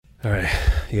All right.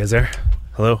 You guys there?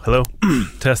 Hello? Hello?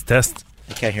 Test.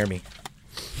 You can't hear me.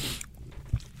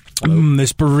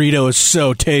 This burrito is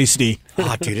so tasty.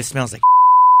 Oh, dude, it smells like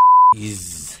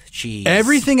cheese.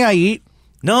 Everything I eat.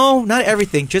 No, not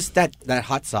everything. Just that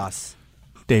hot sauce.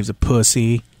 Dave's a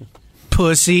pussy.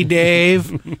 Pussy,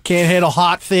 Dave. Can't handle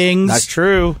hot things. That's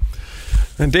true.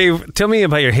 And Dave, tell me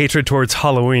about your hatred towards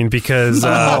Halloween because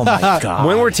Oh my God.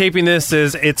 when we're taping this,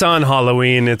 it's on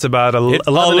Halloween. It's about 11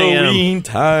 a.m. Halloween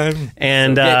time.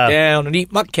 And so get down and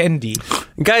eat my candy.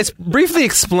 Guys, briefly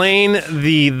explain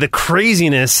the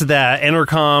craziness that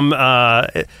Intercom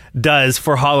does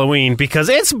for Halloween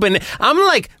because I'm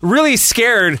like really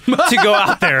scared to go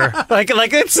out there. like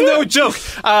it's no joke.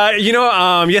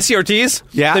 Yessie Ortiz,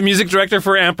 the music director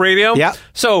for Amp Radio. Yeah.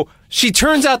 So she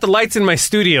turns out the lights in my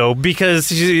studio because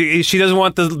she doesn't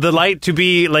want the light to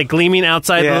be like gleaming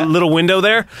outside the little window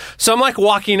there. So I'm like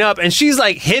walking up and she's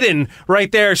like hidden right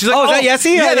there. She's like, "Oh, is that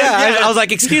Yessie?" Yeah. I was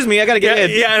like, "Excuse me, I gotta get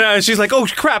in." Yeah, no, she's like, "Oh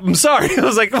crap, I'm sorry." I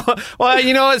was like, "Well,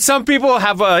 you know what? Some people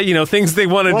have things they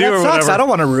want to do or whatever." I don't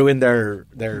want to ruin their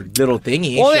little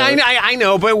thingy. Well, I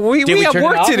know, but we have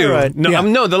work to do.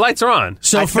 No, the lights are on.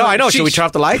 So I know. Should we turn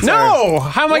off the lights? No.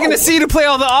 How am I going to see to play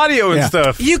all the audio and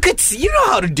stuff? You could. You know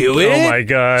how to do it. Oh my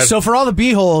God. So for all the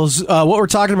b-holes, what we're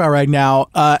talking about right now,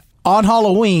 on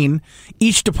Halloween,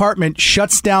 each department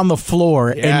shuts down the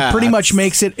floor and pretty much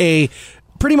makes it a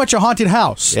haunted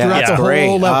house throughout the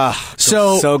whole level.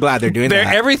 So glad they're doing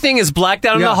that. Everything is blacked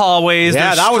out in the hallways.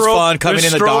 Yeah, that was fun coming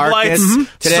in the darkness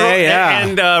today.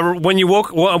 And when you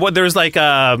woke, there's like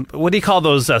what do you call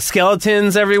those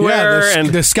skeletons everywhere? Yeah,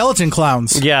 the skeleton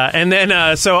clowns. Yeah, and then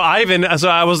I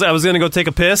was going to go take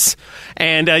a piss,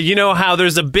 and you know how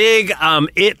there's a big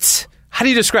How do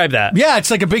you describe that? Yeah,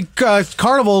 it's like a big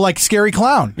carnival, like scary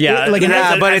clown. Yeah,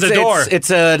 but it's a door. It's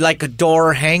like a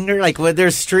door hanger. Like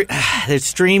there's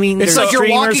streaming. It's like you're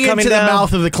walking into the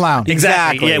mouth of the clown.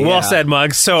 Exactly. Yeah, well said,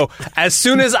 Muggs. So as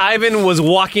soon as Ivan was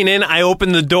walking in, I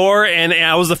opened the door, and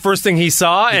I was the first thing he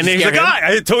saw, and he's like,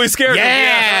 I totally scared him.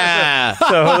 Yeah.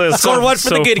 So score one for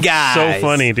the good guys. So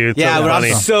funny, dude. Yeah, so but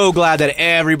funny. I'm so glad that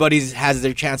everybody has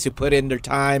their chance to put in their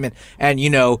time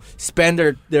and spend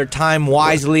their time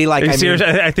wisely. Like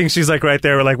I think she's like right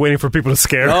there, like waiting for people to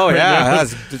scare. Oh yeah,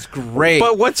 that's great.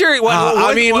 But what's your?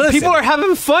 Listen, people are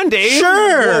having fun, Dave. Sure.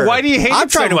 Well, why do you hate it so much? I'm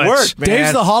trying to work, man.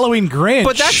 Dave's the Halloween Grinch.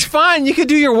 But that's fine. You can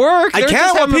do your work. I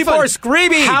can't while people are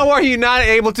screaming. How are you not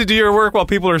able to do your work while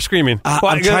people are screaming?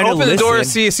 I'm trying to open the door.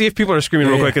 See if people are screaming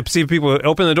real quick. See if people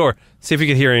open the door. See if you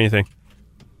can hear anything.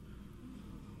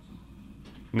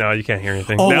 No, you can't hear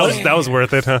anything. That was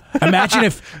worth it, huh? Imagine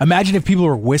if people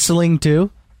were whistling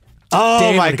too. Oh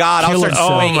Dave my God! I'll start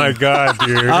swinging. Oh my God,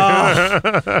 dude!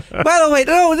 By the way,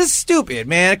 no, this is stupid,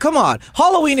 man. Come on,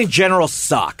 Halloween in general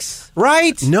sucks,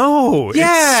 right? No,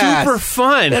 it's super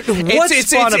fun.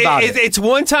 What's fun about it? It's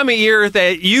one time a year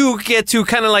that you get to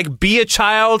kind of like be a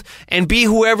child and be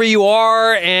whoever you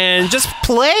are and just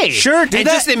play. Sure, do and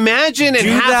that. just imagine and Do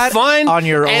have that fun on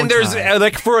your own And there's time.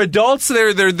 like for adults,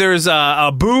 there's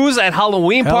booze at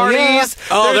Halloween parties.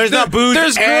 Oh, there's not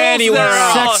booze anywhere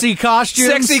else. Sexy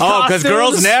costumes. Because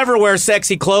girls never wear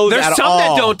sexy clothes There's at some all.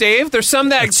 that don't, Dave. There's some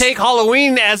that take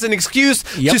Halloween as an excuse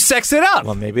to sex it up.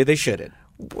 Well, maybe they shouldn't.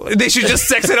 They should just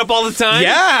sex it up all the time?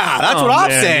 Yeah, that's what I'm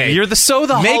saying. You're the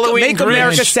Halloween Make Grinch.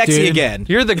 America sexy dude. again.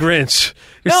 You're the Grinch.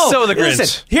 You're No, so the Grinch.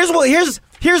 Listen,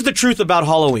 here's the truth about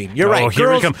Halloween. You're right.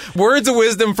 Here we come. Words of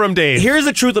wisdom from Dave. Here's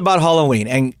the truth about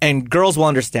Halloween, and girls will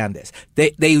understand this.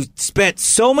 They spent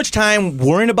so much time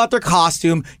worrying about their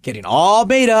costume, getting all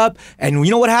made up, and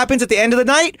you know what happens at the end of the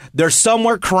night? They're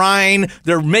somewhere crying,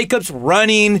 their makeup's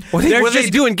running. What are they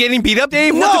doing? Getting beat up,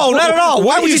 Dave? No, not at all.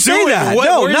 Why would you say that?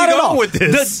 No, where not are you at going all. with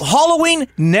this? The Halloween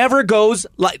never goes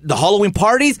like the Halloween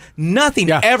parties. Nothing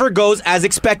ever goes as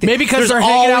expected. Maybe because they're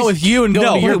hanging out with you and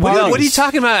going to your parties. What are you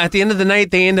talking about? At the end of the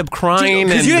night, they end up crying.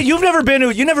 Because you've never been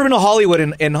to Hollywood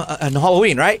in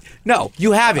Halloween, right? No,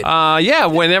 you haven't. Yeah.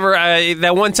 Whenever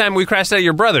that one time we crashed at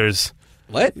your brother's.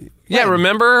 What? Yeah,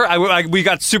 remember? We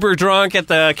got super drunk at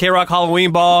the KROQ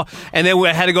Halloween Ball, and then we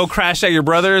had to go crash at your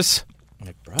brother's.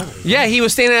 My brother? Yeah, he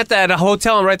was staying at that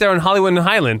hotel right there in Hollywood and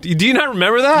Highland. Do you not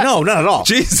remember that? No, not at all.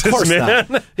 Jesus, of course man.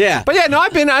 Not. Yeah, but yeah, no,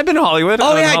 I've been to Hollywood.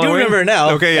 Oh yeah, I do Halloween. remember it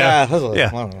now. Okay, yeah,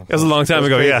 that was a long time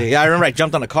ago. Crazy. Yeah, I remember. I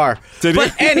jumped on a car. Did you?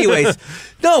 But anyways,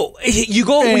 no, you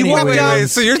go. We walk down. Wait,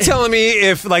 so you're telling me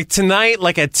if like tonight,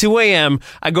 like at 2 a.m.,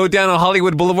 I go down on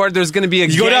Hollywood Boulevard, there's going to be a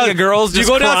gang of girls just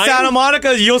You go down crying? Santa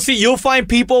Monica, you'll find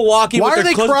people walking. Why with are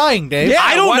their they crying, Dave? Yeah,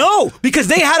 I don't know because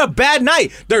they had a bad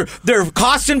night. Their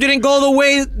costume didn't go the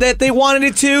way that they wanted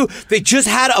it to. They just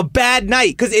had a bad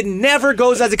night because it never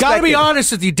goes as expected. Gotta be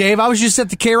honest with you, Dave. I was just at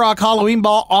the KROQ Halloween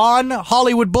Ball on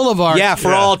Hollywood Boulevard. Yeah,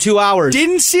 for all 2 hours.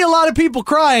 Didn't see a lot of people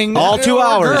crying. All 2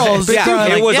 hours. Girls. Yeah,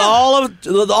 it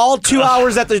was all 2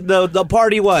 hours that the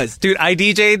party was. Dude, I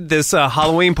DJ'd this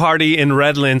Halloween party in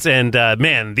Redlands, and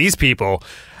man, these people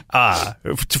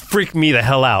freaked me the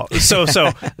hell out. So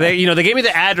they gave me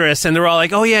the address, and they were all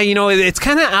like, "Oh yeah, it's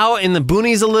kind of out in the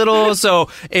boonies a little. So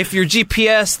if your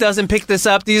GPS doesn't pick this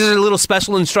up, these are little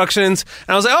special instructions."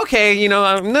 And I was like, "Okay,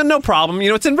 no problem.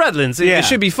 It's in Redlands. It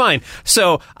should be fine."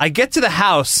 So I get to the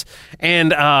house,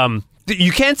 and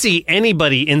you can't see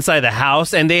anybody inside the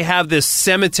house, and they have this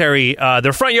cemetery.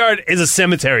 Their front yard is a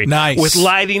cemetery. Nice. With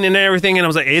lighting and everything. And I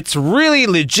was like, it's really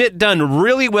legit done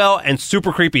really well and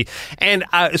super creepy. And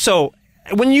so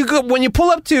when you pull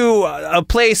up to a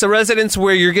place, a residence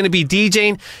where you're going to be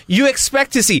DJing, you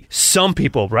expect to see some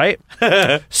people, right?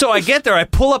 So I get there, I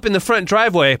pull up in the front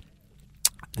driveway,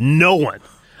 no one.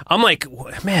 I'm like,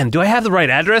 man, do I have the right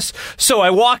address? So I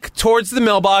walk towards the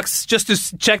mailbox just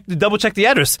to double check the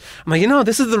address. I'm like,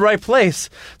 this is the right place.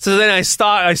 So then I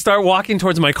start walking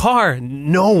towards my car.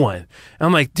 No one. And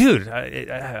I'm like, dude,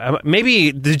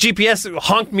 maybe the GPS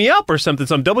honked me up or something.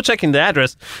 So I'm double checking the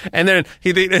address, and then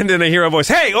I hear a voice,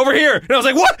 "Hey, over here!" And I was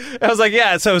like, "What?" And I was like,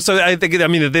 "Yeah." So I think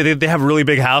they have a really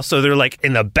big house, so they're like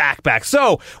in the back.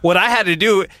 So what I had to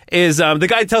do is the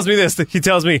guy tells me this. He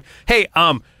tells me, "Hey,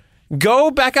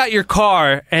 go back out your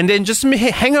car and then just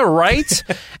hang a right,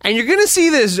 and you're gonna see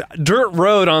this dirt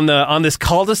road on this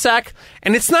cul-de-sac,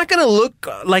 and it's not gonna look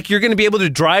like you're gonna be able to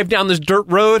drive down this dirt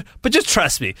road, but just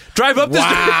trust me. Drive up this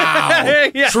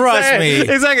Trust me.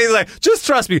 Exactly. He's like, just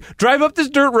trust me. Drive up this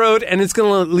dirt road, and it's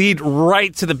gonna lead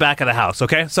right to the back of the house,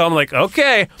 okay?" So I'm like,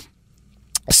 okay.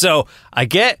 So I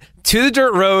get to the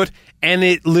dirt road, and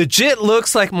it legit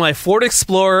looks like my Ford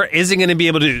Explorer isn't going to be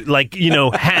able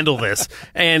to, handle this.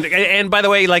 And by the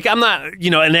way, I'm not,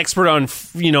 an expert on,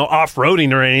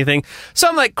 off-roading or anything. So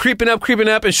I'm like creeping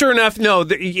up. And sure enough, no,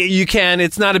 you can.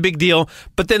 It's not a big deal.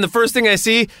 But then the first thing I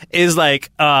see is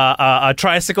a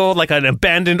tricycle, like an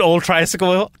abandoned old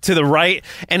tricycle to the right,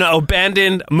 and an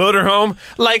abandoned motorhome,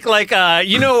 like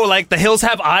the Hills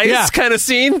Have Eyes kind of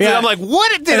scene. Yeah. And I'm like,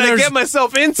 what did I get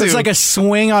myself into? It's like a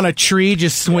swing on a tree,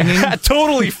 just swinging. That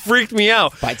totally freaked me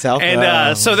out. By itself?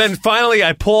 And so then finally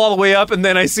I pull all the way up, and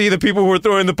then I see the people who were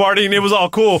throwing the party, and it was all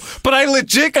cool. But I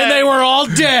legit... And they were all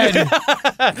dead.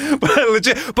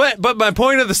 But my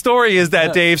point of the story is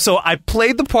that, Dave, so I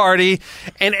played the party,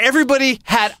 and everybody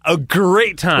had a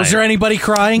great time. Was there anybody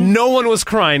crying? No one was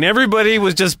crying. Everybody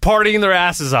was just partying their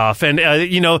asses off. And,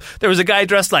 there was a guy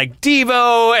dressed like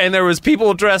Devo, and there was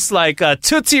people dressed like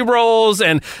Tootsie Rolls,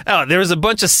 and there was a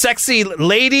bunch of sexy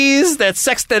ladies that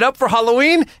sexed it up for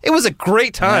Halloween. It was a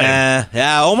great time.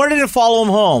 Yeah, Omar didn't follow him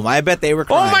home. I bet they were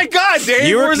crying. Oh my God,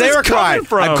 Dave! Where's they this were coming crying.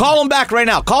 from? I call him back right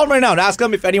now. Call him right now and ask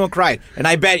him if anyone cried. And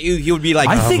I bet he would be like,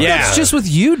 I think that's just with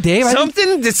you, Dave.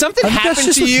 Did something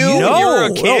happen to you when No, you were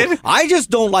a kid? No, I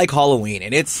just don't like Halloween,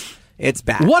 and it's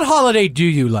bad. What holiday do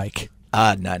you like?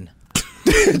 None.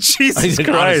 Jesus Christ.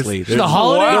 Honestly, The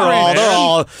holiday? they're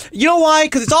all. You know why?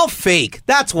 Because it's all fake.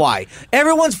 That's why.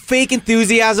 Everyone's fake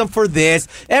enthusiasm for this.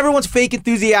 Everyone's fake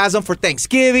enthusiasm for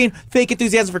Thanksgiving. Fake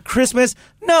enthusiasm for Christmas.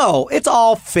 No, it's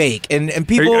all fake. And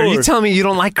people. Are you telling me you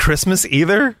don't like Christmas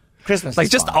either? Christmas, like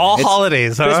is just fine. all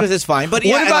holidays, huh? Christmas is fine, but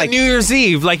what about New Year's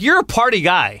Eve? Like, you're a party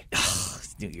guy.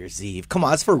 New Year's Eve? Come on,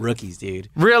 that's for rookies, dude.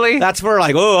 Really? That's for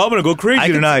I'm gonna go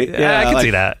crazy tonight. I can see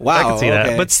that. Wow, I can see that.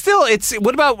 okay. But still,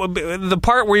 what about the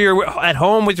part where you're at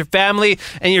home with your family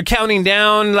and you're counting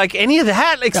down? Like, any of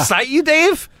that excite you,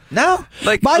 Dave? No.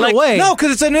 By the way, no,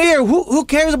 because it's a new year. Who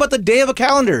cares about the day of a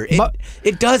calendar?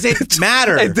 It doesn't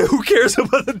matter. Who cares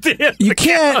about the day of you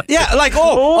can't. Yeah,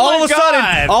 all of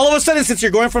a sudden, since you're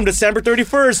going from December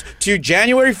 31st to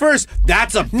January 1st,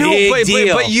 that's a big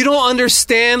deal. But you don't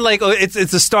understand. Like,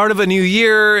 it's the start of a new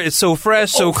year. It's so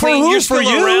fresh, so clean. You're still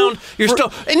around.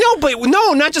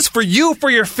 Not just for you, for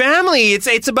your family.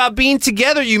 It's about being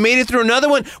together. You made it through another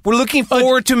one. We're looking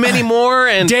forward to many more.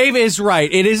 And Dave is right.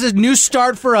 It is a new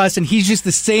start for us, and he's just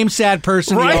the same sad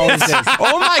person he always is.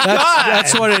 Oh my God,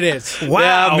 that's what it is.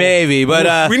 Wow, yeah, maybe,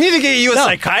 but we need to get you a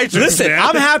psychiatrist. Listen, man.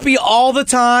 I'm happy all the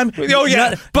time. Oh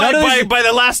yeah, by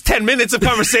the last 10 minutes of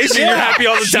conversation, you're happy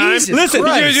all the time. Jesus Listen,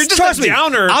 Christ. you're just a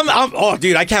downer. Oh,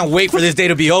 dude, I can't wait for this day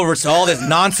to be over so all this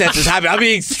nonsense is happening. I'll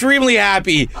be extremely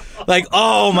happy. Like,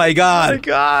 oh my God.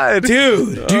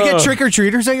 Dude. Do you get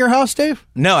trick-or-treaters at your house, Dave?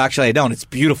 No, actually, I don't. It's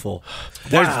beautiful.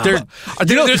 Wow.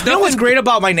 You know what's great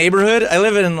about my neighborhood? I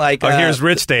live in like... here's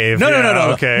Rich Dave. No.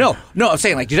 Okay. No, I'm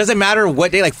saying, like, it doesn't matter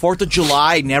what day, like 4th of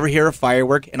July, I never hear a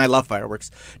firework, and I love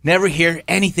fireworks. Never hear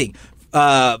anything.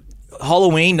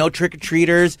 Halloween, no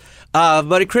trick-or-treaters.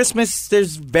 But at Christmas,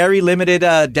 there's very limited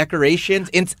decorations.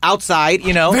 It's outside,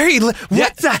 you know.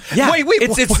 What's that? Yeah. Wait.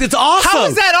 It's awesome. How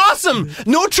is that awesome?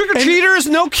 No trick-or-treaters,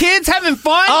 no kids having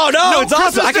fun? Oh, no, it's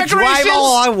Christmas awesome. I can drive decorations?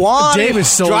 all I want. Dave is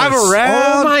so drive nice.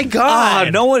 around. Oh, my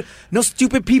God. No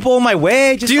stupid people in my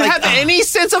way. Just Do you like, have any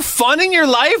sense of fun in your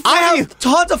life? I have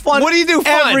tons of fun. What do you do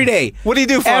fun? Every day. What do you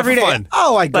do for every day? fun?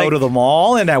 Oh, I go to the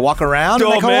mall and I walk around and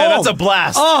I Oh, come man, home. that's a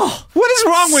blast. Oh, what is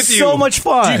wrong with you? so much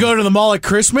fun. Do you go to the mall at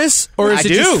Christmas, or is I it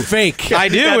do. just fake? I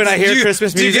do, and I hear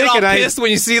Christmas music. Do you get all and pissed when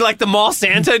you see like the mall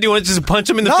Santa? Do you want to just punch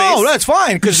him in the face? No, that's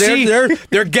fine because See-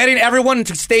 they're getting everyone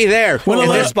to stay there in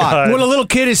their spot. When a little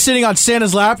kid is sitting on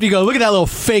Santa's lap, you go, look at that little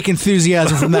fake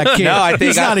enthusiasm from that kid. No, I think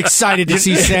He's not excited to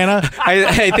see Santa.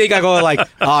 I think I go like,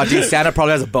 oh, dude, Santa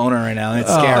probably has a boner right now. And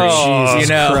it's scary. Oh, you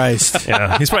know? Christ.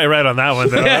 Yeah, he's probably right on that one.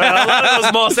 Though. A lot of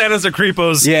those mall Santas are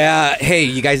creepos. Yeah. Hey,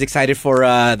 you guys excited for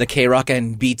the KROQ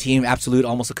and B Team Absolute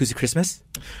Almost Acoustic Christmas?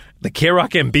 The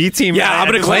KROQ and B Team. Yeah, I'm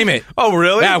gonna claim it. Oh,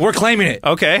 really? Yeah, we're claiming it.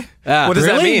 Okay. Yeah. What does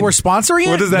that Really? mean? We're sponsoring it?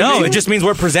 What does that No, mean? it just means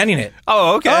we're presenting it.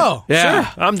 Oh, okay. Oh,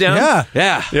 yeah. Sure. I'm down.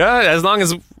 Yeah. Yeah. As long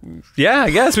as... Yeah,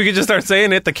 I guess we could just start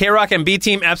saying it. The KROQ and B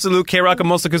Team Absolute KROQ and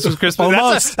Most Acoustic Christmas.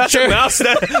 Almost. That's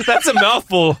a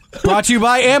mouthful. Brought to you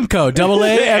by AMCO,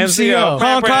 AAMCO.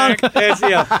 Hong Kong.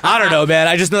 I don't know, man.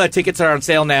 I just know that tickets are on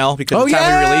sale now because Oh, the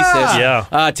time we release this.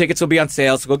 Yeah. Tickets will be on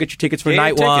sale, so go get your tickets for Get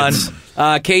night your one. tickets.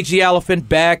 KG Elephant,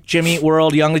 Beck, Jimmy Eat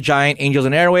World, Young the Giant, Angels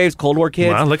and Airwaves, Cold War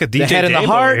Kids. Wow, look at The DJ Head and Dave the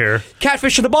Heart, over here.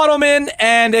 Catfish and the Bottlemen,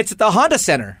 and it's at the Honda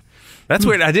Center. That's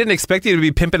weird. I didn't expect you to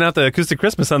be pimping out the Acoustic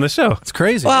Christmas on the show. It's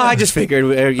crazy. Well, I just figured,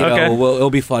 Okay. it'll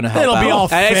be fun to help It'll out. be all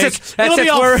And fake. it's It'll be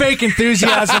all we're- fake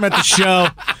enthusiasm at the show.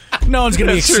 No one's going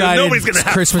to be That's true. excited. Nobody's going to It's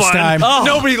have Christmas fun. time. Oh.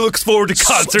 Nobody looks forward to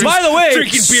concerts. By the way,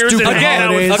 drinking beers and stupid hanging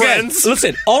out with holidays. friends.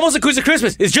 Listen, Almost Acoustic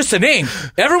Christmas is just a name.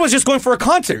 Everyone's just going for a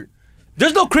concert.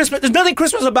 There's no Christmas. There's nothing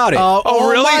Christmas about it. Oh,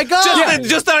 really? my God.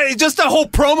 Just a whole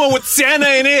promo with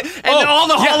Santa in it, and all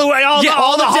the Halloween, all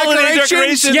the holiday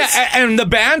decorations. Yeah, and the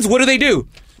bands, what do?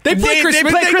 They play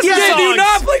Christmas They do songs.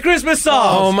 not play Christmas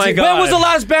songs. Oh, my God. When was the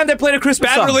last band that played a Christmas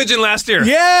Bad song? Religion last year.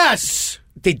 Yes.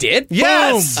 They did?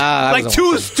 Yes. I Like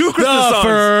wasn't two Christmas The songs.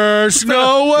 first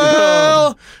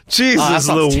Noel. Jesus that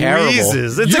sounds terrible.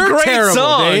 Louises. It's You're a great terrible,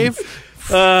 song. Dave.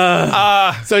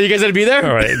 So you guys gonna be there?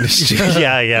 All right.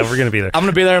 yeah, we're gonna be there. I'm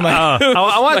gonna be there in my...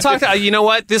 I want to talk to you. Know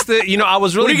what? I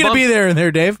was really. What are you going to be there in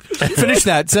there, Dave? Finish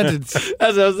that sentence. I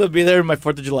was gonna be there in my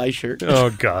 4th of July shirt. Oh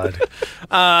God!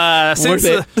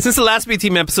 Since the last B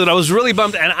Team episode, I was really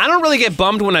bummed, and I don't really get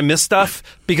bummed when I miss stuff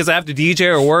because I have to DJ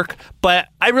or work. But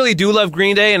I really do love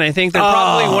Green Day, and I think they're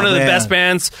probably one of the best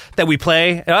bands that we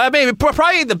play. Maybe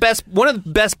probably one of the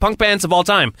best punk bands of all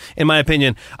time, in my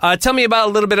opinion. Tell me about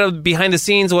a little bit of behind the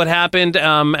scenes, what happened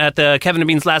at the Kevin and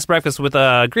Bean's last breakfast with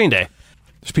Green Day.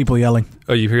 There's people yelling.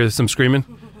 Oh, you hear some screaming?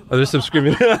 Oh, there's some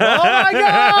screaming. Oh my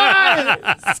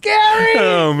God! Scary!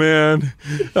 Oh, man.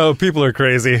 Oh, people are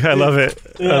crazy. I love it.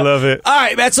 I love it. All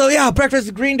right, man. So yeah, breakfast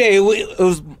with Green Day.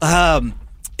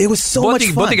 It was so much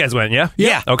fun. Both you guys went, yeah?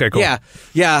 Yeah. Okay, cool.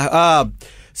 Yeah.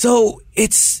 So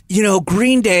it's,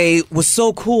 Green Day was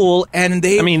so cool, and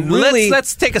they really...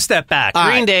 let's take a step back. All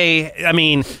Green right.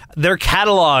 Day, their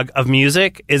catalog of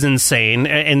music is insane,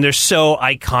 and they're so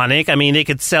iconic. They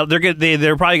could sell... They're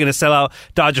probably going to sell out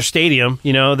Dodger Stadium.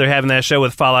 They're having that show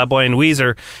with Fall Out Boy and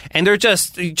Weezer, and they're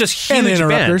just huge And the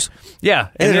Interrupters. band. Yeah,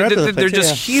 and they're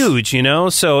just huge,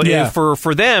 So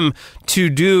for them to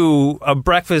do a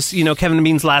breakfast, Kevin and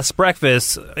Bean's last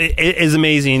breakfast is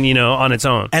amazing, on its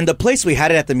own. And the place we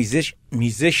had it at the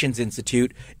Musicians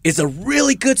Institute is a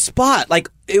really good spot. Like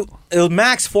it was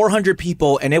max 400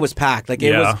 people, and it was packed. Like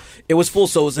it was full.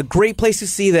 So it was a great place to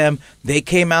see them. They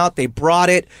came out, they brought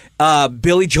it.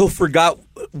 Billy Joe forgot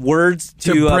words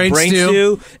to brain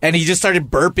stew, and he just started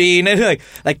burping, and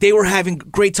like they were having a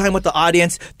great time with the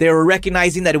audience. They were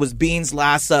recognizing that it was Bean's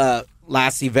last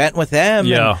event with them.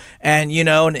 And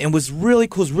it was really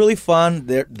cool. It was really fun.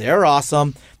 They're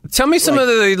awesome. Tell me some of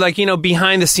the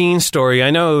behind the scenes story.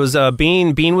 I know it was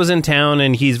Bean. Bean was in town,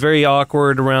 and he's very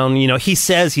awkward around. He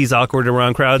says he's awkward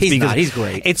around crowds. He's because not. He's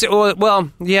great.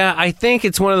 I think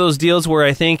it's one of those deals where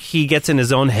I think he gets in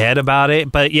his own head about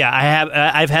it. But yeah,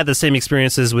 I've had the same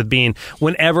experiences with Bean.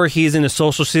 Whenever he's in a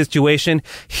social situation,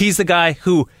 he's the guy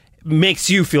who makes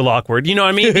you feel awkward. You know what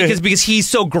I mean? Because he's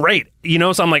so great.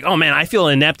 So I'm like, oh man, I feel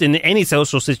inept in any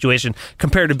social situation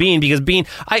compared to Bean, because Bean,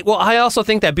 I also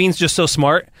think that Bean's just so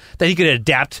smart that he could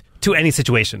adapt to any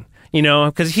situation.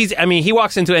 Because he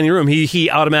walks into any room, he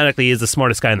automatically is the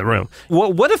smartest guy in the room.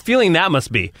 What a feeling that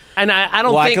must be. And I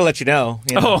don't think... I can let you know.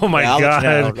 Oh my God.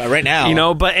 Let you know, right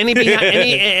now. But any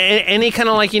kind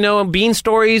of like, Bean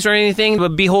stories or anything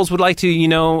that B-holes would like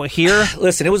to, hear?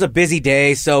 Listen, it was a busy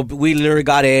day, so we literally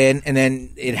got in, and then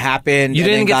it happened. You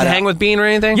didn't get to hang with Bean or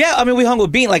anything? Yeah, we hung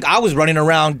with Bean. Like, I was running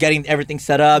around getting everything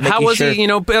set up. How was he,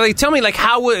 tell me, like,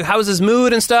 how was his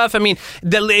mood and stuff? I mean,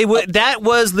 that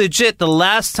was legit the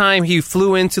last time he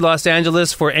flew into Los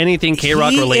Angeles for anything KROQ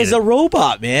related. He is a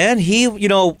robot, man. He,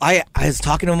 I was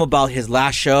talking to him about his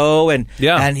last show, and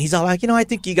he's all like, I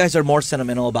think you guys are more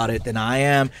sentimental about it than I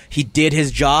am. He did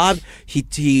his job. He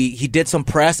did some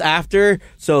press after,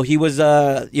 so he was,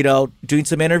 doing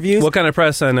some interviews. What kind of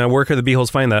press, and where could the B-holes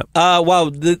find that?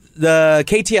 Well, the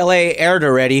KTLA aired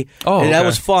already. Oh, and that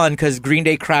was fun because Green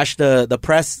Day crashed the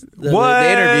press, the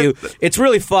interview. It's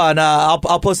really fun. I'll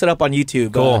post it up on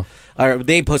YouTube. Cool. Or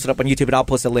they posted up on YouTube, and I'll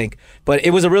post a link. But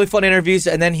it was a really fun interview,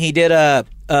 and then he did a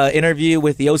interview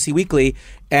with the OC Weekly,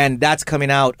 and that's coming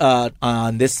out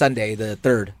on this Sunday, the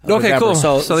 3rd of November. Cool.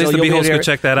 So at least the B-holes could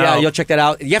check that out. Yeah, you'll check that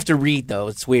out. You have to read, though.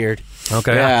 It's weird.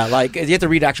 Okay. Yeah, like, you have to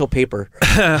read actual paper.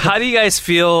 How do you guys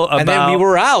feel about... And then we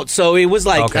were out, so it was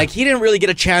like he didn't really get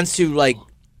a chance to, like,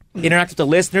 interact with the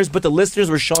listeners, but the listeners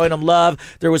were showing him love.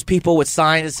 There was people with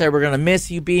signs that said, "We're gonna miss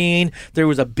you, Bean." There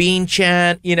was a Bean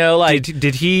chant, like.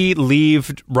 Did he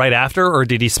leave right after, or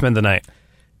did he spend the night?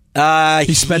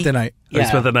 He spent the night. He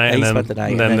spent the night,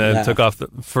 and then took off the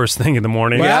first thing in the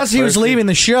morning. Well, as he was leaving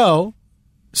the show,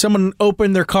 someone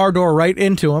opened their car door right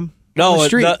into him. No,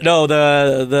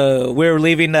 we were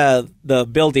leaving the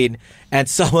building, and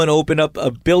someone opened up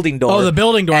a building door. Oh, the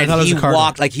building door. And I thought it was a car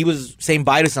walked door. like he was saying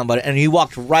bye to somebody, and he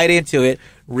walked right into it,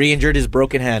 re-injured his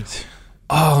broken hand.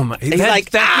 Oh my! He's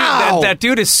like, that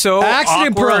dude is so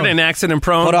accident awkward prone. and accident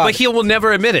prone, but he will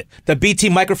never admit it. The BT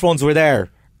microphones were there.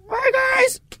 Hi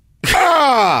guys.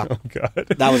 Ah! Oh God!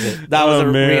 That was it. That was a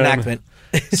reenactment.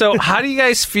 So, how do you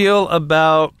guys feel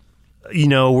about?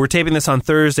 We're taping this on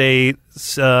Thursday,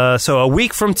 so a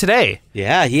week from today.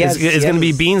 Yeah, it's going to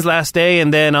be Bean's last day,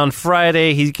 and then on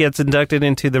Friday he gets inducted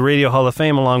into the Radio Hall of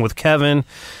Fame along with Kevin.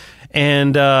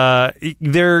 And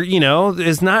there,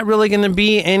 is not really going to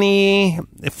be any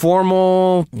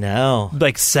formal,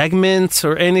 like segments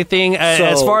or anything.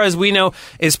 As far as we know,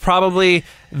 is probably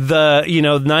the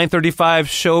 935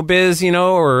 showbiz,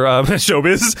 or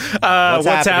showbiz.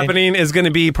 What's happening is going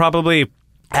to be probably.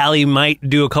 Allie might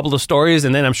do a couple of stories,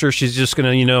 and then I'm sure she's just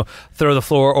going to, throw the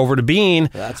floor over to Bean.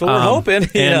 That's what we're hoping.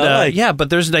 But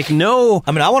there's like no.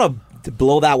 I mean, I want to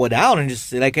blow that one out and just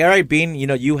say, like, all right, Bean,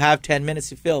 you have 10 minutes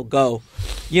to fill. Go.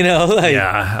 Yeah,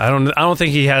 I don't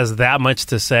think he has that much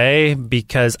to say,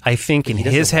 because I think in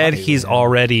his head he's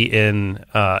already in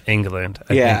England.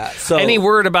 I think. So any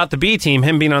word about the B team?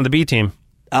 Him being on the B team?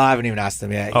 I haven't even asked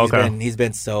him yet. He's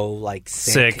been so like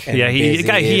sick. Yeah,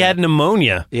 he had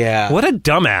pneumonia. Yeah, what a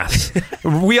dumbass.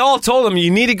 We all told him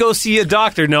you need to go see a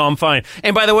doctor. No, I'm fine.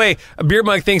 And by the way, Beer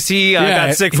Mug thinks he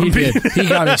got sick from Bean. He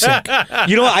got me sick.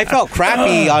 I felt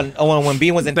crappy when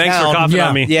Bean was in Thanks town. for coughing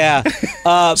on me. Yeah.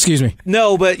 Excuse me.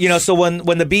 No, but so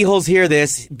when the B-holes hear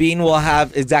this, Bean will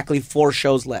have exactly 4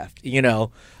 shows left.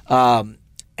 And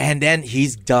then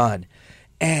he's done,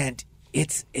 and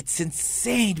it's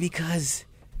insane because.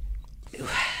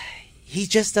 He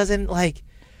just doesn't like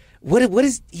what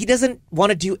is he doesn't want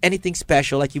to do anything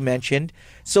special, like you mentioned.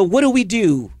 So what do we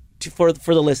do for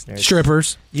the listeners?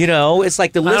 Strippers. It's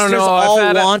like the listeners all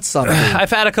want something. I've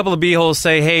had a couple of B-holes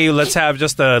say, "Hey, let's have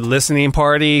just a listening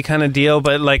party kind of deal,"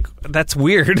 but like that's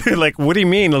weird. Like, what do you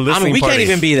mean a listening we party? can't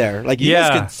even be there. Like, you guys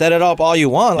can set it up all you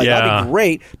want. Like, that'd be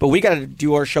great, but we got to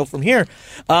do our show from here.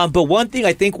 But one thing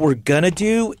I think we're gonna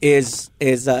do is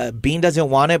Bean doesn't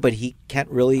want it, but he can't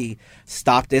really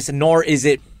stop this, and nor is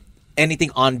it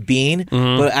anything on Bean,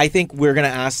 but I think we're going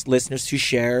to ask listeners to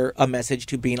share a message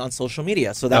to Bean on social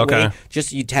media. So that way,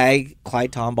 just you tag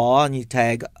Clyde Tomball and you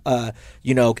tag,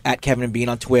 at Kevin and Bean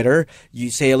on Twitter. You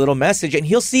say a little message and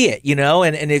he'll see it,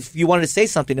 and if you wanted to say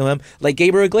something to him, like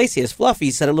Gabriel Iglesias,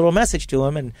 Fluffy, said a little message to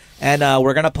him, and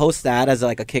we're going to post that as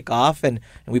like a kickoff, and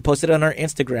we posted it on our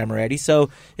Instagram already. So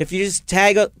if you just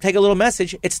tag a little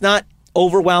message, it's not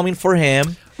overwhelming for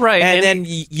him, right? And then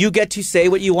you get to say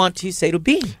what you want to say to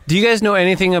Bean. Do you guys know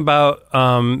anything about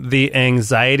the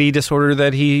anxiety disorder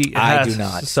that he I do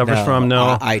not suffers from?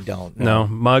 No, I don't. No,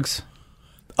 Muggs.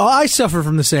 Oh, I suffer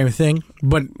from the same thing,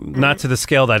 but not to the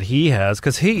scale that he has,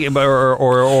 because he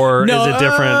or no, is it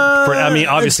different?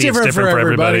 Obviously it's different for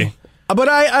everybody. But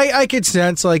I could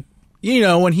sense, like,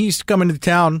 when he's coming to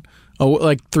town,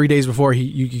 like 3 days before,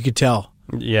 you could tell.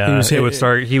 Yeah,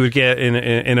 he would get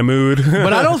in a mood.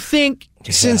 But I don't think,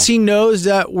 since he knows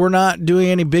that we're not doing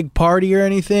any big party or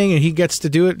anything, and he gets to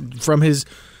do it from his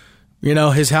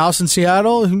house in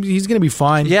Seattle, he's going to be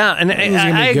fine. Yeah, and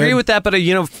I agree with that. But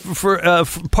for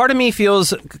part of me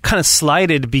feels kind of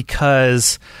slighted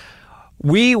because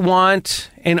we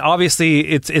want, and obviously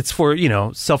it's for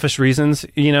selfish reasons,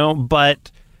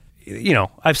 but.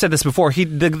 I've said this before.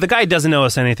 The guy doesn't know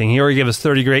us anything. He already gave us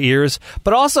 30 great years.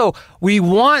 But also, we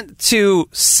want to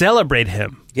celebrate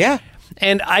him. Yeah.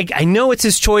 And I know it's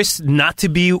his choice not to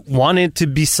be wanted to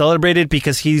be celebrated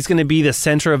because he's going to be the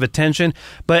center of attention.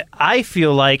 But I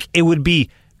feel like it would be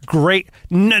great,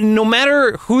 no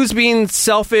matter who's being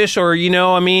selfish or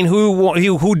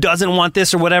who doesn't want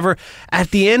this or whatever.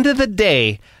 At the end of the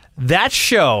day, that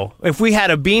show, if we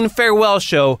had a Bean farewell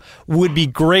show, would be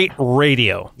great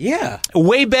radio. Yeah.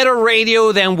 Way better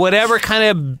radio than whatever kind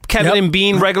of Kevin and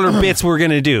Bean regular bits we're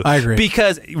going to do. I agree.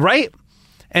 Because, right?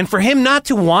 And for him not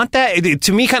to want that, it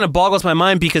to me kind of boggles my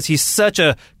mind because he's such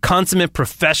a consummate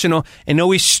professional and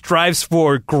always strives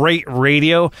for great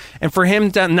radio. And for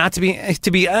him not to be,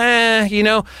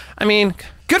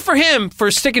 good for him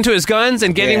for sticking to his guns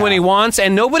and getting what he wants.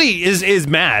 And nobody is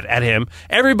mad at him.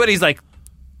 Everybody's like,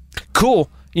 cool.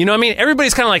 You know what I mean?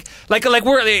 Everybody's kind of like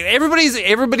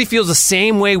everybody feels the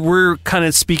same way we're kind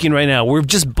of speaking right now. We're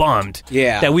just bummed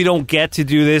that we don't get to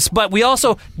do this, but we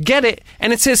also get it,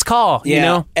 and it's his call,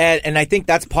 And I think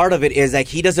that's part of it is like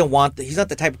he's not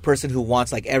the type of person who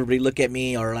wants like everybody look at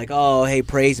me or like, oh, hey,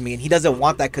 praise me. And he doesn't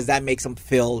want that because that makes him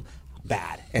feel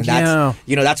bad. And that's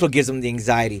that's what gives him the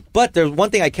anxiety. But there's one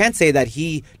thing I can say that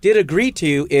he did agree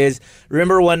to is,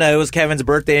 remember when it was Kevin's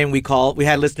birthday and we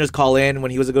had listeners call in when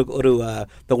he was going to go to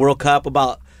the World Cup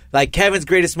about like Kevin's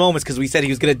greatest moments because we said he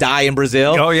was going to die in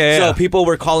Brazil. Oh, yeah. So people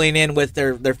were calling in with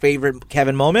their favorite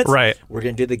Kevin moments. Right. We're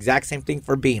going to do the exact same thing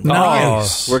for Bean.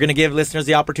 Nice. We're going to give listeners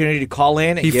the opportunity to call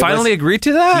in. And he finally agreed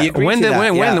to that? When did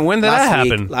that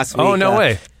happen? Last week. Oh, no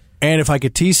way. And if I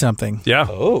could tease something. Yeah.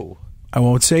 Oh. I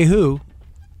won't say who,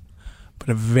 but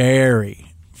a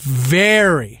very,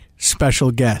 very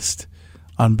special guest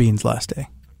on Bean's last day.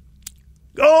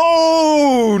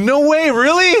 Oh, no way,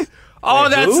 really? Oh, Wait,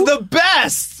 that's who? the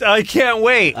best. I can't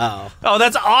wait. Oh,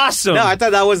 that's awesome. No, I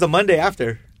thought that was the Monday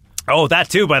after. Oh, that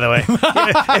too, by the way.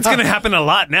 It's going to happen a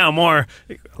lot more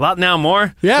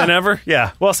than ever.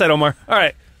 Yeah, well said, Omar. All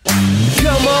right.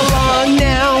 Come along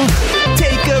now,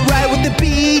 take a ride with the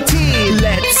BT.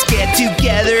 Let's get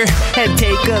together and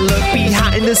take a look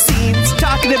behind the scenes.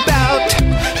 Talking about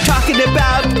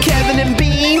Kevin and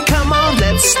Bean. Come on,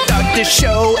 let's start the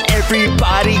show.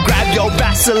 Everybody grab your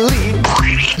Vaseline.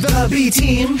 The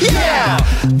B-Team, yeah!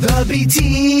 The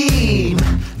B-Team.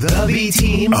 The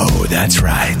B-Team. Oh, that's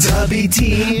right. The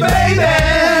B-Team, baby!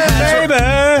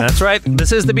 That's right.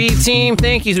 This is the B-Team.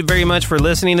 Thank you very much for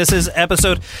listening. This is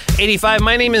episode 85.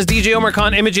 My name is DJ Omar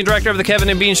Khan, Imaging Director of the Kevin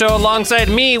and Bean Show. Alongside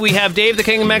me, we have Dave, the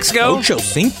King of Mexico. Ocho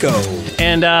Cinco.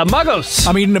 And Magos.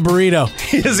 I'm eating a burrito.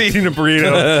 He is eating a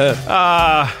burrito.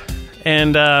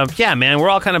 Yeah, man, we're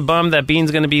all kind of bummed that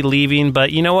Bean's going to be leaving,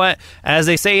 but you know what? As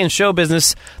they say in show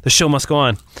business, the show must go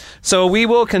on. So we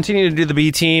will continue to do the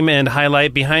B Team and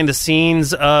highlight behind the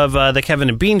scenes of the Kevin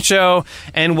and Bean Show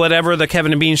and whatever the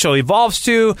Kevin and Bean Show evolves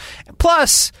to.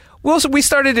 Plus, we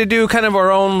started to do kind of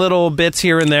our own little bits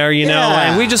here and there,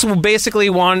 and we just basically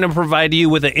wanted to provide you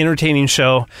with an entertaining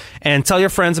show and tell your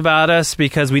friends about us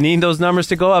because we need those numbers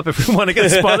to go up if we want to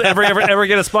get a ever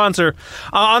get a sponsor.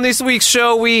 On this week's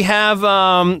show, we have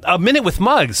a Minute with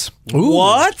Muggs. Ooh.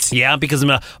 What? Yeah, because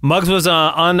Muggs was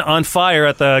on fire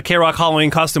at the KROQ Halloween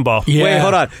Costume Ball. Yeah. Wait,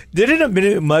 hold on. Didn't a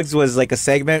Minute with Muggs was like a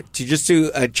segment to just do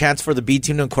a chance for the B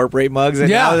Team to incorporate Muggs? And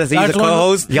now that he's a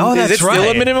co-host, is it still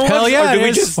a Minute with Muggs? Hell yeah, or do we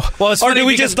it just is. Well, it's or funny do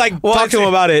we because- just talk to him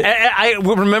about it? I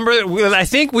remember. I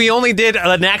think we only did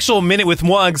an actual Minute with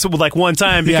Muggs like one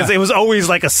time because it was always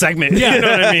like a segment. Yeah. You know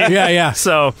what I mean? Yeah.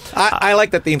 So I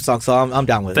like the theme song, so I'm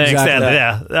down with it. thanks. Exactly.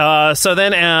 Yeah. So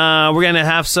then we're gonna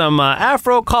have some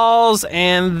Afro calls,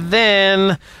 and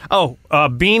then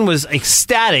Bean was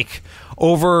ecstatic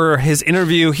over his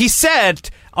interview. He said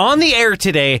on the air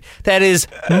today that his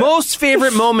most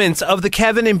favorite moments of the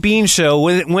Kevin and Bean Show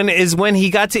when he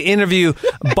got to interview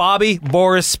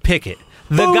Boris Pickett.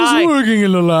 The I guy was working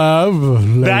in the lab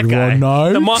that guy, one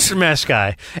night. the Monster Mash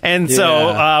guy. And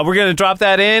so we're going to drop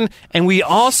that in. And we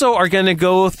also are going to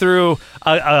go through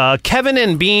a Kevin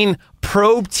and Bean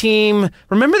probe team.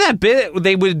 Remember that bit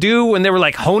they would do when they were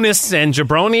like Honus and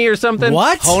Jabroni or something?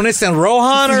 What? Honus and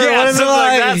Rohan? Or yeah, what is it something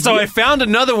like that. So I found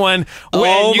another one.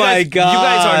 Oh, my God. You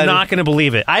guys are not going to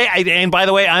believe it. And by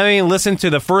the way, I only listened to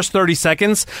the first 30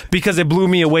 seconds because it blew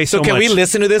me away so much. So can we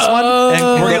listen to this one?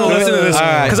 We're going to listen to this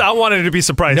one because I wanted to be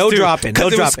surprised. No too. dropping. No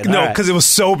dropping. No, because it was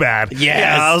so bad. Yes.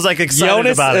 Yeah, I was like excited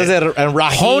Jonas, about it. And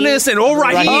Raheem. Honus and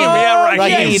Raheem. Yeah,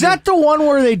 Raheem. Yeah, is that the one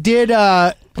where they did?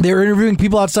 They were interviewing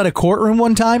people outside a courtroom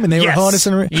one time, and they were Honus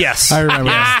and yes, I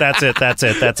remember. Yes, that's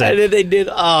it. And then they did.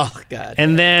 Oh God.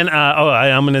 And then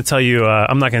I'm going to tell you.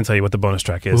 I'm not going to tell you what the bonus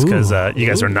track is because you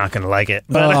guys are not going to like it.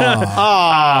 But,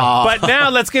 but now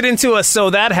let's get into a So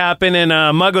That Happened, and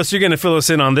Muggos, you're going to fill us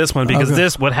in on this one because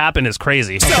this what happened is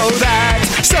crazy. So that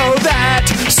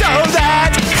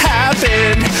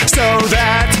happened.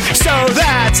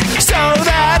 So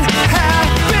that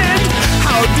happened.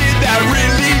 How did that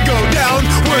really go down?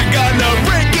 We're gonna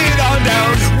break it all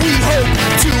down. We hope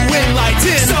to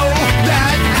enlighten.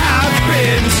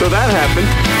 So that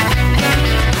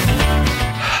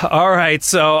happened. All right,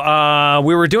 so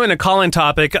we were doing a call-in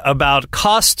topic about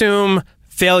costume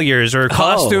failures or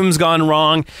costumes gone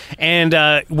wrong, and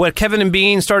what Kevin and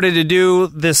Bean started to do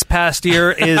this past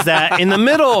year is that in the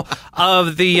middle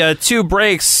of the two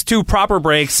proper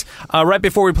breaks, right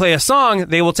before we play a song,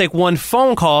 they will take one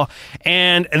phone call,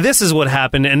 and this is what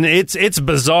happened, and it's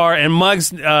bizarre, and Muggs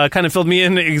kind of filled me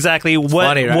in exactly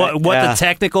what the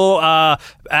technical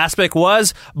aspect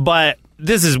was, but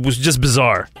this was just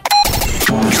bizarre.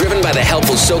 Driven by the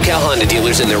helpful SoCal Honda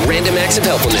dealers and their random acts of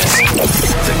helpfulness.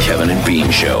 The Kevin and Bean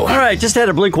Show. All right, just had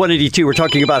a Blink 182. We're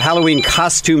talking about Halloween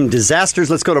costume disasters.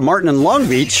 Let's go to Martin in Long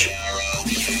Beach.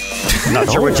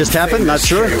 Not sure what just happened. Not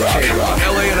sure. LA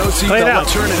and OC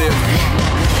alternative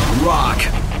rock.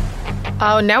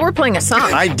 Oh, now we're playing a song.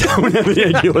 I don't have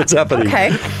any idea what's happening.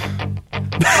 Okay.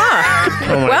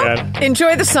 Oh my God.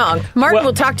 Enjoy the song. Martin,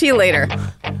 we'll talk to you later.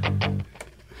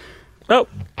 Oh.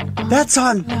 That's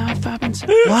on.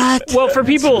 What? Well, for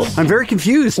people, I'm very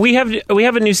confused. we have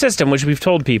a new system which we've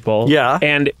told people. Yeah.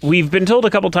 And we've been told a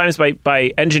couple times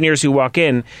by engineers who walk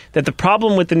in that the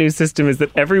problem with the new system is that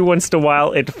every once in a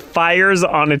while it fires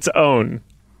on its own,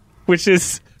 which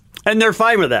is... And they're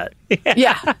fine with that.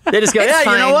 Yeah. They just go, It's you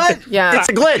fine. know what? Yeah. It's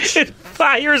a glitch. It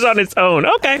fires on its own.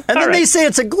 Okay. And then they say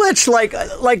it's a glitch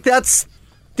like that's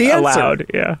the answer. Allowed,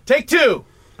 yeah. Take two.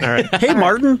 All right. Hey,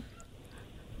 Martin.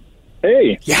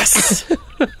 Hey. Yes.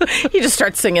 He just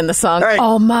starts singing the song. All right.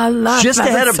 All my life. Just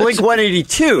ahead of Blink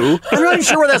 182. I'm not even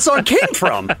sure where that song came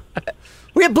from.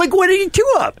 We had Blink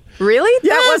 182 up. Really?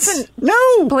 Yes. That wasn't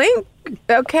No. Blink?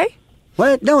 Okay.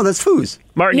 What? No, that's Foos.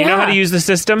 Martin, you know how to use the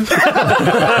system? I've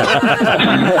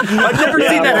never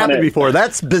seen that happen before.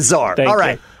 That's bizarre. Thank All you.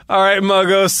 right. All right,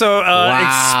 Muggo. So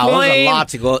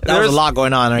explain. There was a lot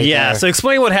going on right there. So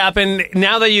explain what happened.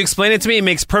 Now that you explain it to me, it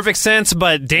makes perfect sense,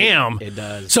 but damn. It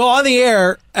does. So on the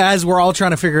air, as we're all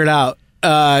trying to figure it out,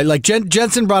 like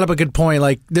Jensen brought up a good point.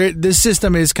 Like this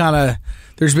system is kind of,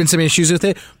 there's been some issues with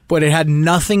it, but it had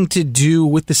nothing to do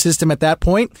with the system at that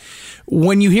point.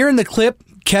 When you hear in the clip,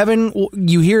 Kevin,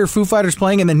 you hear Foo Fighters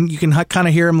playing, and then you can kind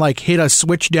of hear him like hit a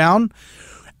switch down.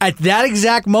 At that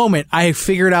exact moment, I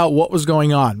figured out what was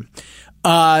going on.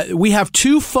 We have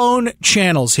two phone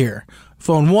channels here.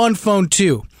 Phone 1, phone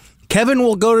 2. Kevin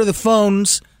will go to the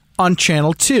phones on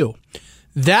channel 2.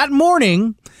 That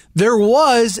morning, there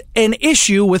was an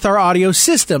issue with our audio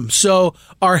system. So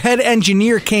our head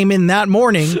engineer came in that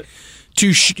morning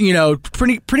to,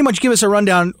 pretty much give us a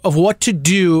rundown of what to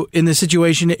do in this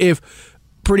situation if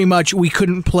pretty much we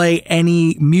couldn't play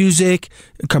any music,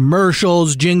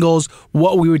 commercials, jingles,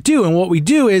 what we would do. And what we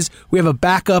do is we have a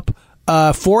backup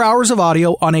 4 hours of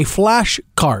audio on a flash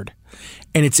card.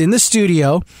 And it's in the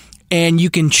studio, and you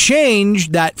can change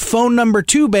that phone number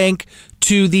 2 bank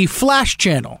to the flash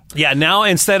channel. Yeah, now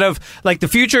instead of, like, the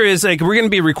future is, like, we're going to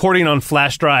be recording on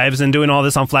flash drives and doing all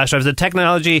this on flash drives. The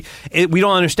technology, we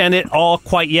don't understand it all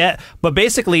quite yet, but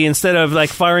basically, instead of,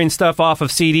 like, firing stuff off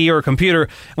of CD or a computer,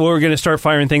 we're going to start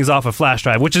firing things off of flash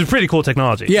drive, which is pretty cool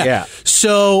technology. Yeah.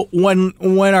 So when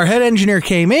our head engineer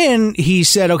came in, he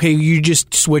said, okay, you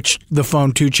just switch the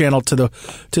phone 2 channel to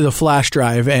the flash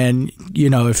drive, and,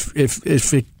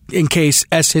 if it, in case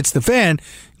S hits the fan,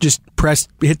 just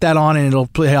hit that on, and it'll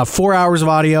have 4 hours of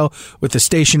audio with the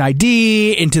station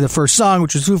ID into the first song,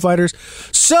 which was Foo Fighters.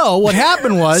 So what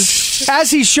happened was,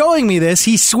 as he's showing me this,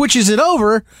 he switches it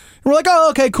over, and we're like, oh,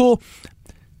 okay, cool.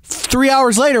 3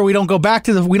 hours later, we don't go back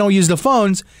to we don't use the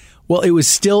phones. Well, it was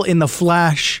still in the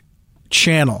flash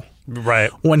channel. Right.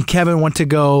 When Kevin went to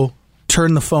go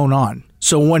turn the phone on.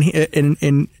 So when he,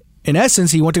 in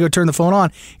essence, he went to go turn the phone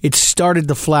on, it started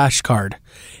the flash card.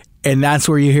 and that's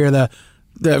where you hear the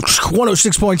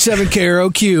 106.7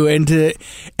 KROQ,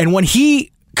 and when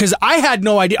he. Because I had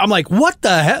no idea. I'm like, what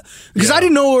the hell? Because I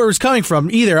didn't know where it was coming from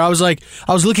either. I was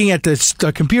looking at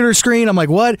the computer screen. I'm like,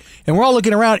 what? And we're all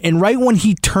looking around. And right when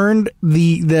he turned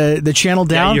the channel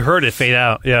down, you heard it fade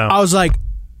out. Yeah, I was like,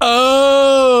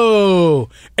 oh.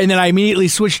 And then I immediately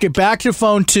switched it back to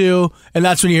phone 2, and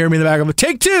that's when you hear me in the back of it.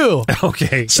 Take 2.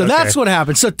 Okay. So that's what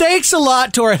happened. So thanks a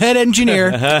lot to our head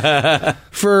engineer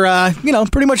for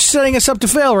pretty much setting us up to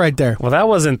fail right there. Well, that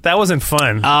wasn't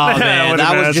fun. Oh man,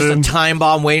 that was just a time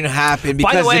bomb waiting to happen.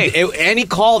 Because by the way, any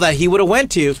call that he would have went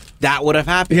to, that would have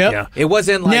happened. Yep. Yeah. It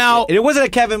wasn't like it wasn't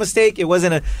a Kevin mistake. It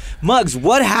wasn't a Muggs.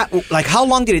 What happened? Like, how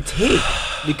long did it take?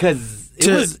 Because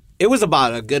it was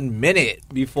about a good minute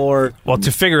before. Well,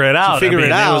 to figure it out. It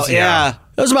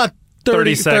was about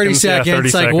 30 seconds. Yeah, 30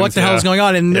 like, seconds, what the hell is going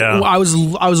on? And I was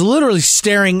literally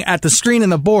staring at the screen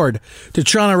and the board to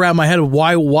try to wrap my head of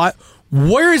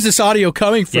where is this audio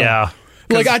coming from? Yeah.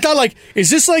 Like, I thought, like, is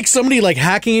this like somebody like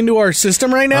hacking into our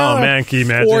system right now? Oh man, can you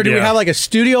imagine? Or do we have like a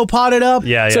studio potted up?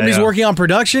 Yeah, somebody's working on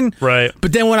production. Right.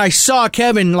 But then when I saw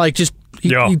Kevin, like, just he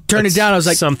turned it down, I was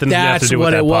like, that's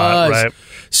what it was. Right.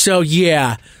 So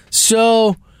yeah.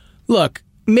 So look,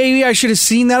 maybe I should have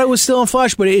seen that it was still in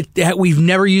Flash, but we've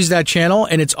never used that channel,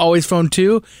 and it's always phone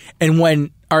 2. And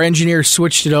when our engineer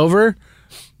switched it over,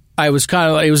 I was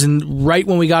it was right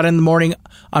when we got in the morning.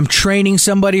 I'm training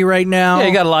somebody right now. Yeah,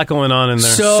 you got a lot going on in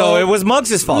there. So it was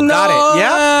Muggs' fault. Got it.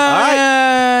 Yeah. All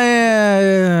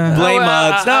right. Blame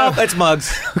Muggs. No, it's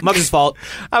Muggs. Muggs' fault.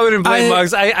 I wouldn't blame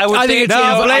Muggs. I would think it's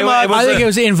blame Muggs. I think it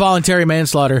was involuntary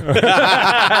manslaughter.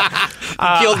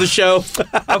 Killed the show.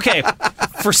 Okay.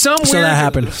 For some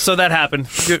weird, So that happened.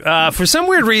 For some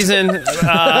weird reason,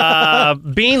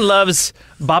 Bean loves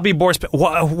Bobby Boris.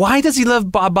 Why does he love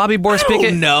Bobby Boris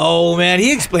Pickett? No, man.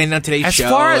 He explained on today's show.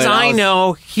 As far as I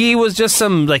know, he was just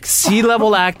some like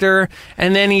C-level actor,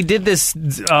 and then he did this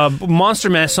Monster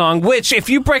Mash song, which, if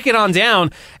you break it on down,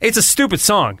 it's a stupid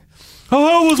song.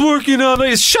 Oh, I was working on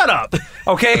it. Shut up.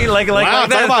 Okay? Like wow, that.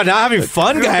 Talk about not having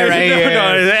fun guy right here.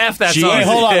 No, F that song.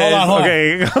 Hold on.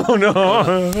 Okay. Oh, no.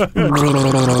 I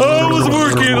was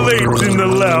working late in the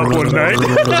lab one night.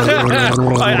 That's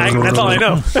all I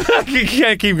know. I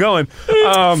can't keep going.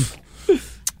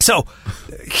 So,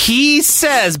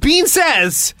 Bean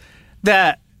says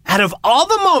that out of all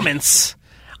the moments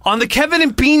on the Kevin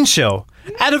and Bean show,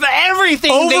 out of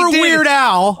everything over they did, Weird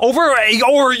Al, or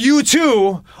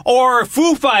U2, or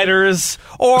Foo Fighters,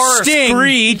 or Sting,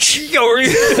 Screech,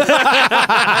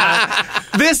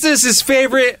 this is his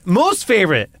most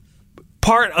favorite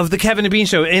part of the Kevin and Bean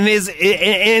show in his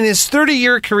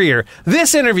 30-year career.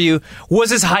 This interview was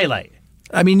his highlight.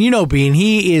 I mean, Bean,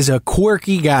 he is a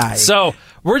quirky guy. So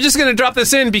we're just going to drop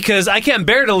this in because I can't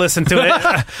bear to listen to it.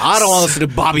 I don't want to listen to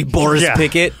Bobby Boris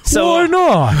Pickett. So, why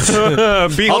not?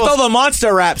 Although the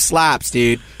monster rap slaps,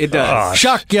 dude. It does.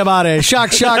 Shock your body.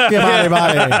 Shock your body. All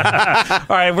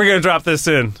right, we're going to drop this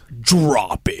in.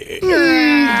 Drop it.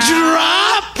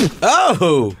 Drop.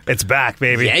 Oh. It's back,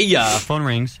 baby. Yeah. Phone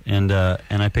rings, and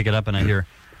I pick it up, and I hear,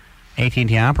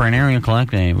 AT&T operator,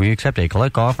 we accept a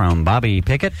collect call from Bobby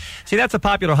Pickett. See, that's a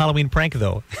popular Halloween prank,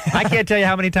 though. I can't tell you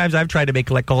how many times I've tried to make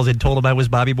collect calls and told them I was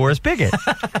Bobby Boris Pickett.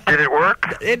 Did it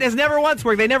work? It has never once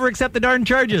worked. They never accept the darn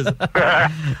charges.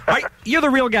 You're the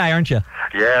real guy, aren't you?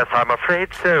 Yes, I'm afraid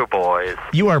so, boys.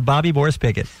 You are Bobby Boris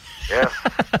Pickett. Yes.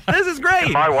 This is great.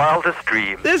 In my wildest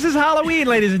dreams. This is Halloween,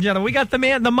 ladies and gentlemen. We got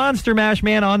the Monster Mash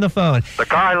man on the phone. The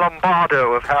Guy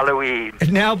Lombardo of Halloween.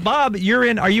 Now, Bob,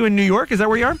 are you in New York? Is that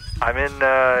where you are? I'm in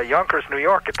Yonkers, New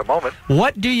York at the moment.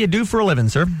 What do you do for a living,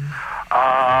 sir?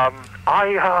 I'm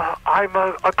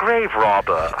a grave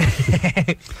robber.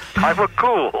 I'm a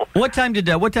ghoul.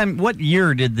 What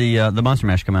year did the Monster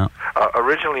Mash come out?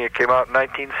 Originally, it came out in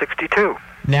 1962.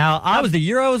 Now, I was the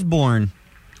year I was born.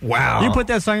 Wow. You put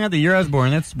that song out the year I was born.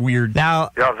 That's weird.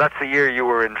 Now, yeah, that's the year you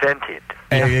were invented.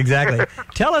 Exactly.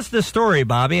 Tell us the story,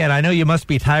 Bobby, and I know you must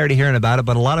be tired of hearing about it,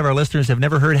 but a lot of our listeners have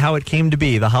never heard how it came to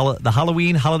be, the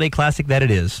Halloween holiday classic that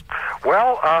it is.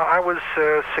 Well, I was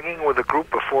singing with a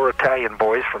group of 4 Italian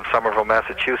boys from Somerville,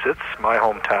 Massachusetts, my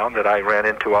hometown, that I ran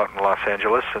into out in Los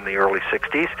Angeles in the early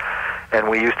 60s, and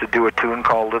we used to do a tune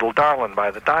called Little Darlin'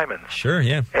 by the Diamonds. Sure,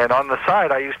 yeah. And on the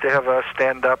side, I used to have a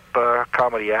stand-up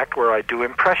comedy act where I do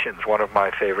impressions. One of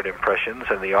my favorite impressions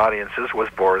in the audiences was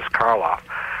Boris Karloff.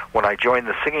 When I joined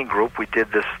the singing group, we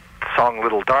did this song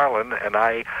Little Darlin', and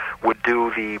I would do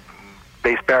the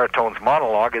bass baritone's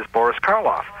monologue as Boris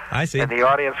Karloff. I see. And the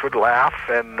audience would laugh,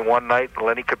 and one night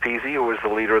Lenny Capizzi, who was the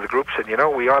leader of the group, said,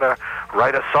 we ought to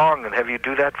write a song and have you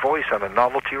do that voice on a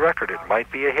novelty record. It might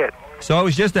be a hit. So it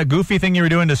was just a goofy thing you were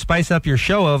doing to spice up your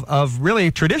show of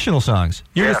really traditional songs.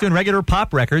 You're just doing regular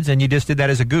pop records, and you just did that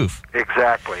as a goof.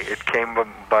 Exactly. It came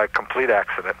by complete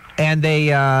accident. And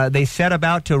they set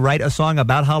about to write a song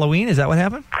about Halloween? Is that what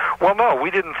happened? Well, no,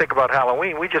 we didn't think about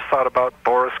Halloween. We just thought about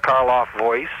Boris Karloff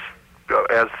voice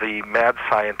as the mad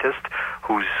scientist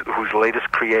whose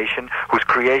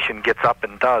creation gets up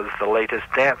and does the latest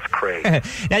dance craze.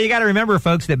 Now, you got to remember,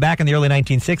 folks, that back in the early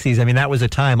 1960s, I mean, that was a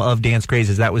time of dance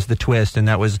crazes. That was the twist, and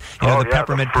that was the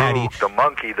peppermint the fruit, patty. the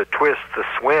monkey, the twist, the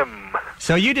swim.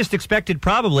 So you just expected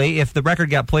probably, if the record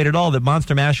got played at all, that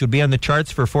Monster Mash would be on the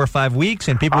charts for 4 or 5 weeks,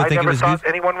 and people would think it was I never thought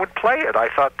anyone would play it. I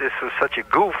thought this was such a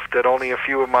goof that only a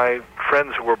few of my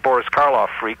friends who were Boris Karloff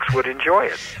freaks would enjoy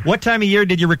it. What time of year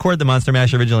did you record the Monster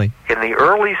Mash originally? In the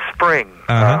early spring.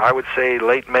 I would say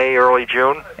late May, early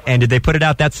June. And did they put it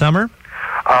out that summer?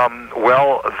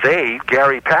 Well,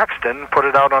 Gary Paxton, put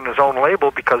it out on his own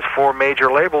label because 4 major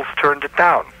labels turned it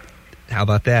down. How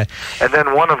about that? And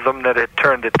then one of them that had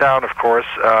turned it down, of course,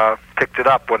 picked it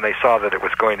up when they saw that it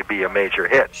was going to be a major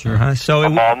hit. Sure. So a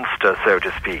monster, so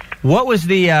to speak. What was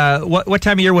the what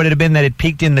time of year would it have been that it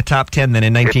peaked in the top 10 then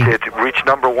in 19? It reached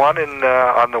number 1 in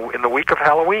the week of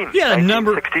Halloween. Yeah,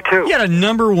 1962. You had a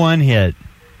number 1 hit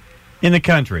in the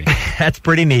country. That's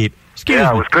pretty neat. Excuse me.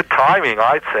 It was good timing,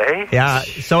 I'd say. Yeah,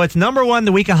 so it's number 1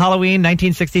 the week of Halloween,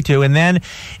 1962, and then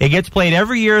it gets played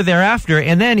every year thereafter.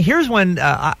 And then here's when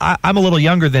I'm a little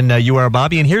younger than you are,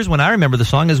 Bobby, and here's when I remember the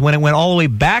song is when it went all the way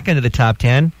back into the top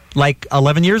 10, like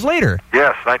 11 years later.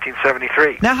 Yes,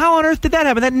 1973. Now, how on earth did that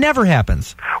happen? That never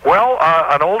happens. Well,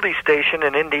 an oldie station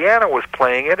in Indiana was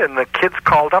playing it, and the kids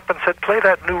called up and said, play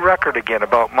that new record again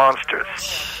about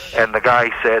monsters. And the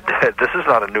guy said, this is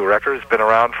not a new record, it's been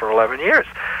around for 11 years.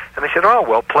 And they said, oh,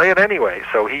 well, play it anyway.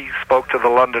 So he spoke to the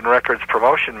London Records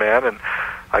promotion man, and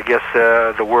I guess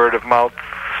the word of mouth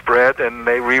spread, and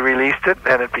they re-released it,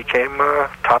 and it became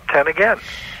top 10 again.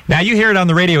 Now, you hear it on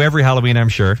the radio every Halloween, I'm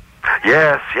sure.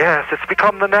 Yes, it's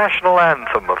become the national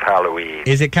anthem of Halloween.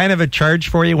 Is it kind of a charge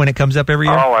for you when it comes up every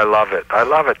year? Oh, I love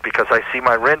it because I see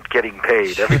my rent getting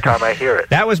paid every time I hear it.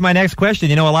 That was my next question.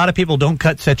 You know, a lot of people don't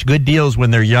cut such good deals when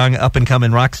they're young,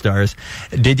 up-and-coming rock stars.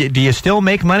 Do you still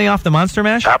make money off the Monster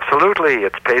Mash? Absolutely.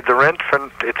 It's paid the rent.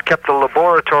 It's kept the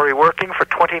laboratory working for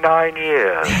 29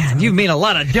 years. Man, you've made a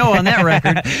lot of dough on that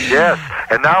record. Yes,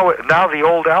 and now the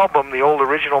old album, the old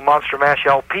original Monster Mash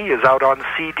LP is out on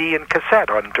CD and cassette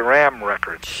on Ram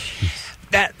Records.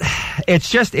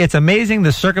 It's amazing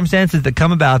the circumstances that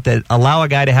come about that allow a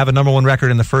guy to have a number 1 record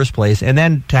in the first place, and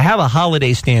then to have a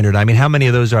holiday standard. I mean, how many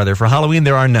of those are there? For Halloween,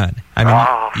 there are none. I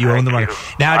mean, you own the money.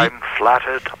 Now, I'm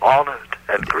flattered, honored,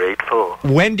 and grateful.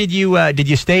 When did you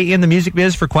stay in the music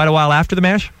biz for quite a while after the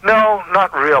Mash? No,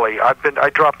 not really. I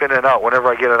drop in and out. Whenever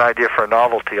I get an idea for a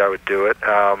novelty, I would do it.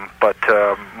 But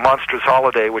Monsters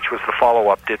Holiday, which was the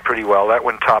follow-up, did pretty well. That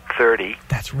went top 30.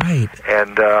 That's right.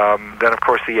 And then, of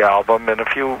course, the album and a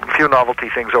few novelty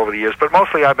things over the years. But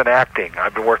mostly I've been acting.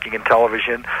 I've been working in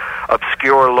television,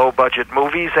 obscure, low-budget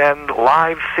movies, and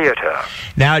live theater.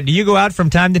 Now, do you go out from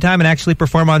time to time and actually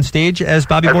perform on stage as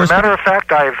Bobby Boris? As a matter of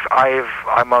fact,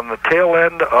 I'm on the tail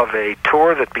end of a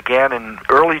tour that began in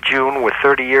early June with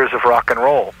 30 years of rock and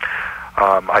roll.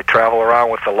 I travel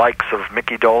around with the likes of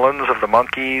Mickey Dolenz of the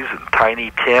Monkees, and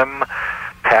Tiny Tim,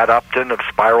 Pat Upton of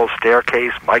Spiral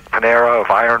Staircase, Mike Panera of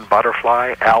Iron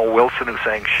Butterfly, Al Wilson, who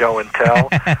sang Show and Tell,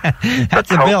 That's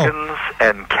the a bill. Tokens,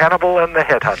 and Cannibal and the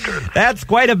Headhunters. That's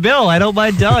quite a bill, I don't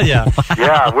mind telling you.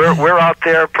 Yeah, we're out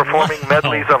there performing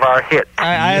medleys of our hits.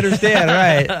 I understand,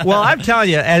 right. Well, I'm telling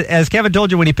you, as Kevin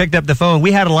told you when he picked up the phone,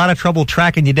 we had a lot of trouble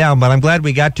tracking you down, but I'm glad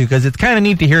we got to, because it's kind of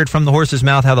neat to hear it from the horse's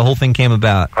mouth how the whole thing came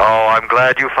about. Oh, I'm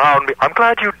glad you found me. I'm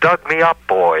glad you dug me up,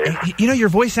 boys. You know, your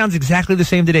voice sounds exactly the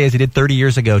same today as it did 30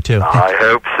 years ago, too. I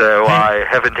hope so. I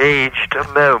haven't aged a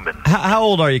moment. How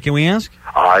old are you, can we ask?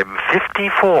 I'm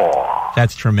 54.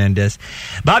 That's tremendous.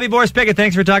 Bobby Boris Pickett,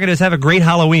 thanks for talking to us. Have a great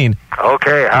Halloween.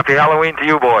 Okay, happy Halloween to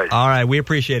you, boys. All right, we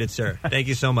appreciate it, sir. Thank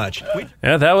you so much.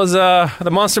 Yeah, that was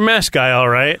the Monster Mash guy, all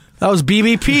right. That was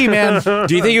BBP, man.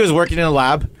 Do you think he was working in a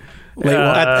lab?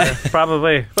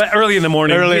 Probably, but early in the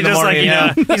morning.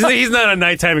 He's not a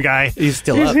nighttime guy. He's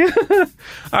still up.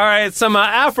 All right, some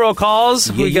Afro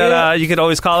calls. We got. You could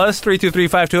always call us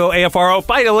 323-520-AFRO.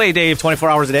 By the way, Dave, 24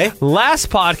 hours a day. Last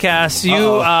podcast,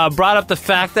 you brought up the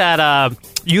fact that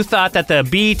you thought that the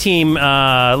B team,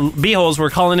 B-holes, were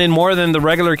calling in more than the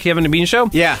regular Kevin and Bean show.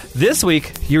 Yeah. This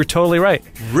week, you were totally right.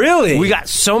 Really? We got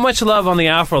so much love on the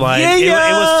Afro line. Yeah.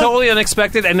 It was totally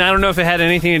unexpected, and I don't know if it had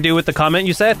anything to do with the comment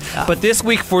you said, but this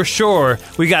week, for sure,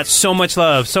 we got so much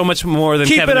love, so much more than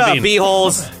Kevin and Bean. Keep it up,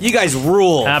 B-holes. You guys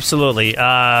rule. Absolutely.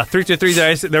 323,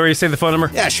 did I already say the phone number?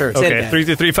 Yeah, sure. Okay,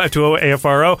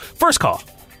 323-520-AFRO. First call.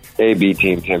 Hey, B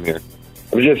team, Tim here.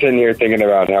 I was just sitting here thinking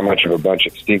about how much of a bunch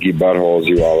of stinky buttholes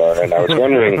you all are, and I was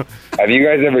wondering, have you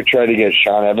guys ever tried to get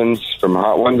Sean Evans from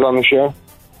Hot Ones on the show?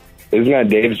 Isn't that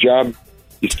Dave's job?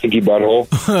 You stinky butthole.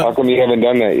 How come you haven't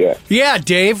done that yet? Yeah,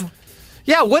 Dave.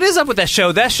 Yeah, what is up with that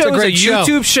show? That show is a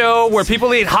YouTube show where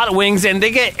people eat hot wings, and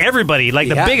they get everybody, like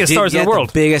the biggest stars in the world.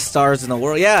 The biggest stars in the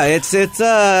world. Yeah, it's.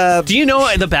 Do you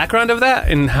know the background of that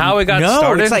and how it got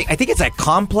started? It's I think it's like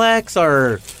Complex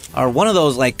or one of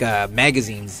those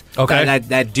magazines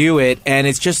that do it, and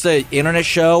it's just an internet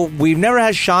show. We've never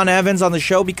had Sean Evans on the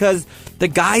show because the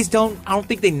guys I don't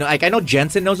think they know. Like, I know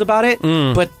Jensen knows about it,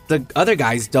 but the other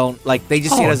guys don't. Like, they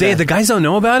just see it as the guys don't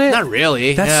know about it? Not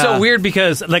really. That's so weird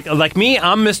because like me,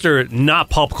 I'm Mr. not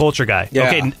pop culture guy. Yeah.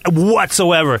 Okay,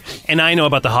 whatsoever, and I know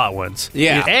about the hot ones.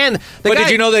 Yeah, and but did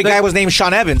you know the guy was named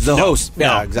Sean Evans, the host? No.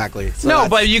 Yeah, exactly. So no,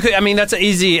 but you could. I mean, that's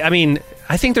easy. I mean,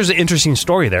 I think there's an interesting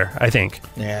story there. I think.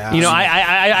 Yeah. You know,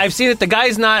 I've seen it. The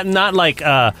guy's not like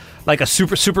a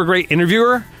super great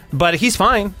interviewer, but he's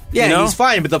fine. Yeah, you know? he's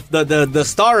fine. But the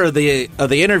star of the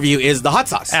interview is the hot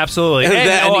sauce. Absolutely.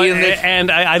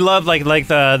 And I love like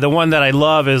the one that I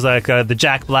love is like the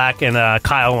Jack Black and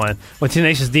Kyle one. When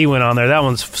Tenacious D went on there, that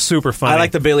one's super funny. I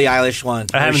like the Billie Eilish one.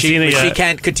 I haven't seen it yet. She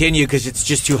can't continue because it's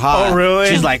just too hot. Oh, really?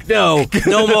 She's like, no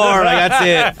more. Like, that's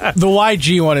it. The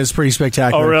YG one is pretty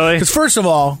spectacular. Oh, really? Because first of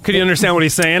all, could you understand what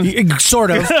he's saying?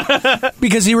 Sort of,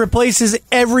 because he replaces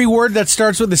every word that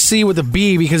starts with a C with a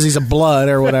B because he's a blood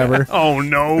or whatever. Oh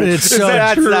no, it's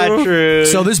that's not true.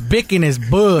 So this Bickin is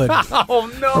bud.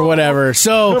 Oh no, or whatever.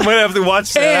 So I might have to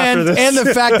watch that after this. And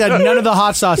the fact that none of the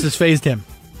hot sauces phased him.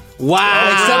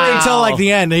 Wow. Except until like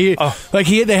the end. They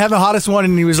have the hottest one,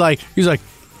 and he was like, all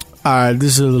right,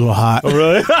 this is a little hot. Oh,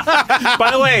 really? By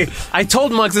the way, I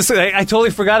told Muggs this. I totally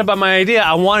forgot about my idea.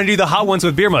 I want to do the hot ones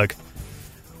with Beer Mug.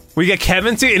 We get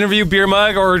Kevin to interview Beer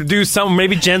Mug or do some,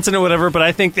 maybe Jensen or whatever, but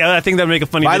I think that'd make a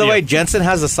funny video. By the way, Jensen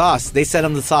has the sauce. They sent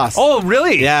him the sauce. Oh,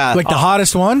 really? Yeah. Like the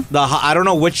hottest one? I don't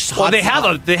know which hot Well,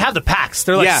 they have the packs.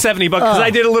 They're like $70 because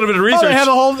I did a little bit of Oh, research. they have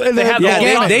a whole...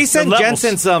 They sent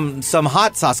Jensen some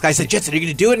hot sauce. I said, Jensen, are you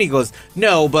going to do it? And he goes,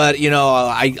 no, but,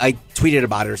 I tweeted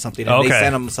about it or something, and they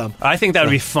sent him some. I think that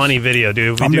would be a funny video,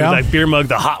 dude. We do down. like Beer Mug,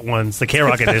 the hot ones, the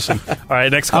KROQ edition. All right,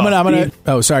 next call. I'm gonna.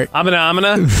 Oh, sorry. I'm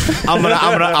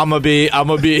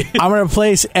gonna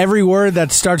replace every word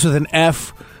that starts with an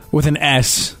F with an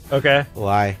S. Okay.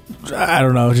 Why? I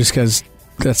don't know. Just because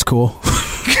that's cool.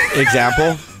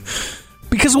 Example.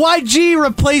 Because YG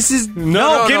replaces.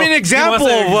 No, give me an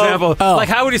example. Like,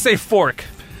 how would you say fork?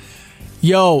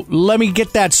 Yo, let me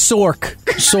get that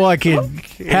sork so I can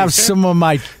have some of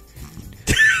my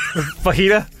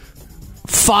fajita,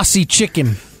 Fosse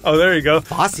chicken. Oh, there you go.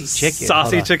 Fosse chicken.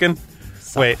 Saucy chicken.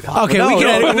 Wait. Okay, can we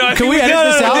edit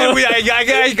this out?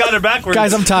 I got it backwards.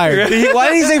 Guys, I'm tired. Why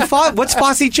did he say what's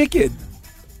Fosse chicken?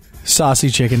 Saucy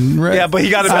chicken. Right? Yeah, but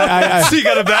he got it backwards. He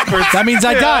got it backwards. That means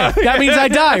I die. That means I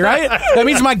die, right? That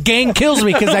means my gang kills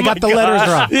me because I got the letters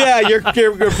wrong. Yeah,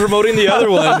 you're promoting the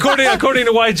other one. According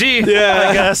to YG,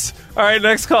 I guess. All right,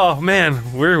 next call.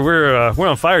 Man, we're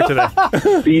on fire today.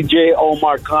 BJ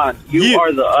Omar Khan, you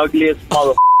are the ugliest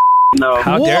mother. No,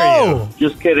 how dare you?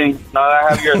 Just kidding. Now that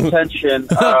I have your attention,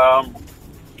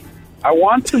 I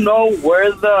want to know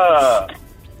where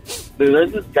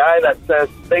there's this guy that says,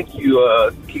 thank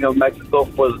you, King of Mexico,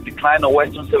 for the decline of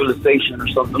Western civilization or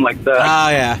something like that.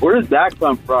 Ah, yeah. Where does that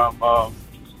come from?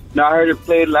 Now, I heard it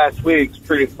played last week. It's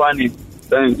pretty funny.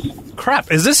 Thanks.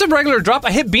 Crap, is this a regular drop?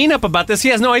 I hit Bean up about this. He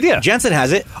has no idea. Jensen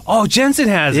has it. Oh, Jensen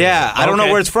has it. Yeah, I don't know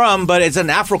where it's from, but it's an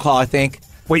Afro call, I think.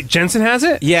 Wait, Jensen has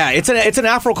it? Yeah, it's an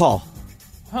Afro call.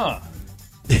 Huh.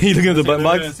 You looking at the butt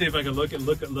mug? Let's see if I can look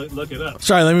it up.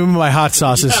 Sorry, let me move my hot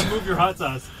sauces. Yeah, move your hot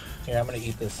sauce. Here, I'm going to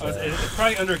eat this. It's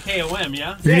probably under KOM,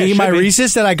 yeah? You're going to eat my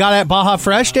Reese's that I got at Baja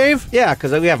Fresh, Dave? Yeah,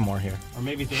 because we have more here. Or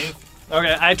maybe Dave?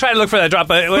 Okay, I tried to look for that drop,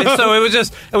 but it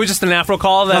was just an Afro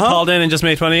call that called in and just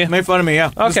made fun of you? Made fun of me, yeah.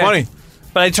 Okay. It's funny.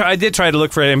 But I did try to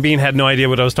look for it, and Bean had no idea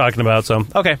what I was talking about, so...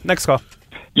 Okay, next call.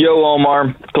 Yo,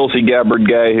 Omar. Tulsi Gabbard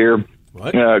guy here.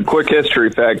 What? Quick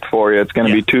history fact for you. It's going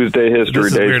to be Tuesday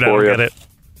History Day for you. I don't get it.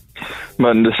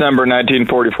 But in December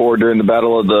 1944, during the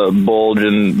Battle of the Bulge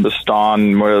in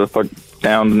Bastogne, whatever the fuck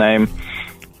town's name,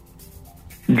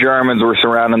 Germans were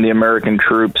surrounding the American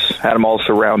troops, had them all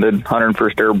surrounded,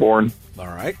 101st Airborne. All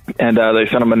right. And they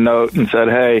sent them a note and said,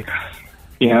 hey,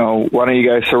 why don't you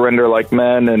guys surrender like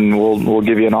men, and we'll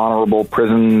give you an honorable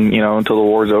prison, until the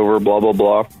war's over, blah, blah,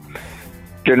 blah.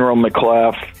 General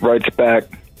McClaff writes back,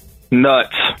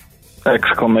 nuts, !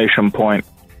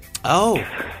 Oh.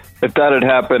 If that had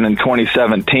happened in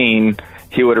 2017,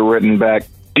 he would have written back,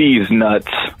 these nuts, !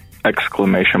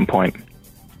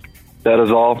 That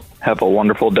is all. Have a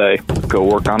wonderful day. Go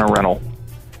work on a rental.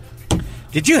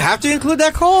 Did you have to include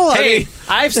that call? Hey,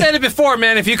 I've said it before,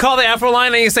 man. If you call the Afro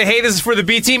line and you say, hey, this is for the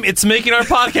B team, it's making our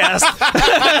podcast.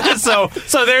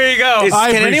 so there you go. I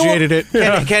appreciated it.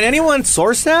 Can anyone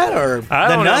source that? Or I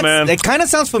don't know, man. It kind of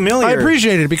sounds familiar. I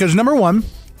appreciate it because, number one,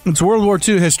 it's World War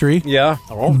II history. Yeah.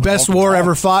 Best war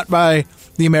ever fought by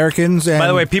the Americans. And by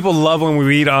the way, people love when we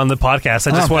read on the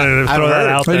podcast. I just wanted to throw that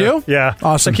out there. They do? Yeah.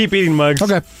 Awesome. So keep eating mugs.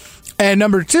 Okay. And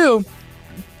number two,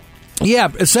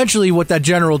 essentially what that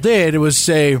general did was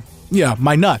say,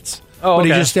 my nuts. Oh, okay.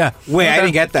 But he just, Wait, I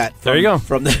didn't get that. There you go.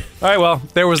 From the All right, well,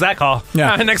 there was that call.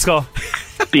 Yeah. Next call.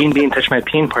 Bean, touch my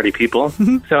peen, party people.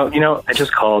 So, I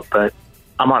just called, but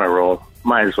I'm on a roll.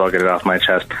 Might as well get it off my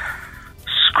chest.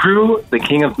 Screw the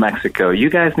King of Mexico.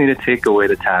 You guys need to take away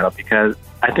the title because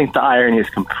I think the irony is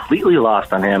completely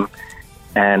lost on him.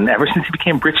 And ever since he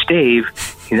became Rich Dave,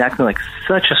 he's acting like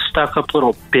such a stuck-up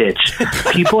little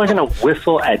bitch. People are going to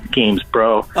whistle at games,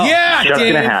 bro. Yeah, it's just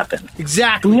going to happen.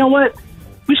 Exactly. You know what?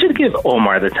 We should give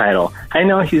Omar the title. I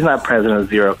know he's not president of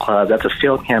Zero Club. That's a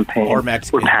failed campaign. Or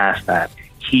Mexican. We're past that.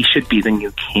 He should be the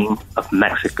new king of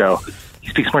Mexico. He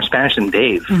speaks more Spanish than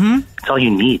Dave. That's all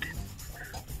you need.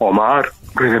 Omar,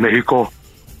 Rey de Mexico. All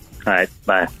right,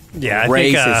 bye. Yeah,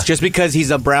 racist. Just because he's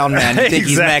a brown man, you think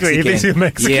exactly. he's Mexican. He thinks he's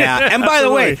Mexican. Yeah. And by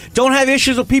the way, don't have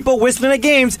issues with people whistling at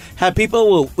games. Have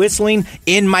people whistling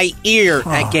in my ear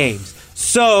at games.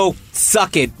 So,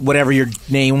 suck it, whatever your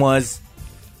name was.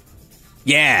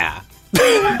 Yeah.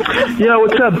 Yo,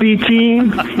 what's up, B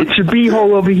team? It's your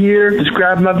B-hole over here. Just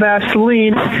grab my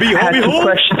Vaseline. I had some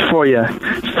questions for you.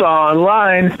 Saw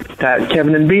online that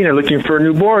Kevin and Bean are looking for a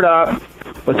new board op.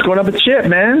 What's going on with Chip,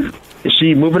 man? Is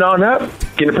she moving on up?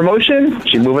 Getting a promotion? Is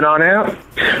she moving on out?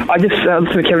 I just listened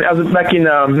to Kevin. I was back in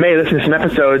May listening to some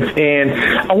episodes, and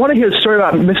I want to hear a story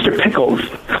about Mr. Pickles.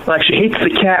 Like, she hates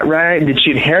the cat, right? Did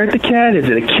she inherit the cat? Is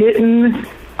it a kitten?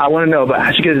 I want to know, but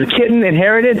how she gets a kitten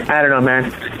inherited? I don't know,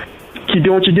 man. Keep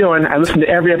doing what you're doing. I listen to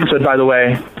every episode, by the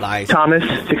way. Nice. Thomas,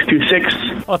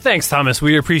 626. Well, thanks, Thomas.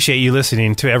 We appreciate you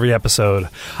listening to every episode.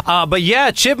 But yeah,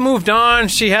 Chip moved on.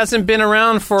 She hasn't been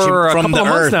around for a couple of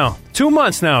months now. 2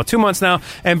 months now. 2 months now.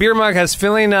 And Beer Mug has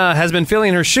been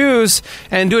filling her shoes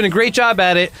and doing a great job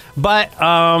at it. But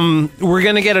we're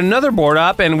going to get another board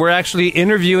up, and we're actually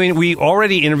interviewing. We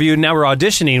already interviewed. Now we're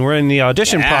auditioning. We're in the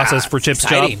audition process for Chip's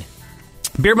job.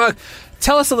 Beer Mug,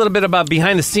 tell us a little bit about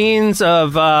behind the scenes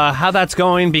of how that's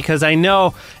going, because I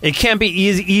know it can't be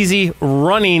easy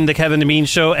running the Kevin and Bean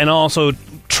show and also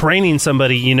training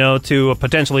somebody, to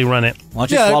potentially run it. Why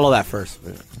don't you swallow that first?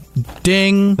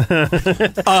 Ding.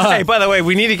 Hey, by the way,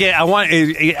 we need to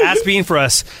ask Bean for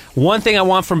us. One thing I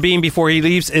want from Bean before he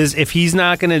leaves is if he's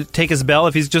not going to take his bell,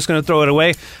 if he's just going to throw it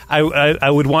away,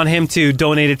 I would want him to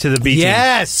donate it to the B team.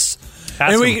 Yes.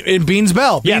 And Bean's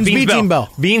bell. Bean's B-team bell.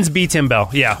 Bean's B-team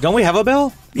bell, yeah. Don't we have a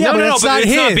bell? Yeah, no, but but it's not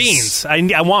his. Beans.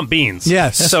 I want Beans.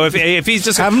 Yes. So if he's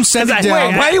just have him send it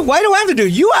down. Why do I have to do?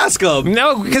 You ask him.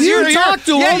 No, because you talk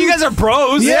to him. Yeah, you guys are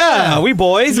bros. Yeah, we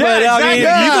boys. Yeah, but exactly. you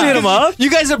can hit him up. You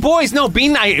guys are boys. No,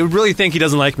 Bean. I really think he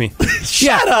doesn't like me.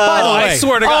 Shut up! By the way, I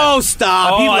swear to God. Oh,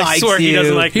 stop! Oh, He I likes swear you. he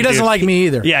doesn't like. He doesn't like me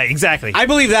either. Yeah, exactly. I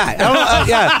believe that.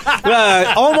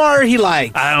 Omar, he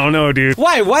likes. I don't know, dude.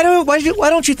 Why? Why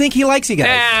don't you think he likes you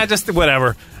guys? Just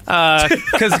whatever.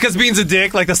 Because Bean's a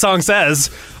dick, like the song says.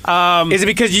 Is it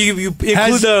because you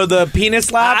include the penis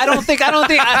slap? I don't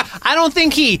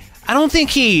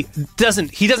think he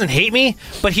doesn't hate me,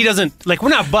 but he doesn't like. We're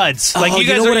not buds. Like you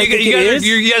guys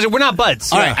are. We're not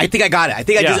buds. All right, I think I got it. I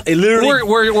think I just we're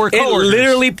coworkers. It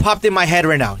literally popped in my head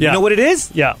right now. Yeah. You know what it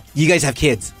is? Yeah. You guys have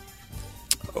kids.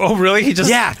 Oh, really?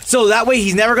 Yeah. So that way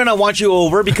he's never gonna want you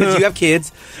over because you have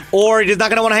kids, or he's not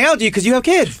gonna want to hang out with you because you have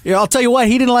kids. Yeah, I'll tell you what.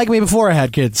 He didn't like me before I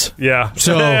had kids. Yeah.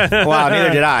 So wow,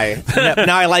 neither did I.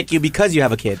 Now I like you because you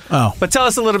have a kid. Oh. But tell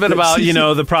us a little bit about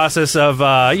the process of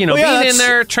being in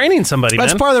there training somebody.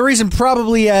 That's part of the reason.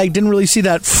 Probably I didn't really see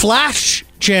that Flash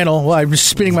channel. Well, I'm just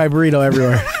spinning my burrito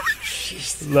everywhere.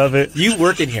 Love it. You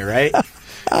work in here, right?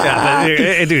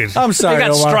 Yeah, dude. I'm sorry. They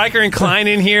got Omar. Stryker and Klein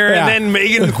in here, Yeah. and then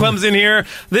Megan comes in here.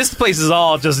 This place is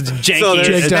all just janky. So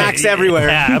there's snacks everywhere.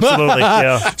 Yeah, absolutely.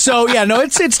 Yeah. So no,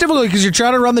 it's difficult because you're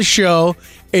trying to run the show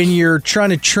and you're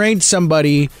trying to train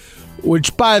somebody,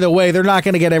 which, by the way, they're not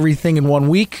going to get everything in 1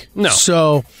 week. No.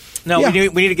 So, No, yeah.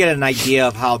 we need to get an idea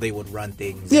of how they would run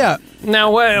things. Yeah.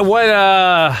 Now, what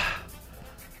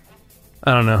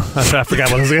I don't know. I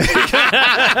forgot what I was going to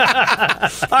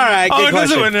All right, good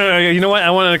question. You know what?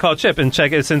 I wanted to call Chip and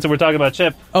check it since we're talking about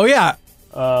Chip. Oh, yeah.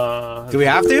 Do we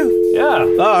have to? Yeah.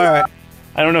 Oh, all right.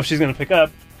 I don't know if she's going to pick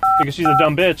up because she's a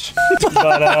dumb bitch.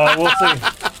 But we'll see. I'm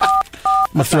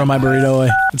going to throw my burrito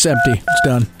away. It's empty. It's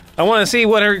done. I want to see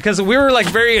what her, because we were like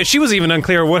she was even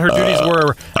unclear what her duties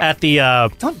were at the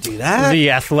don't do that,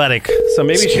 the athletic. So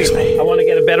maybe I want to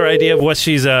get a better idea of what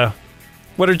she's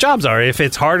what her jobs are. If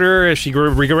it's harder, if she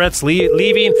regrets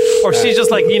leaving, or she's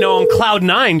just like on cloud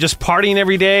 9, just partying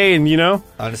every day, and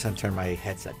I'm just gonna turn my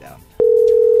headset down.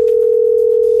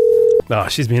 Oh,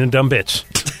 she's being a dumb bitch.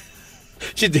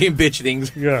 She's doing bitch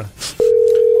things. Yeah,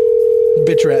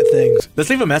 bitch rat things. Let's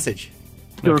leave a message.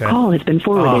 Your call has been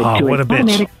forwarded to what an a bitch.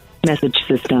 automatic message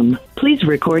system. Please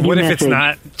record What your if it's message.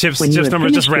 not? Chip's When you have number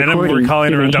is just finished random. We're recording,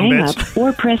 calling you her a may dumb hang bitch. up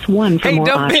or press 1 for Hey, more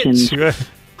dumb options. bitch.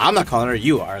 I'm not calling her.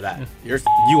 You are that.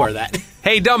 You are that.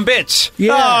 Hey, dumb bitch.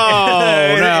 Yeah.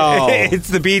 Oh, no. It's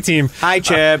the B team. Hi,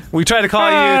 Chip. We tried to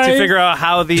call you to figure out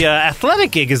how the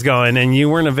athletic gig is going, and you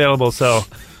weren't available, so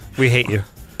we hate you.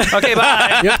 Okay,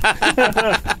 bye.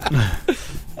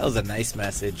 That was a nice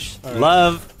message. Right.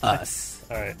 Love us.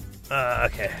 All right.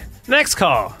 Okay. Next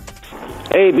call.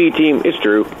 Hey, B team, it's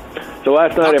Drew. So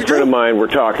last night, a friend of mine were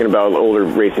talking about older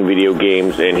racing video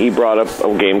games, and he brought up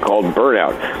a game called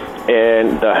Burnout.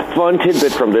 And the fun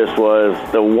tidbit from this was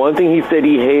the one thing he said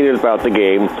he hated about the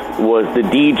game was the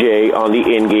DJ on the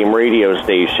in-game radio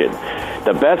station.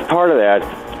 The best part of that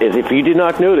is, if you did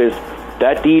not notice,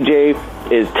 that DJ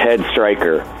is Ted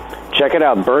Stryker. Check it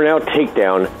out, Burnout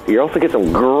Takedown. You also get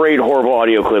some great horrible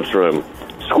audio clips from him.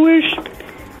 Squish!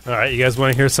 All right, you guys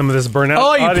want to hear some of this Burnout?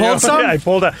 Oh, you audio? pulled some? Yeah, I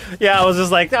pulled out. Yeah, I was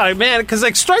just like, oh, man, because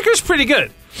Stryker's pretty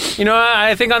good.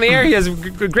 I think on the air he has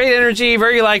great energy,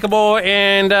 very likable,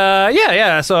 and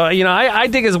yeah. So I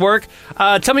dig his work.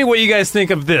 Tell me what you guys think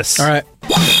of this. All right.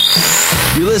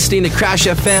 You're listening to Crash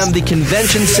FM. The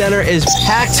convention center is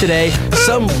packed today.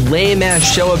 Some lame-ass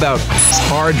show about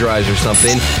hard drives or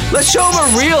something. Let's show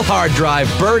them a real hard drive,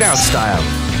 Burnout style.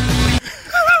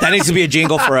 That needs to be a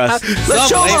jingle for us. Let's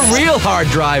show them a real hard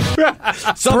drive.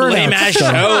 Some lame-ass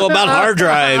show about hard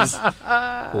drives.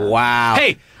 Wow.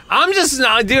 Hey, I'm just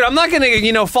not, dude. I'm not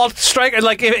gonna, fault Stryker.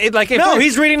 No,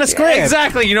 he's reading a script.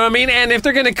 Exactly. You know what I mean? And if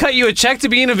they're gonna cut you a check to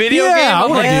be in a video game, I'm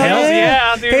like, hell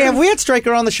yeah, dude. Hey, have we had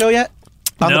Stryker on the show yet?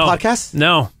 On the podcast?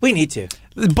 No. We need to.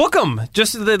 Book them.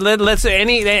 Just let's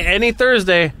any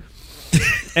Thursday.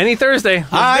 Any Thursday.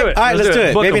 Let's do it. All right, let's do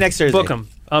it. Book Maybe 'em. next Thursday. Book them.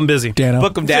 I'm busy. Dano.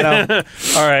 Book them, Dano.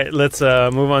 All right, let's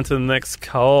move on to the next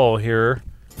call here.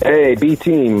 Hey, B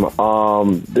team.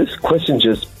 This question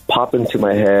just popped into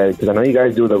my head because I know you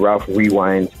guys do the Ralph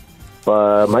Rewind,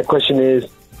 but my question is,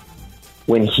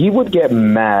 when he would get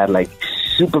mad, like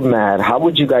super mad, how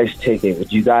would you guys take it?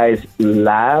 Would you guys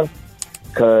laugh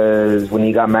because when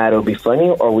he got mad it would be funny,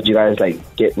 or would you guys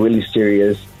like get really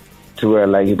serious to where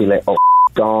like you'd be like, oh,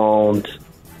 don't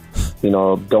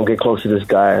get close to this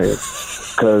guy?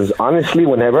 Because honestly,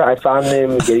 whenever I found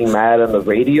him getting mad on the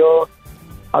radio,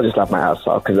 I'll just laugh my ass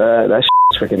off because that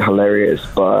shit's freaking hilarious.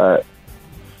 But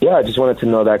yeah, I just wanted to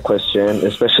know that question,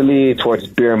 especially towards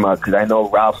beer mug, because I know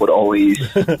Ralph would always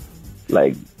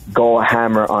like go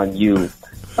hammer on you.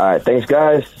 All right, thanks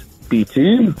guys. B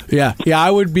team. Yeah, I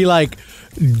would be like,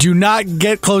 do not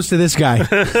get close to this guy.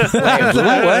 What?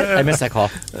 I missed that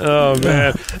call. Oh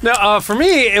man. No, for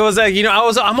me it was like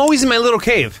I'm always in my little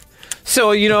cave.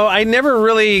 So, I never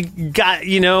really got,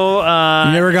 you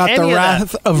never got the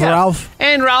wrath of Ralph?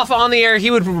 And Ralph on the air,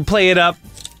 he would play it up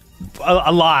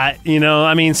a lot,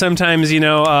 I mean, sometimes,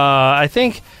 I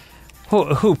think,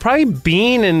 who probably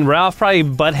Bean and Ralph probably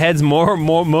butt heads more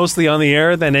mostly on the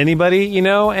air than anybody,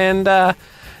 and,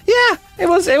 yeah, it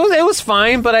was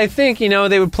fine, but I think,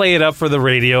 they would play it up for the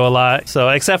radio a lot. So,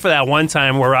 except for that one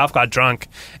time where Ralph got drunk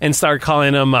and started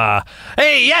calling him,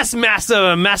 hey, yes,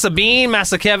 Massa Bean,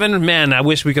 Massa Kevin. Man, I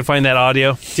wish we could find that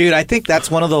audio. Dude, I think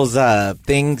that's one of those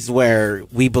things where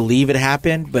we believe it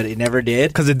happened, but it never did.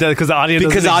 Because the audio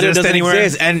doesn't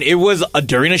exist. And it was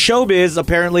during a showbiz,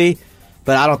 apparently,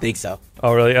 but I don't think so.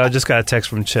 Oh, really? I just got a text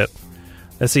from Chip.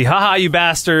 Let's see. Haha, you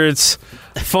bastards.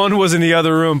 Phone was in the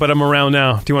other room, but I'm around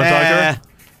now. Do you want to talk to her?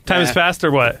 Time has passed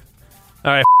or what?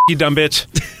 All right, you dumb bitch.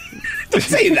 Don't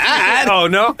say that. Oh,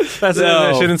 no?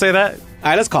 I shouldn't say that? All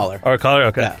right, let's call her. Or call her?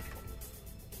 Okay. Yeah.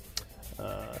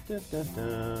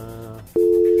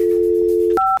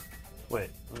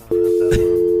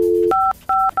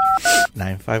 951.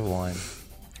 951.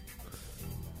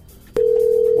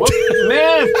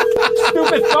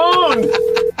 my phone.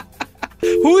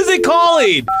 Who is it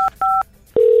calling?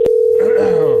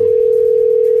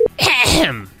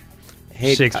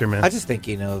 Hey, Shakespeare, man. I was just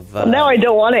thinking of... Now I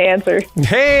don't want to answer.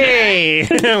 Hey!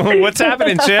 What's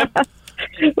happening, Chip?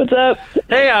 What's up?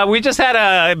 Hey, we just had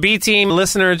a B-Team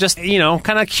listener just,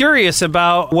 kind of curious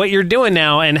about what you're doing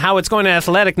now and how it's going to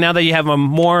athletic now that you have a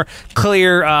more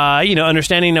clear,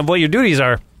 understanding of what your duties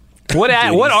are. What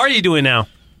are you doing now?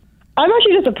 I'm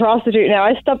actually just a prostitute now.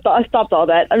 I stopped all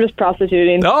that. I'm just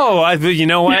prostituting. Oh, you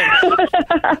know what?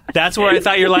 That's where I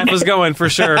thought your life was going for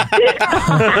sure. No,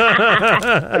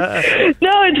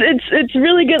 it's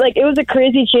really good. Like, it was a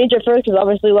crazy change at first because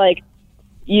obviously, like,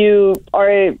 you are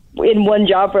in one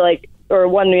job for or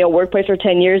one workplace for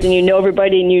 10 years, and you know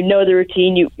everybody and you know the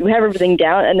routine. You have everything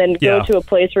down, and then go to a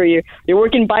place where you're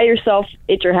working by yourself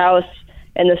at your house,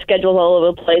 and the schedule's all over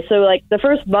the place. So like the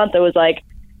first month, it was like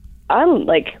I'm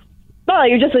like. No,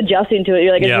 you're just adjusting to it.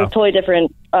 You're like, it's totally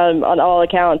different on all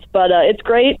accounts. But it's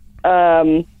great.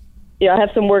 I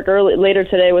have some work later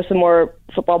today with some more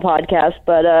football podcasts.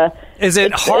 But is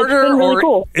it harder really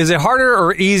cool. Is it harder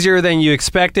or easier than you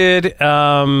expected?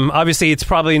 Obviously, it's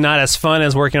probably not as fun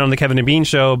as working on the Kevin and Bean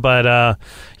show. But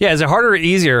is it harder or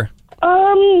easier?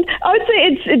 I would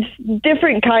say it's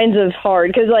different kinds of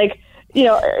hard because in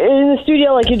the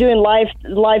studio, like you're doing live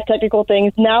technical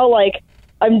things now, like.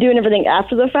 I'm doing everything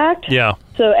after the fact. Yeah.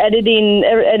 So editing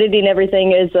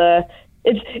everything is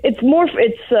it's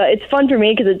fun for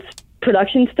me because it's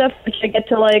production stuff which I get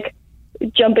to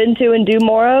jump into and do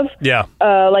more of. Yeah.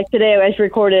 Like today I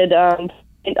recorded. I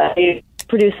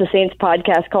produced the Saints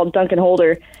podcast called Duncan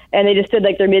Holder, and they just did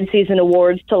their mid-season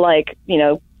awards to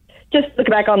just look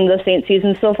back on the Saints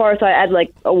season so far. So I add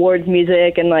awards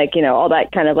music and all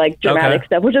that kind of dramatic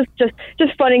stuff, which is just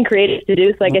fun and creative to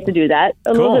do. So I get to do that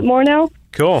a little bit more now.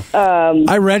 Cool.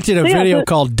 I rented a video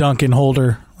called Duncan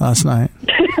Holder last night.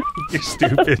 You're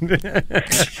stupid. Get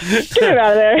him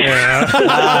out of there.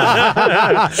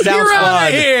 Yeah. Sounds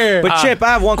fun. Here. But Chip,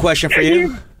 I have one question for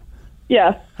you.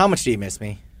 Yeah. How much do you miss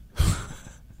me?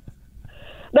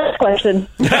 Next question.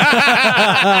 Oh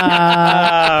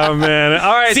man!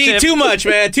 All right. See, Chip. too much,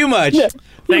 man. Too much. Yeah,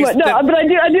 too much. No, but I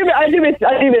do miss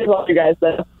all you guys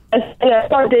though. I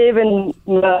saw Dave and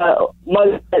Mug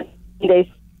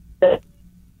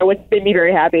which made me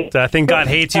very happy. I think God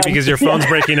hates you because your phone's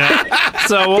breaking up.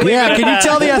 So can you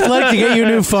tell the Athletic to get you a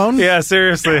new phone? Yeah,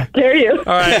 seriously. Dare you? All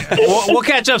right, we'll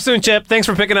catch up soon, Chip. Thanks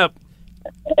for picking up.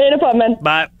 Hey, no problem, man.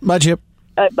 Bye. Bye, Chip.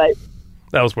 Bye.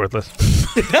 That was worthless.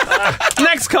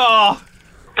 Next call.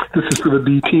 This is for the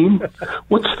B team.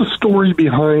 What's the story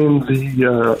behind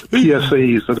the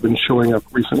PSAs that have been showing up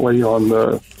recently on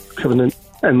the Kevin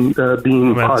and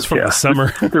Bean podcast? From the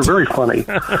summer. They're very funny.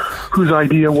 Whose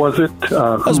idea was it?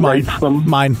 Who writes them?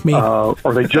 Mine, me. Are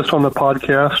they just on the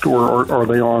podcast, or are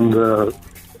they on the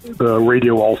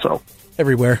radio also?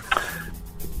 Everywhere.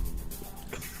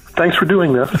 Thanks for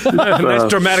doing this. Nice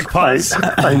dramatic pause.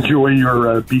 I enjoy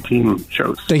your B team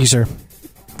shows. Thank you, sir.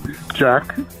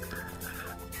 Jack.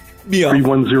 Yeah.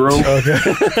 310. Okay.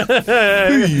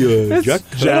 Jack.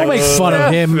 Don't make fun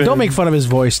of him. Don't make fun of his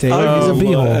voice, Dave. He's a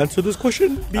beehole. Answer this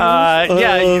question.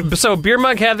 So Beer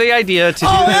Mug had the idea to do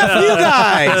F you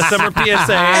guys. the summer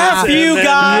PSA. F you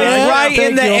guys right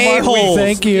in the a-hole.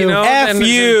 Thank you. F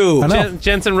you.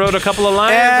 Jensen wrote a couple of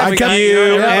lines. F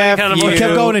you. I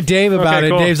kept going to Dave about it.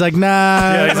 Cool. Dave's like, nah.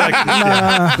 Yeah, he's like,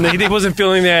 nah. He wasn't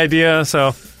feeling the idea,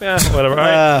 so whatever. All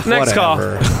right, next call.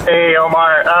 Hey,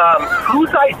 Omar. Whose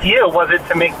idea was it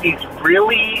to make these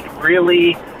really,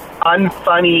 really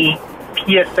unfunny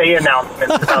PSA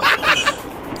announcements about the Heat?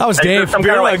 That was Dave. Some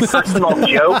kind of personal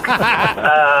joke,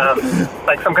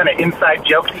 some kind of inside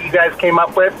joke that you guys came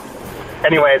up with.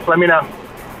 Anyways, let me know.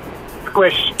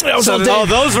 Squish.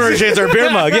 Those versions are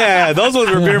Beer Mug. Yeah, those ones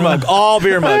were Beer Mug. All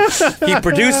Beer Mug. He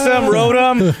produced them, wrote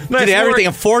them, did everything,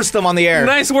 and forced them on the air.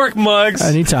 Nice work, Mugs.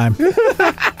 Anytime.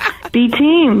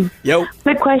 B-Team. Yo.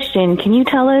 Quick question. Can you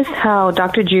tell us how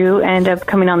Dr. Drew ended up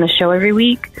coming on the show every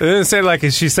week? It didn't say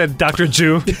she said Dr.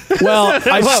 Jew. Well,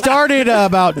 I started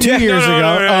about 2 years ago.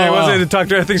 No, it wasn't a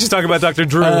doctor. I think she's talking about Dr.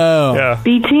 Drew. Oh. Yeah.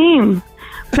 B-Team.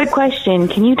 Quick question.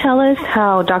 Can you tell us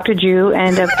how Dr. Drew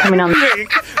ended up coming on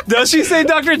Does she say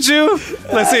Dr. Jew?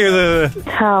 Let's see.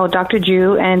 How Dr.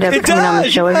 Drew ended up coming on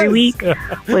the show every week?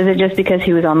 Was it just because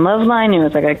he was on Loveline? It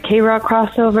was like a KROQ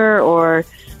crossover? Or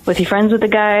was he friends with the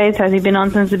guys? Has he been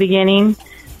on since the beginning?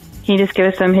 Can you just give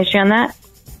us some history on that?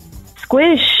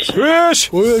 Squish. Squish.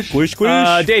 Squish. Squish.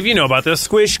 Squish. Dave, you know about this.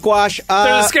 Squish. Squash.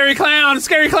 There's a scary clown.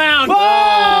 Scary clown.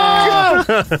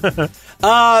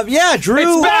 Yeah, Drew.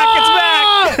 It's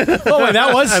back. Oh, wait,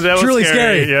 that was truly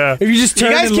scary. Yeah. If you just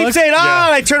turn you guys and keep look, saying, and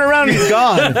I turn around and he's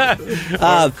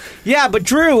gone. Yeah, but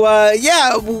Drew,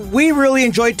 we really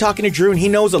enjoyed talking to Drew, and he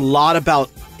knows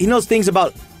things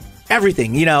about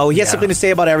everything. He has something to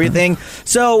say about everything.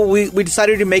 So we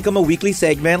decided to make him a weekly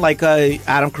segment like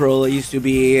Adam Carolla used to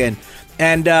be, and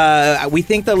we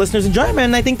think the listeners enjoy him,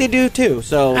 and I think they do too.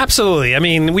 So absolutely. I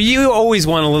mean, you always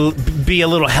want to be a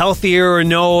little healthier or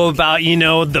know about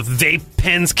the vape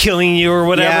pens killing you or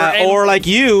whatever. Yeah, or like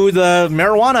you, the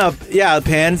marijuana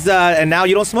pens, and now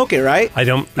you don't smoke it, right? I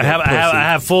don't. I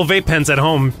have full vape pens at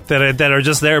home that are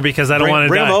just there because I don't want to die.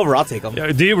 Bring them over. I'll take them.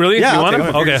 Do you really? Yeah, you want I'll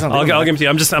them? take them. Okay, I'll give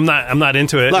them to you. I'm not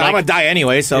into it. Look, I'm gonna die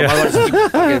anyway, so I'm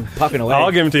just puffing away.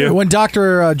 I'll give them to you. when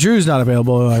Dr. Drew's not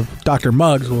available, Dr.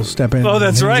 Muggs will step in. Oh,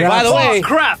 that's right. By the way,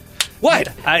 crap. What?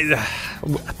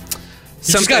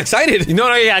 You just got excited.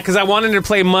 Because I wanted to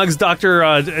play Muggs Dr.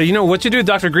 What you do,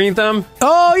 Dr. Green Thumb?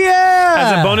 Oh, yeah.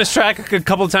 As a bonus track a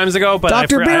couple of times ago, but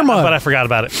Dr. Beer Mug. But I forgot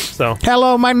about it. So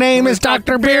hello, my name is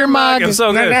Dr. Beer Mug. I'm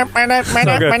so good. So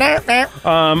good.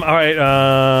 All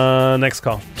right, next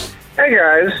call. Hey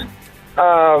guys,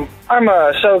 I'm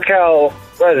a SoCal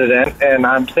resident, and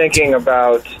I'm thinking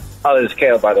about. Oh, this is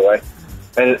Caleb, by the way,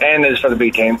 and this is for the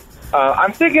B team.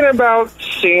 I'm thinking about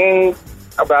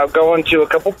going to a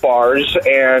couple bars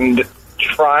and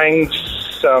trying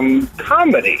some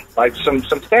comedy, like some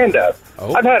stand-up.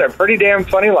 Oh. I've had a pretty damn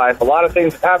funny life. A lot of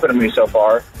things have happened to me so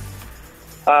far.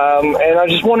 And I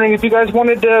was just wondering if you guys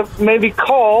wanted to maybe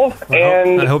call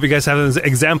I hope you guys have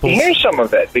examples. Hear some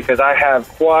of it, because I have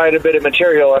quite a bit of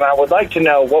material, and I would like to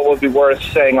know what would be worth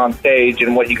saying on stage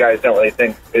and what you guys don't really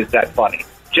think is that funny.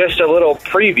 Just a little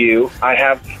preview. I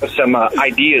have some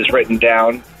ideas written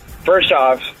down. First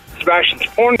off, Sebastian's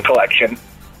porn collection.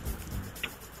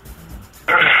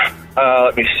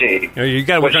 Let me see. You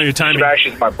got to work on your timing.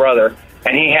 Sebastian's my brother,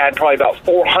 and he had probably about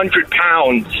 400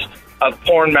 pounds of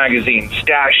porn magazines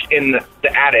stashed in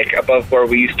the attic above where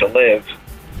we used to live.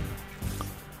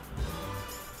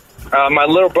 My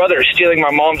little brother is stealing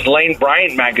my mom's Lane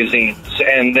Bryant magazines,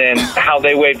 and then how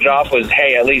they waved it off was,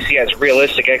 hey, at least he has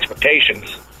realistic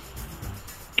expectations.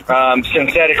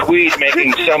 Synthetic weed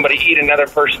making somebody eat another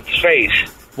person's face.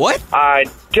 What? I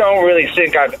don't really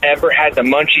think I've ever had the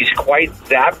munchies quite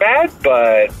that bad,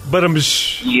 but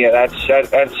yeah,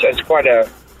 that's quite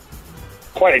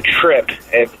a trip.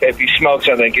 If you smoke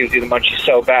something that gives you the munchies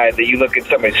so bad that you look at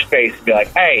somebody's face and be like,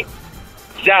 hey,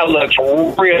 that looks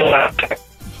real.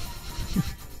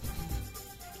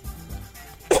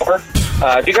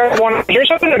 If you guys want to hear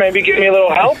something and maybe give me a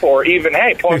little help, or even,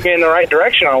 hey, point me in the right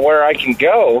direction on where I can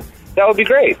go, that would be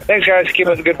great. Thanks, guys. Keep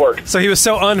up the good work. So he was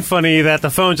so unfunny that the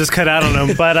phone just cut out on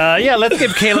him. But let's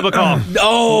give Caleb a call.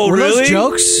 Oh, were really? Those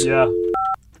jokes? Yeah.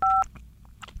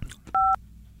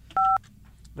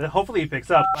 Hopefully he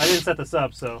picks up. I didn't set this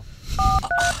up, so.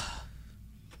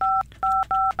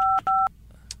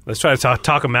 Let's try to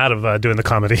talk him out of doing the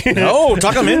comedy. No,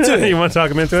 talk him into it. You want to talk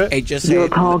him into it? Hey, just Your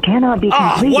call cannot be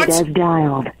completed as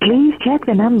dialed. Please check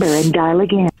the number and dial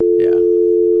again. Yeah.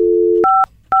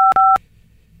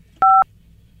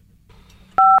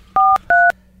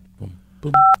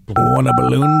 Want a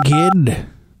balloon, kid?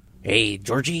 Hey,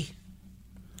 Georgie.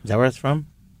 Is that where it's from?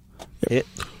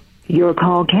 Your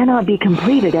call cannot be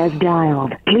completed as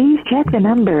dialed. Please check the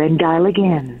number and dial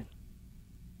again.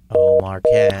 Omar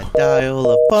can't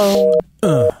dial a phone.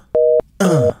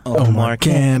 Omar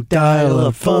can't dial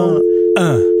a phone.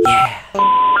 Yeah.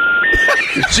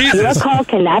 Jesus. Your call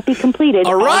cannot be completed.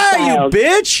 All right, you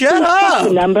bitch. Shut up.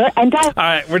 The number and dial. All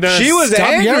right, we're done. She was Stop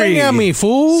angry. yelling at me,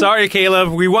 fool. Sorry,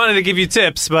 Caleb. We wanted to give you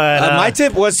tips, but my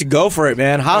tip was to go for it,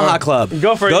 man. Ha Ha Club.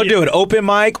 Go for it. Go do it. Open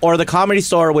mic or the Comedy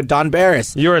Store with Don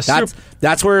Barris.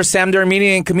 That's where Sam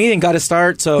Darminian comedian got to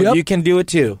start, so you can do it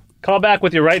too. Call back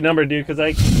with your right number, dude, because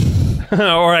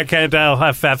or I can't dial. I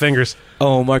have fat fingers.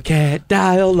 Omar can't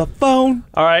dial a phone.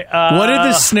 All right. What did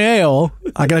the snail...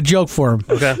 I got a joke for him.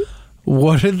 Okay.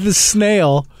 What did the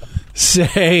snail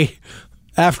say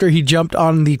after he jumped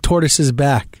on the tortoise's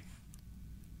back?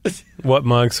 What,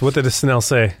 Muggs? What did the snail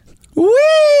say? Whee!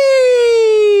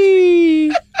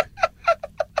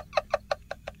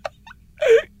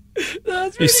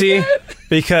 You see?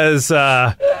 Because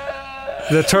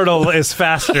the turtle is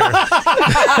faster. Yeah.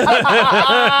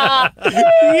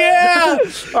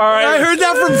 All right. I heard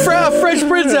that from Fresh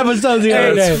Prince episodes the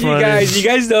other day. You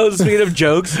guys know, speaking of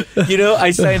jokes,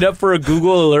 I signed up for a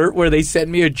Google alert where they send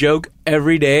me a joke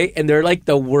every day, and they're like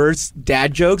the worst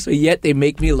dad jokes, but yet they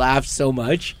make me laugh so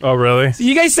much. Oh, really? So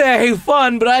you guys say I hate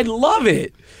fun, but I love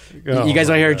it. Oh, you guys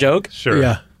want to hear a joke? Sure.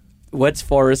 Yeah. What's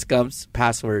Forrest Gump's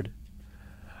password?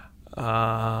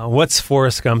 What's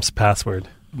Forrest Gump's password?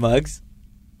 Muggs?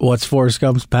 What's Forrest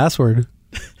Gump's password?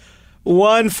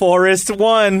 One Forrest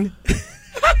one. Come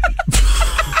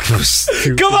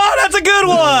on, that's a good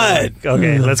one.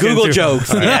 Okay, let's Google get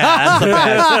jokes. Yeah, that's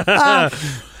the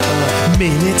best.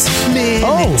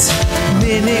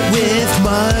 Minute with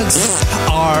Mugs.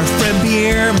 Our friend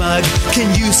Beer Mug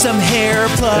can use some hair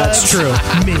plugs. That's true.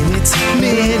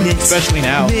 Minute. Especially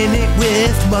now. Minute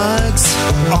with Mugs.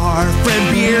 Our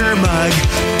friend Beer Mug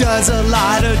does a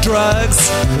lot of drugs.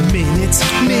 Minute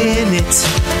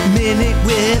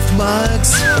with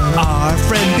Mugs. Our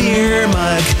friend Beer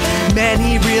Mug, man,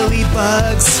 he really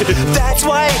bugs. That's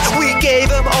why we gave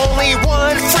him only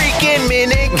one freaking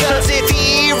minute. Cause if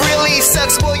he really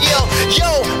sucks, we'll yell,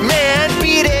 yo, man,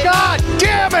 beat it. God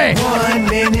damn it! 1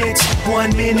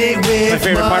 minute with My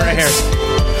favorite part right here.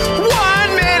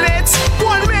 1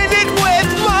 minute with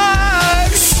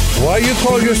Mugs. Why you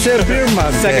call yourself beer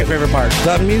mug? Second favorite part.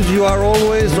 That means you are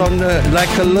always on like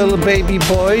a little baby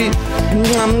boy.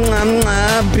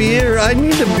 Beer, I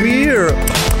need a beer.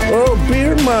 Oh,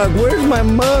 beer mug, where's my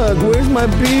mug? Where's my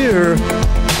beer?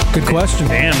 Good question.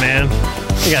 Damn, man.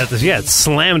 You got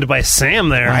slammed by Sam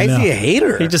there. Why is he a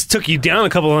hater? He just took you down a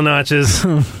couple of notches.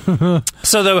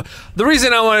 So the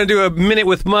reason I want to do a minute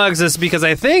with Muggs is because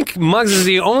I think Muggs is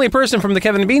the only person from the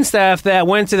Kevin and Bean staff that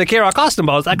went to the KROQ Halloween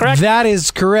Ball. Is that correct? That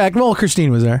is correct. Well,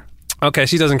 Christine was there. Okay,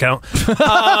 she doesn't count.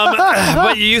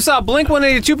 But you saw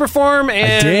Blink-182 perform,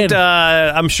 and I did.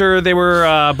 I'm sure they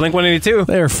were Blink-182.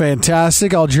 They were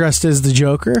fantastic, all dressed as the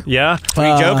Joker. Yeah.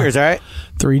 3 Jokers, all right?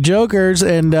 3 Jokers,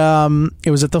 and it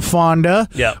was at the Fonda,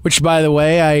 Yeah. which, by the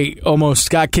way, I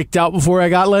almost got kicked out before I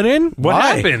got let in. What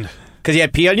happened? Because you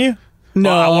had pee on you? No.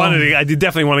 Well, I did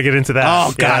definitely want to get into that.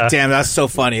 Oh, Yeah. god damn, that's so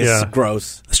funny. It's Yeah.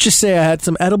 gross. Let's just say I had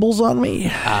some edibles on me.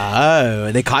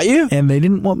 Oh, they caught you? And they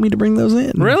didn't want me to bring those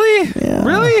in. Really? Yeah.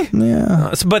 Really?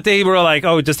 Yeah. But they were like,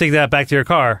 oh, just take that back to your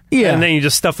car. Yeah. And then you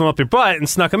just stuffed them up your butt and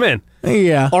snuck them in.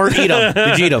 Yeah. Or eat them.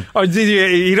 Did you eat them? Or did you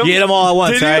eat them? You ate them all at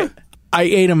once, Did you? right? I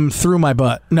ate them through my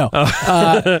butt. No. No,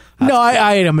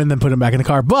 I ate them and then put them back in the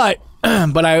car. But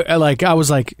I was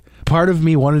like, part of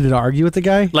me wanted to argue with the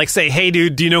guy. Like say, hey,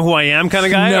 dude, do you know who I am kind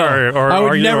of guy? No, Or I would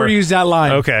argue, never or- use that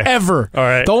line. Okay. Ever. All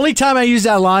right. The only time I use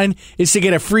that line is to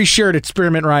get a free shirt at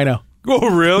Spearmint Rhino.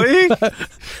 Oh, really?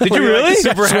 Did you really?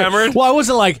 Super hammered? Well, I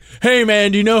wasn't like, hey,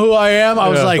 man, do you know who I am? I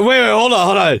was like... Wait, hold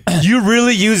on. You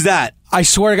really use that? I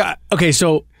swear to God. Okay,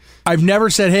 so I've never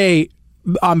said, hey...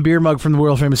 I'm Beer Mug from the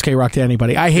world famous KROQ to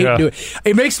anybody. I hate doing it.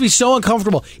 It makes me so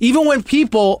uncomfortable. Even when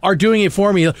people are doing it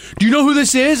for me. Do you know who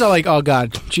this is? I'm like, oh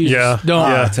God, Jesus. Yeah. Don't.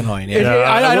 Yeah. That's annoying.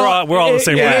 Yeah. We're all the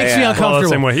same way. It makes me We're all uncomfortable. the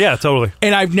same way. Yeah, totally.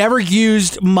 And I've never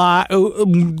used my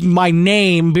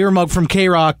name, Beer Mug from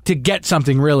KROQ, to get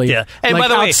something really. Yeah. And like by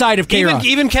the way, outside of KROQ.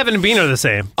 even Kevin and Bean are the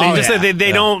same. They Oh, just yeah.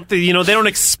 they don't they don't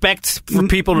expect for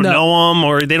people to No. know them,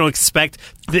 or they don't expect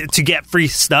to get free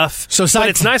stuff. So but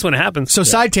it's nice when it happens. So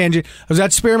side tangent, I was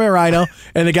at Spearmint Rhino,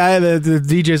 and the guy, the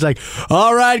DJ's like,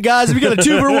 all right, guys, we got a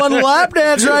 2-for-1 lap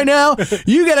dance right now.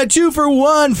 You get a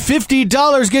 2-for-1,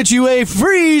 $50 gets you a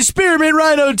free Spearmint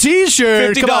Rhino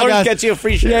t-shirt. Come on, $50 guys. gets you a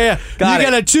free shirt. Yeah. Got you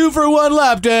it. get a 2-for-1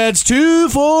 lap dance,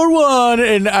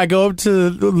 2-for-1. And I go up to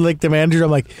like the manager,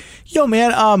 I'm like, yo,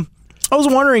 man, I was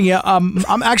wondering, I'm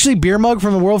actually Beer Mug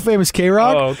from the world famous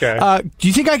KROQ. Oh, okay. Do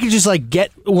you think I could just like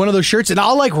get one of those shirts and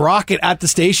I'll like rock it at the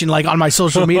station, like on my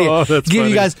social media? Oh, that's give funny.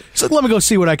 you guys. So let me go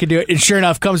see what I can do. And sure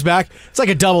enough, comes back. It's like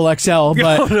a double XL,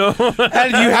 but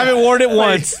And you haven't worn it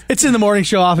once. it's in the morning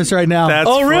show office right now. That's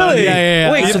Oh, really? funny.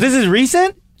 Yeah. Wait, so this is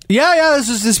recent? Yeah. This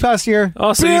was this past year.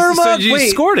 Oh, so Beer you Mug, wait.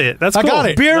 scored it. That's I cool. got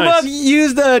it. Beer Nice. Mug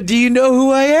used the "Do you know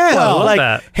who I am?" Well, I love like,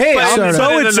 that. hey, But I'm in the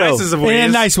so and nicest so. of In a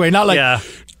ways. nice way, not like, Yeah.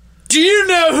 do you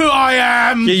know who I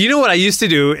am? Yeah, you know what I used to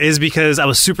do is because I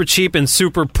was super cheap and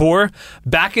super poor.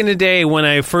 Back in the day when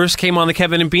I first came on the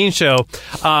Kevin and Bean Show,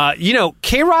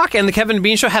 KROQ and the Kevin and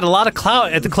Bean Show had a lot of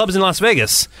clout at the clubs in Las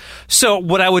Vegas. So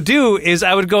what I would do is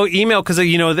I would go email, because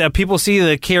the people see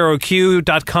the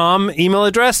KROQ.com email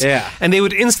address, and they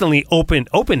would instantly open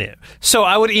it. So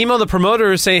I would email the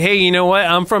promoter and say, hey, you know what?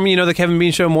 I'm from the Kevin and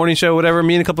Bean Show, morning show, whatever.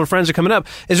 Me and a couple of friends are coming up.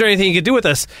 Is there anything you could do with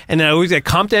us? And then I always get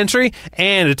comped entry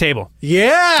and a table.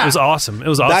 Yeah. It was awesome.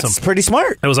 That's pretty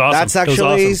smart. It was awesome. That's It was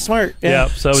actually awesome. smart. Yeah,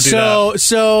 so I would do that.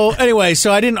 So anyway,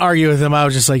 so I didn't argue with him. I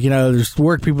was just like, there's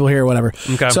work people here, whatever.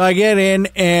 Okay. So I get in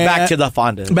and Back to the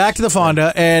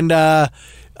Fonda. and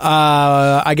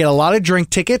I get a lot of drink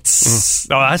tickets.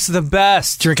 Oh, that's the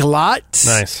best. Drink a lot.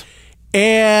 Nice.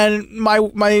 And my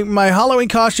Halloween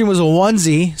costume was a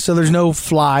onesie, so there's no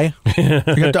fly. You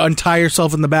have to untie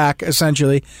yourself in the back,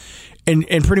 essentially, and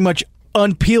pretty much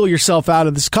unpeel yourself out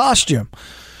of this costume.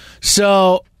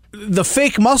 So the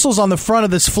fake muscles on the front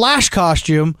of this Flash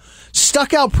costume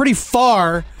stuck out pretty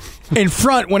far in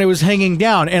front when it was hanging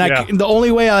down, and the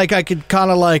only way I could kind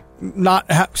of not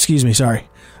excuse me, sorry,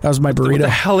 that was my burrito. What the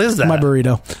hell is that? My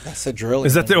burrito. That's a drill.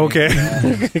 Is that okay?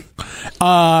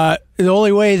 The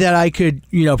only way that I could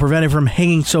prevent it from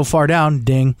hanging so far down,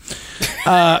 ding,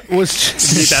 was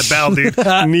need that bell, dude.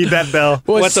 Need that bell.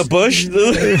 What's a bush?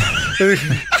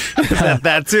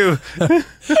 that too.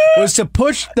 Was to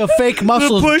push the fake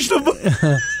muscles. Push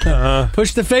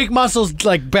the fake muscles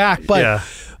back, but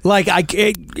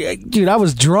dude, I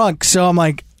was drunk, so I'm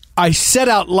like, I said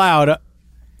out loud.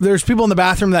 There's people in the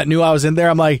bathroom that knew I was in there.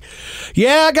 I'm like,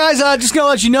 yeah, guys, just gonna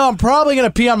let you know, I'm probably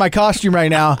gonna pee on my costume right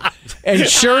now. And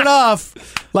sure enough,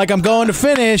 I'm going to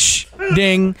finish,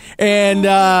 ding, and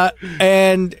as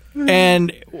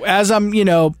I'm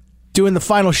doing the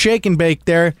final shake and bake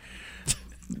there.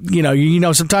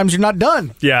 Sometimes you're not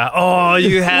done. Yeah. Oh,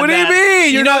 you had. What do you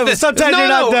mean? Sometimes you're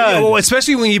not done. Well,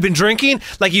 especially when you've been drinking,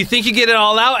 you think you get it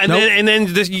all out, and then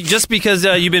just because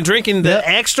you've been drinking, the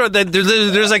extra that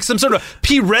there's some sort of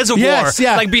pee reservoir,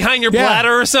 behind your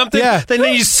bladder or something. Yeah. Then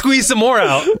you squeeze some more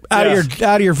out out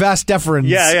of your vas deferens.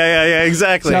 Yeah.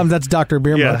 Exactly. That's Dr.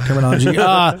 Beermark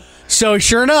terminology. So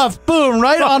sure enough, boom,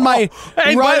 right on my.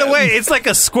 Hey, by the way, it's like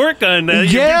a squirt gun.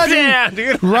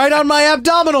 Dude. Right on my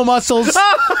abdominal muscles.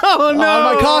 Oh no!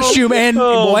 On my costume, and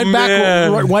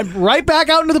went right back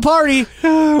out into the party.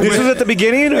 This was at the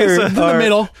beginning or the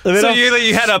middle? So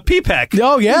you had a pee pack.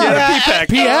 Oh yeah, pee pack.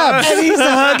 Pee abs. And he's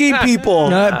hugging people.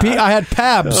 I had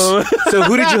pabs. So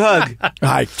who did you hug?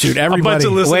 Dude, everybody. A bunch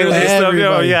of listeners and stuff.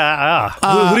 Oh yeah.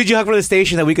 Who did you hug from the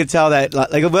station that we could tell that?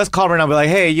 Let's call her now. Be like,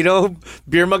 hey,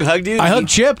 Beer Mug hugged you. I hugged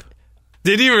Chip.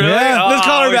 Did you really? Yeah. Let's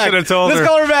call her back. Let's call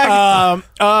her back.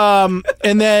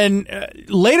 And then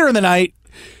later in the night,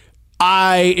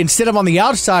 instead of on the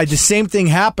outside, the same thing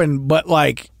happened, but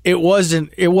it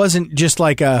wasn't just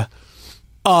I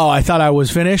thought I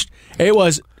was finished. It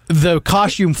was the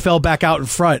costume fell back out in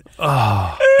front.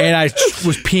 Oh. And I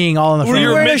was peeing all in the front.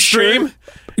 Were you midstream?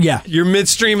 Yeah. You're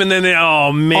midstream, and then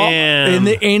oh man, in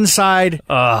the inside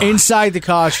the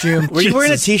costume. Were you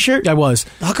wearing a t-shirt? I was.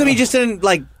 How come you just didn't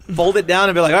fold it down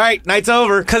and be like, all right, night's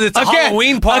over? Because it's a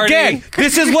Halloween party. Again,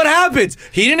 this is what happens.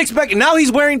 He didn't expect it. Now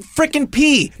he's wearing freaking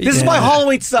pee. This is why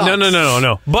Halloween sucks.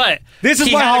 No. But this is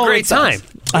he why had Halloween a great time.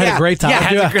 sucks. I had a great time.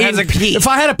 If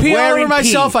I had to pee all over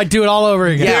myself, I'd do it all over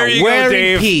again. There you go,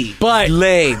 Dave. Pee. But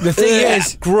lame. The thing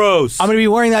is, gross. I'm going to be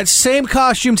wearing that same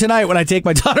costume tonight when I take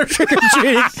my daughter trick or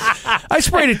treating. I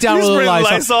sprayed it down with a little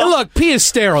Lysol. And look, pee is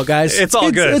sterile, guys. It's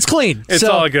all good. It's clean. It's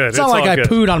all good. It's not like I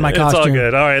pooed on my costume. It's all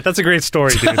good. All right, that's a great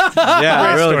story, dude.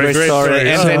 Yeah, really great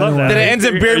story. And then it ends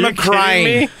up Beer Mug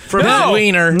crying from his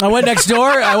wiener. I went next door.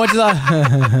 I went to the.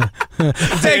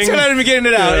 Thanks for getting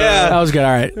it out. Yeah, that was good.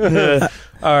 All right.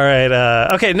 All right.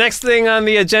 Okay, next thing on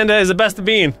the agenda is the best of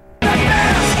Bean.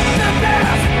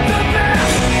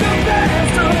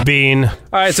 Bean. All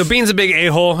right, so Bean's a big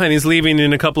a-hole, and he's leaving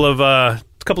in a couple of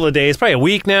days, probably a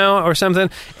week now or something.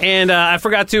 And I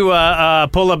forgot to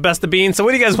pull up best of Bean. So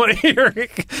what do you guys want to hear? You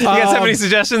guys have any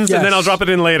suggestions? Yes. And then I'll drop it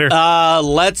in later.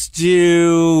 Let's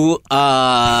do...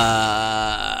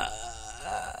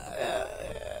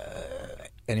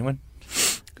 anyone?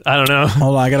 I don't know.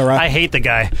 Hold on, I gotta rack. I hate the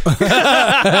guy.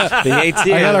 He hates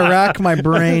you. I gotta rack my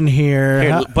brain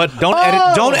here. But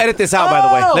don't edit this out, by the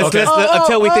way. Let's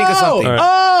until we think of something.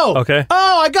 Right. Okay.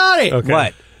 Oh, I got it. Okay.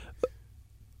 What?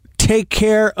 Take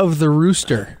care of the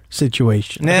rooster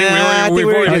situation. I think we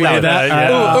already did that.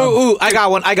 Yeah. Ooh, I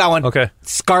got one. Okay.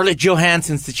 Scarlett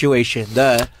Johansson situation.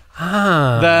 I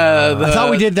thought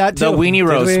we did that too. The weenie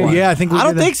roast one. Yeah, I think we did. I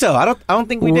don't think so. I don't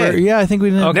think we did. Yeah, I think we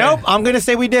did. Okay. Nope. I'm gonna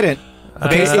say we didn't.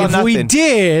 Okay, if we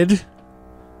did,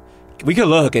 we could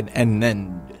look and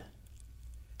then.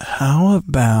 How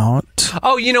about?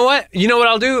 Oh, you know what? You know what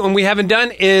I'll do, and we haven't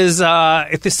done is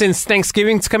since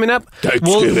Thanksgiving's coming up,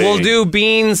 we'll do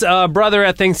Bean's brother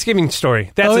at Thanksgiving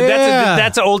story.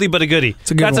 That's an oldie but a goodie.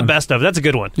 That's a best of. That's a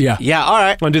good one. Yeah. All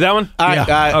right. Want to do that one? All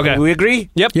right. Okay. We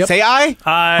agree. Yep. Say aye.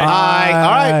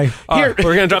 Aye. All right. Here,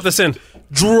 we're gonna drop this in.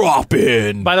 Drop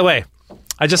in. By the way,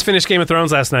 I just finished Game of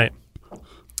Thrones last night.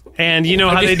 And you know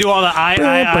how they do all the I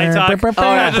talk?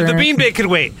 The Bean bit could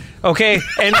wait. Okay?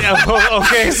 And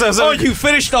so you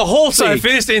finished the whole thing. So I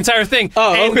finished the entire thing.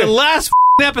 Oh, and the last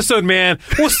episode, man,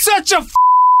 was such a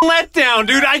letdown,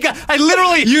 dude. I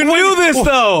literally... You knew this,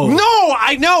 though. No,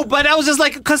 I know, but I was just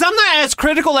like... Because I'm not as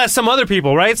critical as some other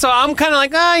people, right? So I'm kind of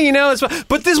like, it's...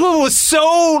 But this one was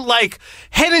so, like,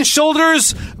 head and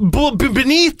shoulders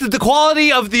beneath the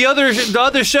quality of the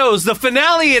other shows. The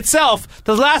finale itself,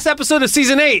 the last episode of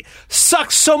season 8,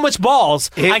 sucked so much balls.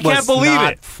 I can't believe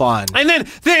it. Fun. And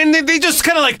then they just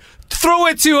kind of like throw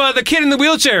it to the kid in the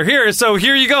wheelchair. Here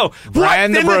you go.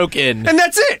 Brian the Broken. And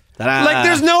that's it. Ta-da. Like,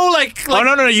 there's no, like... Oh,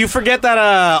 no. You forget that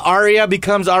Arya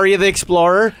becomes Arya the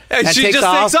Explorer. And she just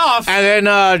takes off. And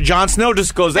then Jon Snow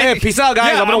just goes, hey, peace out,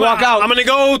 guys. I'm going to walk out. I'm going to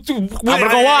go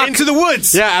walk into the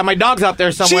woods. Yeah, and my dog's out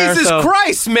there somewhere. Jesus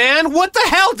Christ, man. What the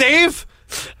hell, Dave?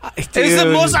 It's the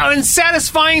most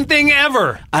unsatisfying thing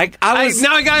ever. Now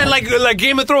I got like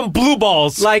Game of Thrones blue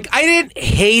balls. Like, I didn't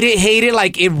hate it.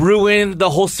 Like, it ruined the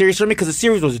whole series for me because the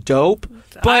series was dope.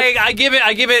 But I give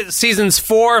it seasons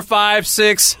 4, 5,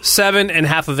 6, 7, and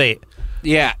half of 8.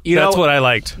 Yeah, that's what I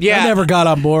liked. Yeah, I never got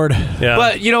on board. Yeah.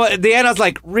 But at the end, I was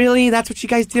like, really? That's what you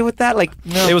guys did with that? Like,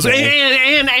 no. It was,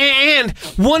 and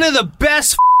one of the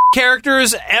best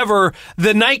characters ever,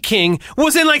 the Night King,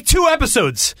 was in like 2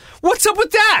 episodes. What's up with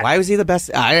that? Why was he the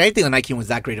best? I didn't think the Night King was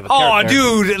that great of a character.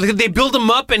 Oh, dude, they built him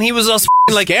up, and he was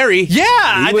like scary.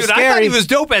 Yeah, he was scary. I thought he was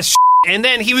dope as. And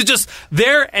then he was just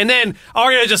there, and then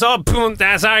Arya just, boom,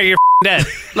 that's Arya, you're dead.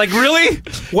 Like, really?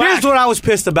 Whack. Here's what I was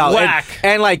pissed about. Whack.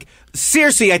 And like,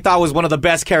 Cersei, I thought was one of the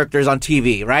best characters on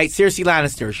TV, right? Cersei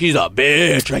Lannister. She's a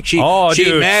bitch. Like, she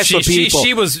messed with people.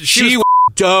 She was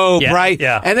dope, right?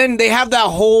 Yeah. And then they have that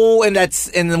whole, and that's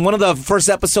in one of the first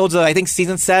episodes of, I think,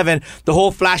 season 7, the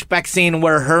whole flashback scene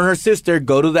where her and her sister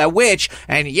go to that witch,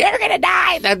 and you're gonna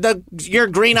die. Your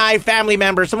green-eyed family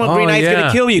member, someone green-eyed's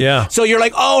gonna kill you. Yeah. So you're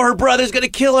like, oh, her brother's gonna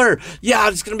kill her. Yeah,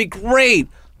 it's gonna be great.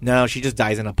 No, she just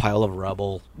dies in a pile of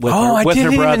rubble with her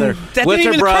brother.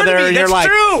 And you're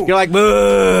like,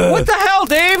 boo. What the hell,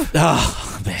 Dave?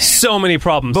 Oh, man. So many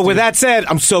problems. But with that said,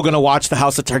 I'm still gonna watch the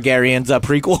House of Targaryens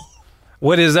prequel.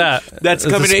 What is that? That's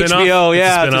coming to HBO.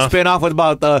 Yeah, it's a spin-off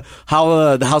about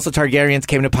how the House of Targaryens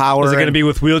came to power. Is it going to be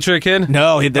with Wheelchair Kid?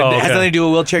 No, it has nothing to do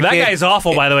with Wheelchair Kid. That guy's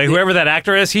awful, by the way. Whoever that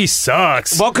actor is, he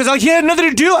sucks. Well, because he had nothing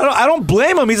to do. I don't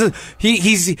blame him.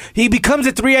 He becomes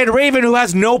a 3-eyed raven who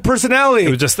has no personality.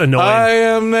 It was just annoying. I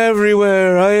am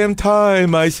everywhere. I am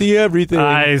time. I see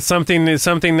everything. Something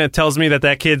that tells me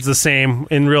that kid's the same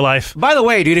in real life. By the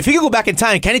way, dude, if he could go back in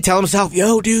time, can he tell himself,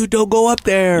 "Yo, dude, don't go up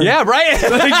there"? Yeah, right.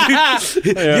 Yeah.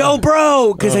 Yo,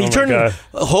 bro, because he turned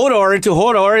Hodor into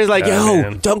Hodor. He's like,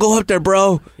 don't go up there,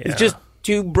 bro. Yeah. It's just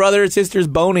 2 brothers and sisters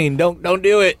boning. Don't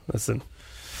do it. Listen.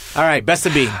 All right, best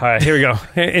of B. All right, here we go.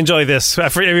 Enjoy this. I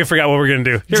forgot what we're going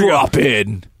to do. Here Drop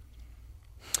in.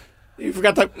 You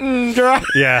forgot the drop.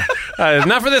 Yeah.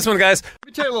 Not for this one, guys. Let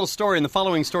me tell you a little story, and the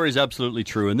following story is absolutely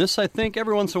true. And this, I think,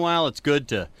 every once in a while, it's good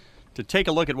to take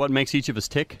a look at what makes each of us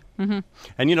tick. Mm-hmm.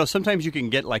 And, sometimes you can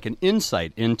get like an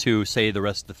insight into, say, the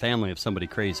rest of the family of somebody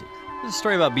crazy. This is a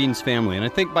story about Bean's family, and I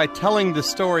think by telling the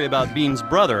story about Bean's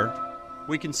brother,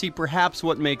 we can see perhaps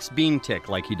what makes Bean tick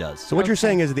like he does. So what you're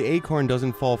saying is the acorn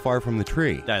doesn't fall far from the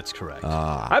tree. That's correct.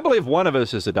 I believe one of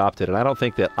us is adopted, and I don't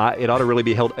think that it ought to really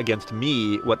be held against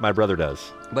me what my brother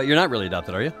does. But you're not really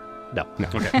adopted, are you? No.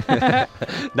 Okay.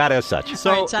 Not as such. So,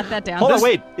 all right, shut that down. Hold on,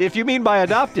 wait. If you mean by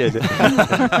adopted,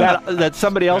 that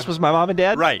somebody else was my mom and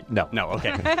dad? Right. No.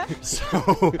 Okay.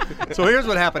 So here's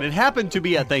what happened. It happened to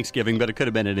be at Thanksgiving, but it could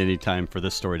have been at any time for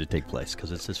this story to take place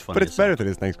because it's as funny. But it's better than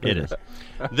his Thanksgiving. It is.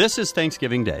 This is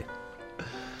Thanksgiving Day.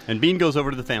 And Bean goes over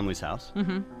to the family's house,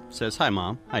 says, "Hi,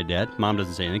 Mom. Hi, Dad." Mom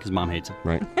doesn't say anything because Mom hates him.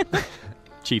 Right.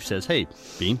 Chief says, "Hey,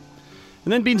 Bean."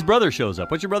 And then Bean's brother shows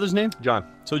up. What's your brother's name? John.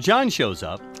 So John shows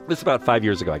up. This is about 5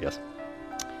 years ago, I guess.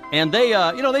 And they,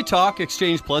 they talk,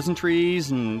 exchange pleasantries,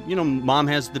 and, Mom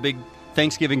has the big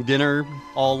Thanksgiving dinner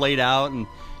all laid out, and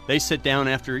they sit down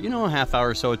after, a half hour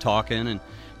or so of talking, and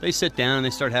they sit down and they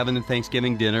start having the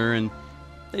Thanksgiving dinner, and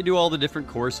they do all the different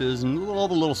courses and all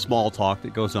the little small talk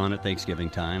that goes on at Thanksgiving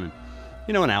time, and,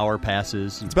 an hour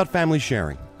passes. It's about family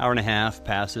sharing. Hour and a half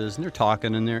passes, and they're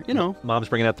talking, and they're, Mom's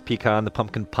bringing out the pecan, the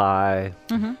pumpkin pie,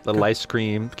 little ice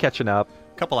cream, catching up.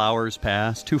 A couple hours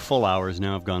pass. 2 full hours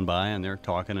now have gone by, and they're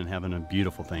talking and having a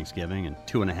beautiful Thanksgiving, and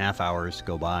 2.5 hours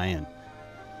go by, and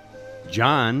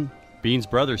John, Bean's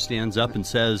brother, stands up and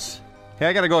says, "Hey,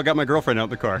 I gotta go. I got my girlfriend out in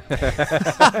the car." What?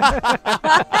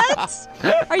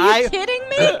 Are you kidding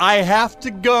me? I have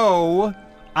to go.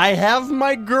 I have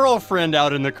my girlfriend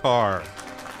out in the car.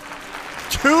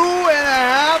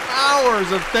 2.5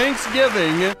 hours of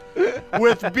Thanksgiving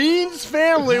with Bean's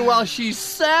family while she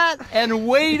sat and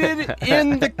waited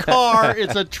in the car.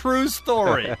 It's a true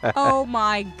story. Oh,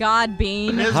 my God,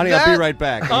 Bean. Honey, I'll be right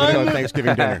back. I'm going to go to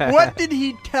Thanksgiving dinner. What did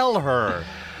he tell her?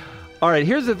 All right,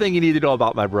 here's the thing you need to know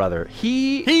about my brother.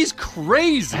 He's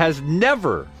crazy. Has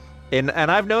never, and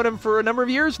I've known him for a number of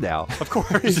years now. Of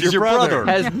course, he's your brother.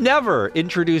 Has never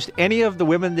introduced any of the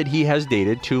women that he has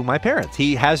dated to my parents.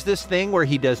 He has this thing where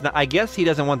he does not. I guess he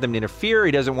doesn't want them to interfere.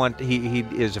 He doesn't want. He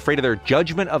is afraid of their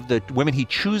judgment of the women he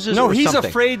chooses. No, or he's something.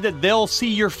 afraid that they'll see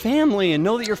your family and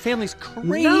know that your family's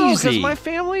crazy. No, because my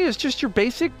family is just your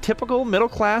basic, typical middle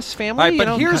class family. All right,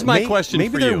 but here's my question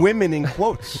maybe for they're you. women in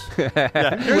quotes.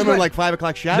 Women like 5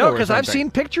 o'clock shadow. No, because I've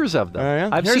seen pictures of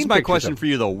them. Here's my question for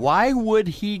you, though. Why would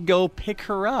he go pick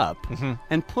her up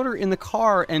and put her in the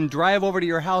car and drive over to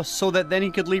your house so that then he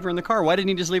could leave her in the car? Why didn't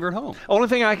he just leave her at home? Only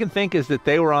thing I can think is that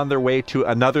they were on their way to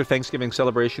another Thanksgiving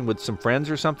celebration with some friends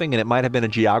or something, and it might have been a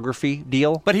geography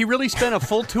deal. But he really spent a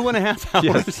full 2.5 hours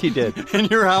Yes, he did. in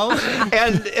your house?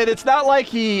 And it's not like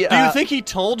he... Do you think he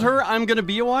told her, I'm going to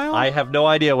be a while? I have no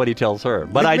idea what he tells her.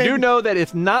 But I do know that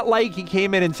it's not like he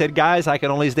came in and said, guys, I can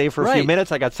only stay for a few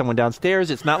minutes. I got someone downstairs.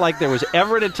 It's not like there was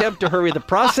ever an attempt to hurry the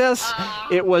process.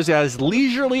 It was as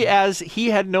leisurely as he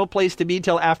had no place to be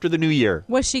till after the new year.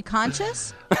 Was she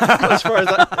conscious? as far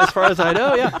as I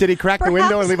know, yeah. Did he crack the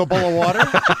window and leave a bowl of water?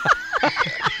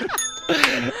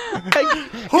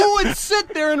 Who would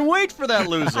sit there and wait for that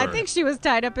loser? I think she was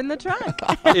tied up in the trunk.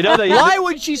 Why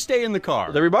would she stay in the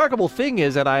car? The remarkable thing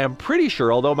is that I am pretty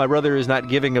sure, although my brother is not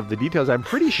giving of the details, I'm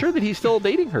pretty sure that he's still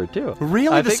dating her, too.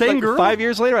 Really? I The think, same like, girl? 5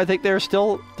 years later, I think they're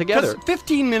still together.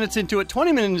 15 minutes into it,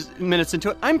 20 minutes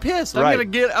into it, I'm pissed. Right.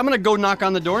 I'm gonna go knock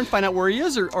on the door and find out where he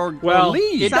is or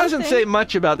leave. It doesn't say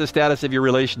much about the status of your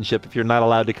relationship if you're not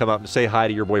allowed to come up and say hi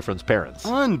to your boyfriend's parents.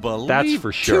 Unbelievable. That's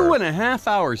for sure. 2.5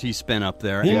 hours he spent up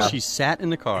there, and she sat in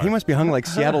the car. He must be hung like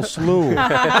Seattle Slew.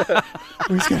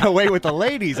 He's got away with the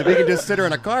ladies. If he could just sit her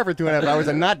in a car for 2.5 hours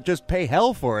and not just pay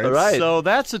hell for it. Right. So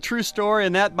that's a true story,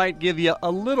 and that might give you a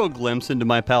little glimpse into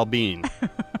my pal Bean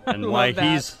and why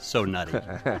he's so nutty.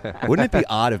 Wouldn't it be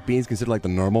odd if Bean's considered like the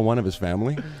normal one of his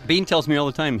family? Bean tells me all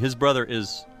the time his brother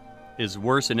is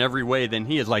worse in every way than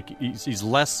he is. Like, he's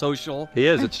less social. He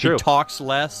is. It's true. He talks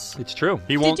less. It's true.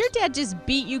 He Did won't. your dad just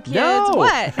beat you kids? No.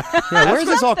 What? Yeah, where's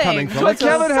this all coming from? But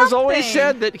Kevin has always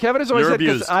said that. Kevin has always You're said,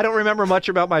 because abused. I don't remember much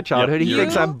about my childhood. Yep. He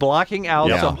thinks I'm blocking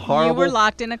out some horrible. You were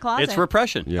locked in a closet. It's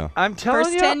repression. Yeah. I'm telling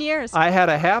First you, 10 years. I had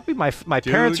a happy. My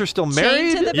parents are still married.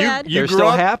 Chained to the bed. You They're grew still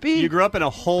up, happy. You grew up in a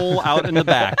hole out in the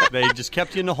back. They just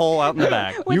kept you in the hole out in the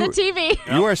back. With a TV.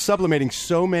 You are sublimating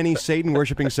so many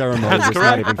Satan-worshipping ceremonies. That's it's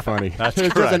correct. not even funny. That's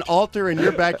There's correct. an altar in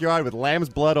your backyard with lamb's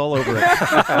blood all over it.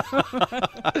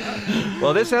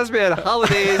 Well, this has been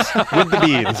Holidays with the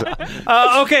Beans.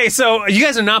 Okay, so you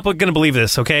guys are not going to believe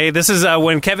this, okay? This is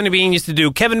when Kevin and Bean used to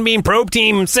do Kevin and Bean Probe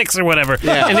Team 6 or whatever.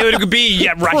 Yeah. And it would be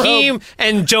Raheem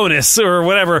and Jonas or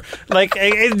whatever. Like,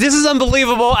 this is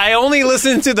unbelievable. I only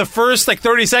listened to the first,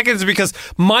 30 seconds because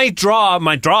my jaw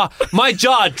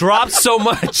dropped so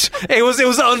much. It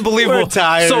was unbelievable. We're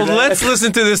tired So of that. let's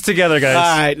listen to this together, guys. All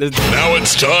right. Now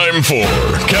it's time for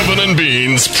Kevin and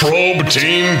Bean's Probe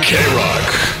Team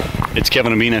KROQ. It's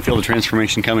Kevin and Bean. I feel the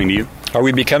transformation coming to you. Are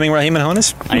we becoming Raheem and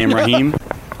Honus? I am Raheem.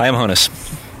 I am Honus.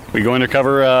 We go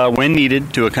undercover when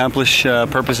needed to accomplish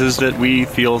purposes that we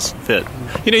feel fit.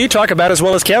 You know, you talk about as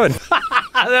well as Kevin.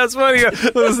 That's funny.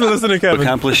 Listen to Kevin.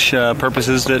 Accomplish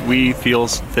purposes that we feel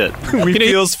fit.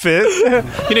 Feels fit.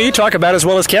 You know, you talk about as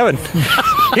well as Kevin.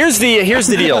 Here's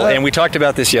the deal, and we talked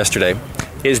about this yesterday,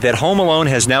 is that Home Alone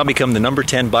has now become the number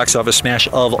 10 box office smash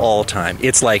of all time.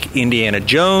 It's like Indiana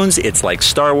Jones, it's like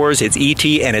Star Wars, it's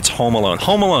E.T., and it's Home Alone.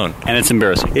 Home Alone. And it's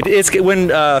embarrassing. It's when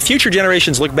future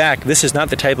generations look back, this is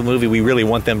not the type of movie we really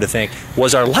want them to think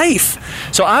was our life.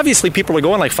 So obviously people are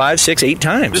going 5, 6, 8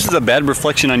 times. This is a bad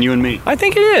reflection on you and me. I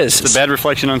think it is. It's a bad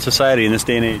reflection on society in this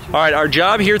day and age. All right, our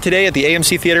job here today at the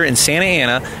AMC Theater in Santa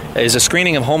Ana is a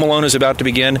screening of Home Alone is about to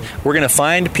begin. We're going to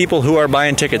find people who are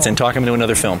buying tickets and talk them into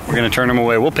another film. We're going to turn them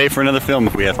away. We'll pay for another film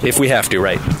if we have to. If we have to,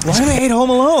 right. Why do they hate Home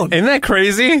Alone? Isn't that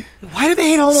crazy? Why do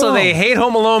they hate Home Alone? So they hate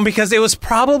Home Alone because it was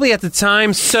probably at the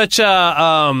time such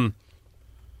a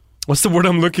what's the word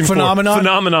I'm looking for?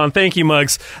 Phenomenon. Thank you,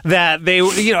 Muggs. That they,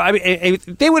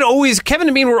 they would always. Kevin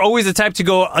and Bean were always the type to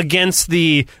go against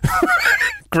the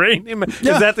grain. Is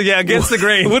that against the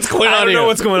grain? What's going on I don't here? know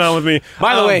what's going on with me.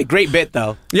 By the way, great bit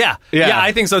though. Yeah,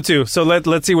 I think so too. So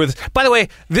let's see where this. By the way,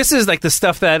 this is the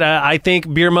stuff that I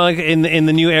think Beer Mug in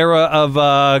the new era of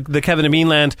the Kevin and Bean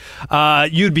land,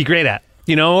 you'd be great at.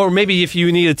 or maybe if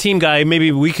you need a team guy,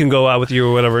 maybe we can go out with you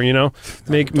or whatever,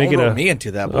 Make Don't it roll a me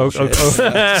into that bullshit.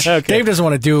 Okay. Dave doesn't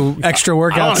want to do extra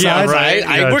work outside. Yeah, right.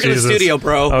 I work in the studio,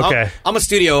 bro. Okay. I'm a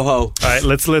studio hoe. All right,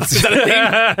 let's. Is that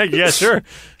a thing? Yeah, sure.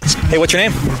 Hey, what's your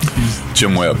name?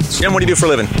 Jim Webb. Jim, what do you do for a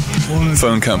living?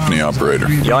 Phone company operator.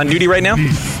 You on duty right now?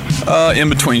 In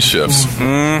between shifts.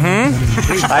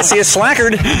 Mm-hmm. I see a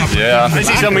slackered. Yeah. I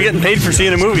see someone getting paid for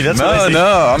seeing a movie. That's what I see.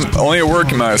 No, I'm only at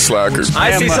work am I a slacker.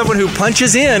 I see someone who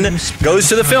punches in, goes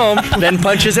to the film, then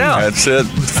punches out. That's it.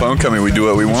 Phone company, we do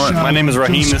what we want. My name is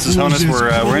Raheem. This is Honus.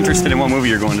 We're interested in what movie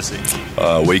you're going to see.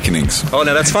 Awakenings. Oh,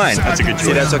 no, that's fine. That's a good choice.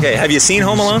 See, that's okay. Have you seen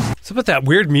Home Alone? What's about that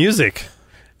weird music?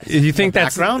 You think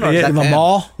that's background or is that the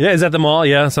mall? Yeah, is that the mall?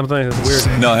 Yeah, something that's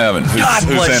weird. No, I haven't. God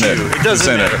Who's bless in you. it? It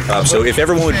doesn't matter. So if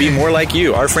everyone would be more like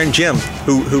you, our friend Jim,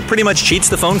 who pretty much cheats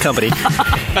the phone company,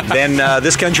 then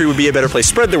this country would be a better place.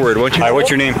 Spread the word, won't you? All right, what's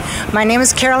your name? My name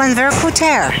is Caroline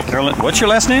Vercouter. Carolyn, what's your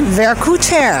last name?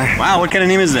 Vercouter. Wow, what kind of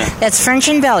name is that? That's French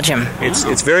in Belgium.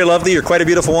 It's very lovely. You're quite a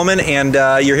beautiful woman, and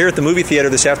you're here at the movie theater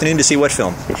this afternoon to see what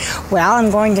film? Well, I'm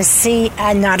going to see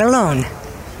Not Alone.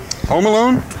 Home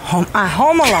Alone?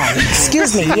 Home Alone.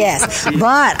 Excuse me, yes.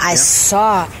 But I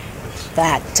saw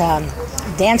that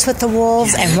Dance with the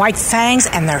Wolves and White Fangs,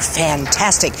 and they're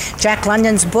fantastic. Jack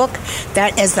London's book,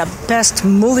 that is the best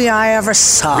movie I ever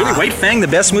saw. Really? White Fang, the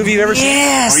best movie you've ever seen?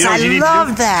 Yes, I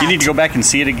love that. You need to go back and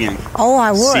see it again. Oh,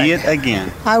 I would. See it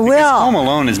again. I will. Because Home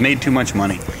Alone has made too much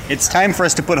money. It's time for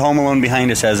us to put Home Alone behind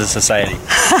us as a society.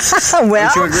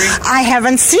 Well, don't you agree? I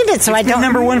haven't seen it, so I don't.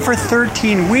 Number one for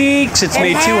 13 weeks. It's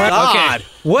made 200. Okay.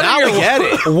 What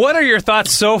are your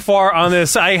thoughts so far on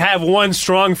this? I have one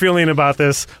strong feeling about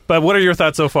this, but what are your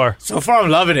thoughts so far? So far, I'm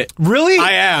loving it. Really?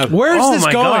 I am. Where's this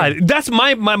my going? God. That's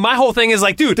my whole thing is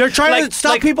like, dude, they're trying to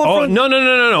stop people from.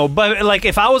 No. But like,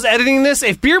 if I was editing this,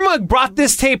 if Beer Mug brought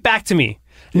this tape back to me,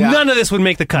 none of this would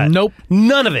make the cut. Nope.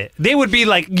 None of it. They would be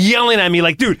like yelling at me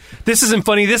like, dude, this isn't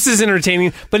funny. This is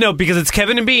entertaining. But no, because it's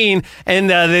Kevin and Bean, and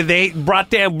they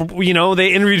brought down,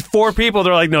 they interviewed 4 people.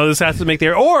 They're like, no, this has to make the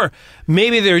air. Or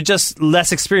maybe they're just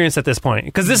less experienced at this point.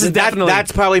 Because this is definitely.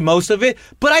 That's probably most of it.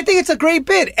 But I think it's a great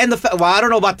bit. And I don't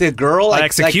know about the girl.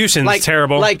 Execution's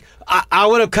terrible. Like, I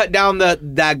would have cut down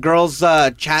that girl's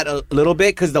chat a little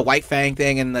bit because the White Fang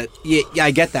thing and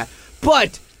I get that.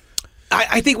 But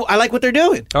I think I like what they're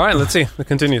doing. All right, let's see. It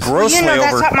continues.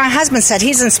 That's what my husband said.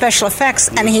 He's in special effects,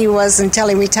 and he was until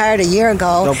he retired a year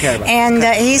ago. Don't care about and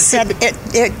he said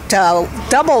it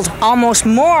doubled almost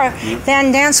more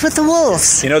than Dance with the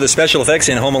Wolves. The special effects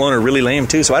in Home Alone are really lame,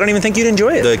 too, so I don't even think you'd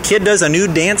enjoy it. The kid does a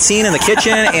nude dance scene in the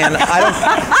kitchen, and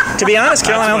to be honest,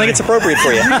 Caroline, I don't think it's appropriate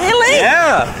for you. Really?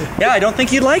 Yeah, I don't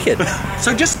think you'd like it.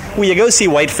 So will you go see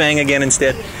White Fang again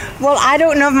instead? Well, I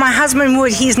don't know if my husband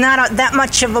would. He's not that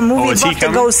much of a movie buff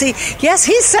to go see. Yes,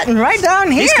 he's sitting right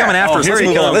down here. He's coming after us. Let's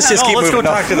move on. Let's just keep moving. Let's go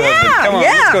talk to the husband. Come on,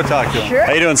 let's go talk to him. Sure.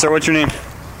 How you doing, sir? What's your name?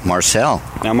 Marcel.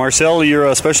 Now, Marcel, you're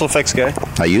a special effects guy.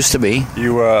 I used to be.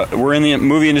 You were in the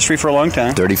movie industry for a long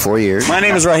time. 34 years. My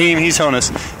name is Raheem. He's Honus.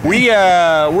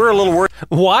 We're a little worried.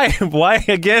 Why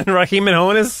again, Raheem and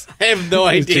Honus? I have no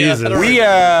idea. Jesus.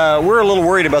 We're a little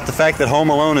worried about the fact that Home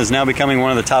Alone is now becoming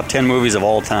one of the top 10 movies of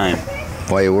all time.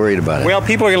 Why are you worried about it? Well,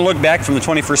 people are going to look back from the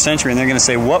 21st century and they're going to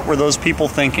say, what were those people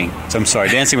thinking? So I'm sorry,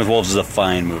 Dancing with Wolves is a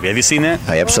fine movie. Have you seen that?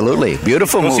 Absolutely.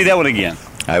 Beautiful movie. Go see that one again.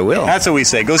 I will. That's what we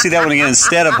say. Go see that one again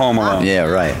instead of Home Alone. Yeah,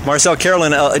 right. Marcel,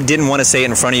 Carolyn didn't want to say it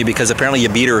in front of you because apparently you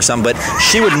beat her or something, but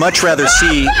she would much rather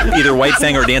see either White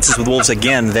Fang or Dances with Wolves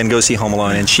again than go see Home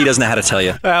Alone, and she doesn't know how to tell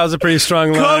you. That was a pretty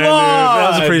strong line, dude.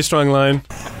 That was a pretty strong line.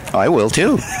 I will,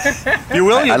 too. You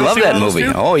will? I love that movie.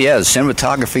 Oh, yeah. The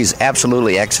cinematography is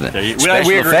absolutely excellent.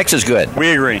 Special effects is good.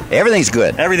 We agree. Everything's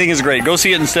good. Everything is great. Go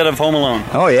see it instead of Home Alone.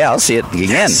 Oh, yeah. I'll see it again.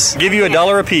 Yes. Give you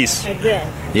 $1 a piece.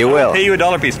 You will. I'll pay you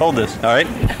 $1 a piece. Hold this. All right.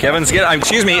 Kevin's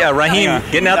Raheem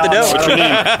getting out the dough. What's your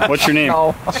name? What's your name?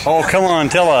 No. Oh, come on.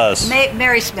 Tell us.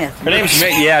 Mary Smith. Her name's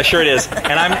Mary. Yeah, sure it is.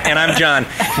 And I'm John.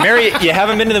 Mary, you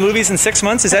haven't been to the movies in 6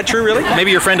 months? Is that true, really?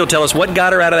 Maybe your friend will tell us what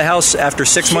got her out of the house after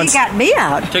 6 months. She got me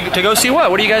out. To go see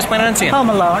what? What are you guys planning on seeing? Home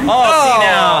Alone.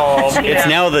 Oh, see now. It's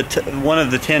now one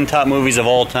of the 10 top movies of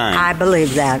all time. I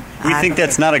believe that. We think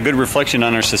that's not a good reflection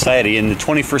on our society. In the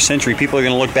 21st century, people are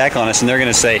going to look back on us and they're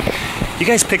going to say, you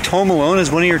guys picked Home Alone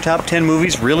as one of your top 10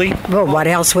 movies? Really? Well, what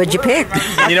else would you pick?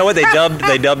 You know what? They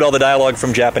dubbed all the dialogue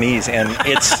from Japanese, and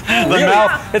it's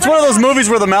it's one of those movies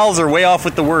where the mouths are way off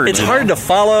with the words. It's hard to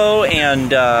follow,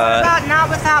 and Not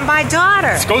without my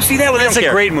daughter. go see that. That's a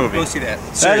great movie. Go see that.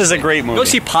 That is a great movie. Go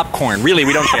see Popcorn. Really,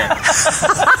 we don't care.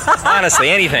 Honestly,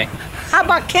 anything. How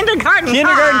about Kindergarten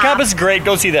Cop is great.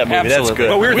 Go see that movie. Absolutely. That's good.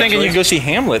 But we were thinking you'd go see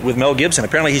Hamlet with Mel Gibson.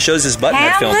 Apparently, he shows his butt in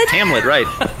that film. Hamlet, right?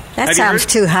 That sounds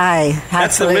too high.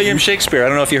 That's the William Shakespeare. I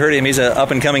don't know if you heard him. He's an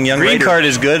up-and-coming young Green writer. Card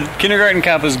is good. Kindergarten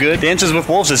Cop is good. Dances with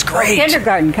Wolves is great.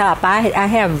 Kindergarten Cop. I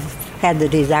have had the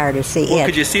desire to see Well, it.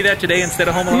 could you see that today instead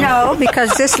of Home Alone? No,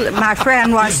 because my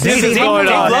friend wants to see Home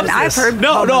Alone, and I've heard.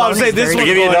 No, I'm saying this We'll one's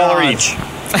give you going $1 on. each.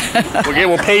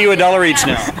 We'll pay you $1 each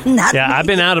now. Yeah, I've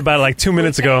been out about like 2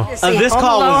 minutes ago. This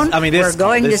call was. I mean, We're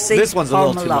going to see this one's a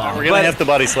little Home too Alone. long. We're going to have to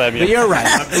body slam you. But you're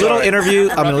right. A little interview.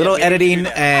 I mean, a little editing,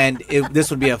 and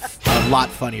this would be a lot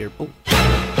funnier. Oh.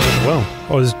 Whoa.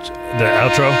 What was the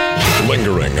outro?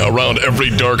 Lingering around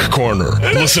every dark corner,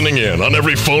 listening in on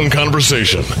every phone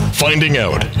conversation, finding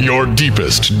out your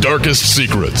deepest, darkest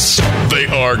secrets. They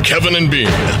are Kevin and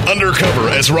Bean, undercover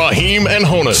as Raheem and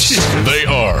Honus. They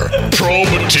are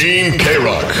Probe Team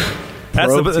KROQ.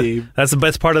 That's the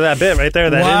best part of that bit right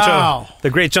there, that intro. The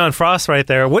great John Frost right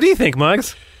there. What do you think,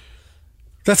 Muggs?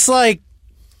 That's like,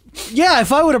 yeah,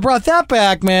 if I would have brought that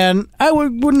back, man, I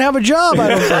wouldn't have a job, I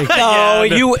don't think.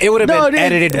 It would have been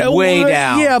edited way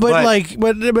down. Yeah, but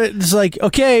it's like,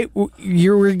 okay,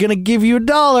 we're going to give you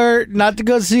 $1 not to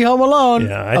go see Home Alone.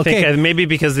 Yeah, I think maybe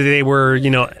because they were, they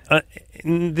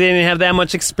didn't have that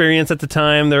much experience at the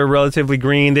time. They were relatively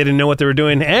green. They didn't know what they were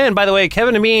doing. And by the way,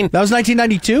 Kevin and Bean. That was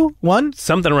 1992? One?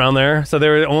 Something around there. So they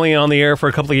were only on the air for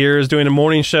a couple of years doing a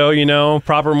morning show,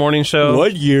 proper morning show.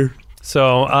 What year?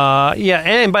 So,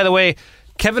 and by the way,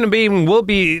 Kevin and Bean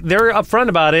they're upfront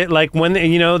about it. Like when,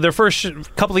 their first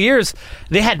couple of years,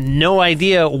 they had no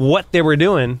idea what they were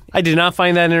doing. I did not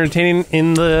find that entertaining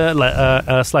in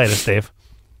the slightest, Dave.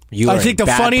 I think the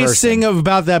funniest thing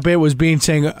about that bit was Bean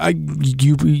saying,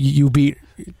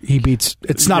 he beats.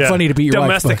 It's not funny to beat your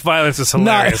Domestic violence is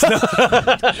hilarious.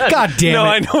 God damn it. No,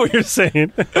 I know what you're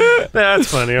saying.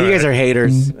 That's funny. You guys are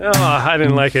haters. Oh, I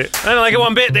didn't like it. I didn't like it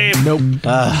one bit, Dave. Nope.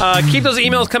 Keep those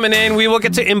emails coming in. We will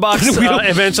get to inbox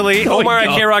eventually. Omar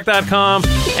at KROQ.com.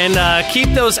 And keep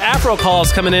those Afro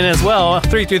calls coming in as well.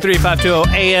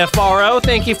 323-520-AFRO.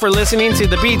 Thank you for listening to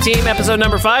the B Team, episode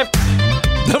number 5.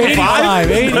 85.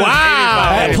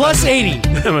 Wow. 85. Plus 80.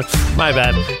 My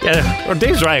bad. Yeah,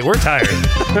 Dave's right. We're tired.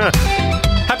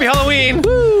 Happy Halloween.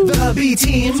 Woo. The B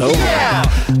Team. Yeah.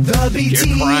 The B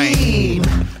Team. You're crying.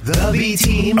 The B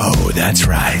Team. Oh, that's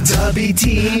right. The B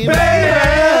Team.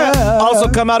 Baby. Also,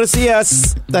 come out to see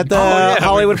us at the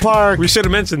Hollywood Park. We should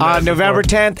have mentioned that on November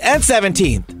 10th and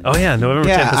 17th. Oh, yeah. November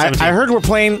 10th and 17th. I heard we're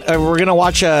playing, we're going to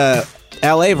watch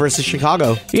L.A. versus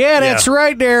Chicago. Yeah, that's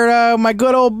right there. My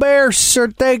good old Bears are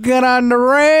taking on the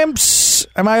Rams.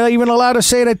 Am I even allowed to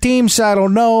say the teams? I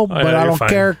don't know, but I don't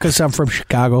care because I'm from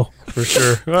Chicago. For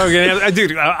sure. Well,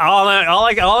 dude, all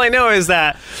I know is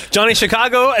that Johnny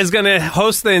Chicago is going to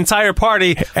host the entire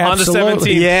party on the 17th.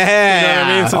 Yeah. You know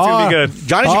what I mean? So it's going to be good.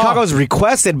 Johnny Chicago is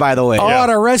requested, by the way.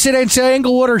 The residents of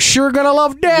Inglewood are sure going to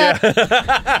love that.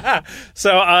 Yeah.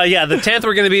 So, the 10th,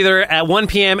 we're going to be there at 1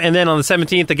 p.m., and then on the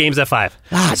 17th, the game's at 5.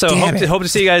 So hope to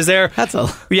see you guys there.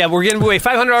 We're giving away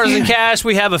 $500 in cash.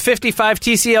 We have a 55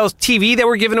 TCL TV that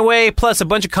we're giving away, plus a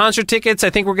bunch of concert tickets. I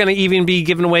think we're going to even be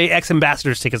giving away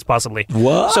ex-ambassadors tickets, possibly.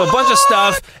 What? So a bunch of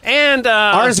stuff. And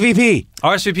RSVP.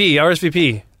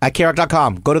 At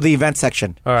KROQ.com. Go to the event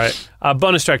section. All right.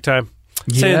 Bonus track time.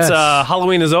 Yes. Since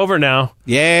Halloween is over now.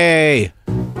 Yay.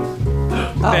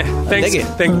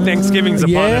 Thanksgiving's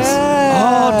upon us.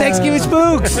 Oh, Thanksgiving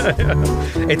spooks.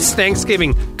 It's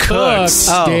Thanksgiving cooks.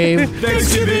 Dave.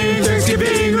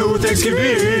 Thanksgiving, oh, Thanksgiving.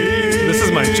 This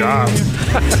is my job.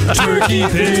 Turkey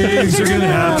things are gonna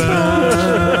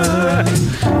happen.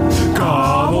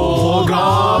 Gobble,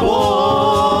 gobble.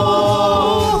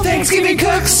 Thanksgiving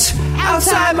cooks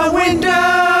outside my window.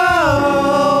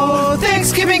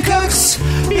 Thanksgiving cooks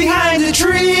behind a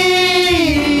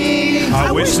tree. I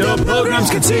wish the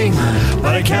pilgrims could sing,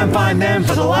 but I can't find them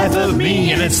for the life of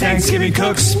me. And it's Thanksgiving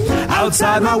cooks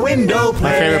outside my window playing.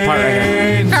 My favorite part right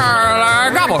here.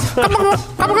 Gobble.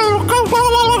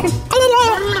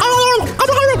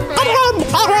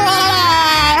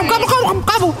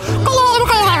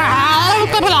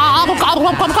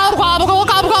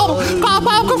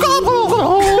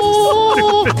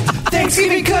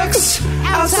 Thanksgiving cooks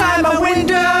outside my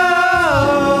window.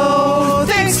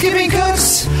 Thanksgiving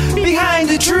cooks behind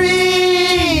a tree.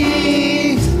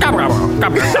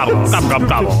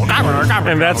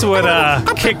 And that's what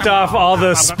kicked off all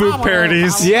the spook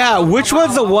parodies. Yeah, which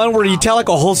one's the one where you tell like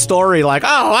a whole story like,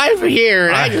 oh, I'm here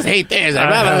and I just hate this.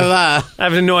 I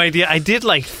have no idea. I did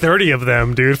like 30 of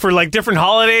them, dude, for like different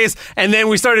holidays, and then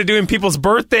we started doing people's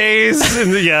birthdays.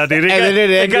 And yeah, dude,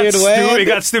 it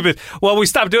got stupid. Well, we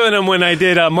stopped doing them when I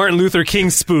did Martin Luther King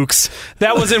spooks.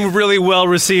 That wasn't really well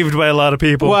received by a lot of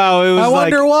people. Wow, it was I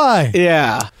wonder why.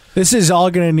 Yeah. This is all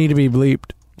going to need to be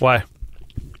bleeped. Why?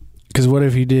 Because what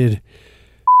if he did?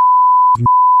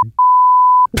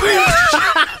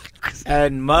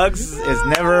 And Muggs is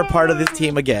never a part of this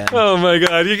team again. Oh my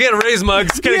God! You get a raise,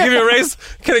 Muggs. Can I give you a raise?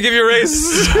 Can I give you a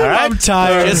raise? All right. I'm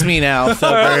tired. Just me now. So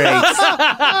great. All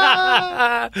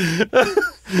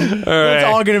right. It's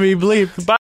all going to be bleeped. Bye.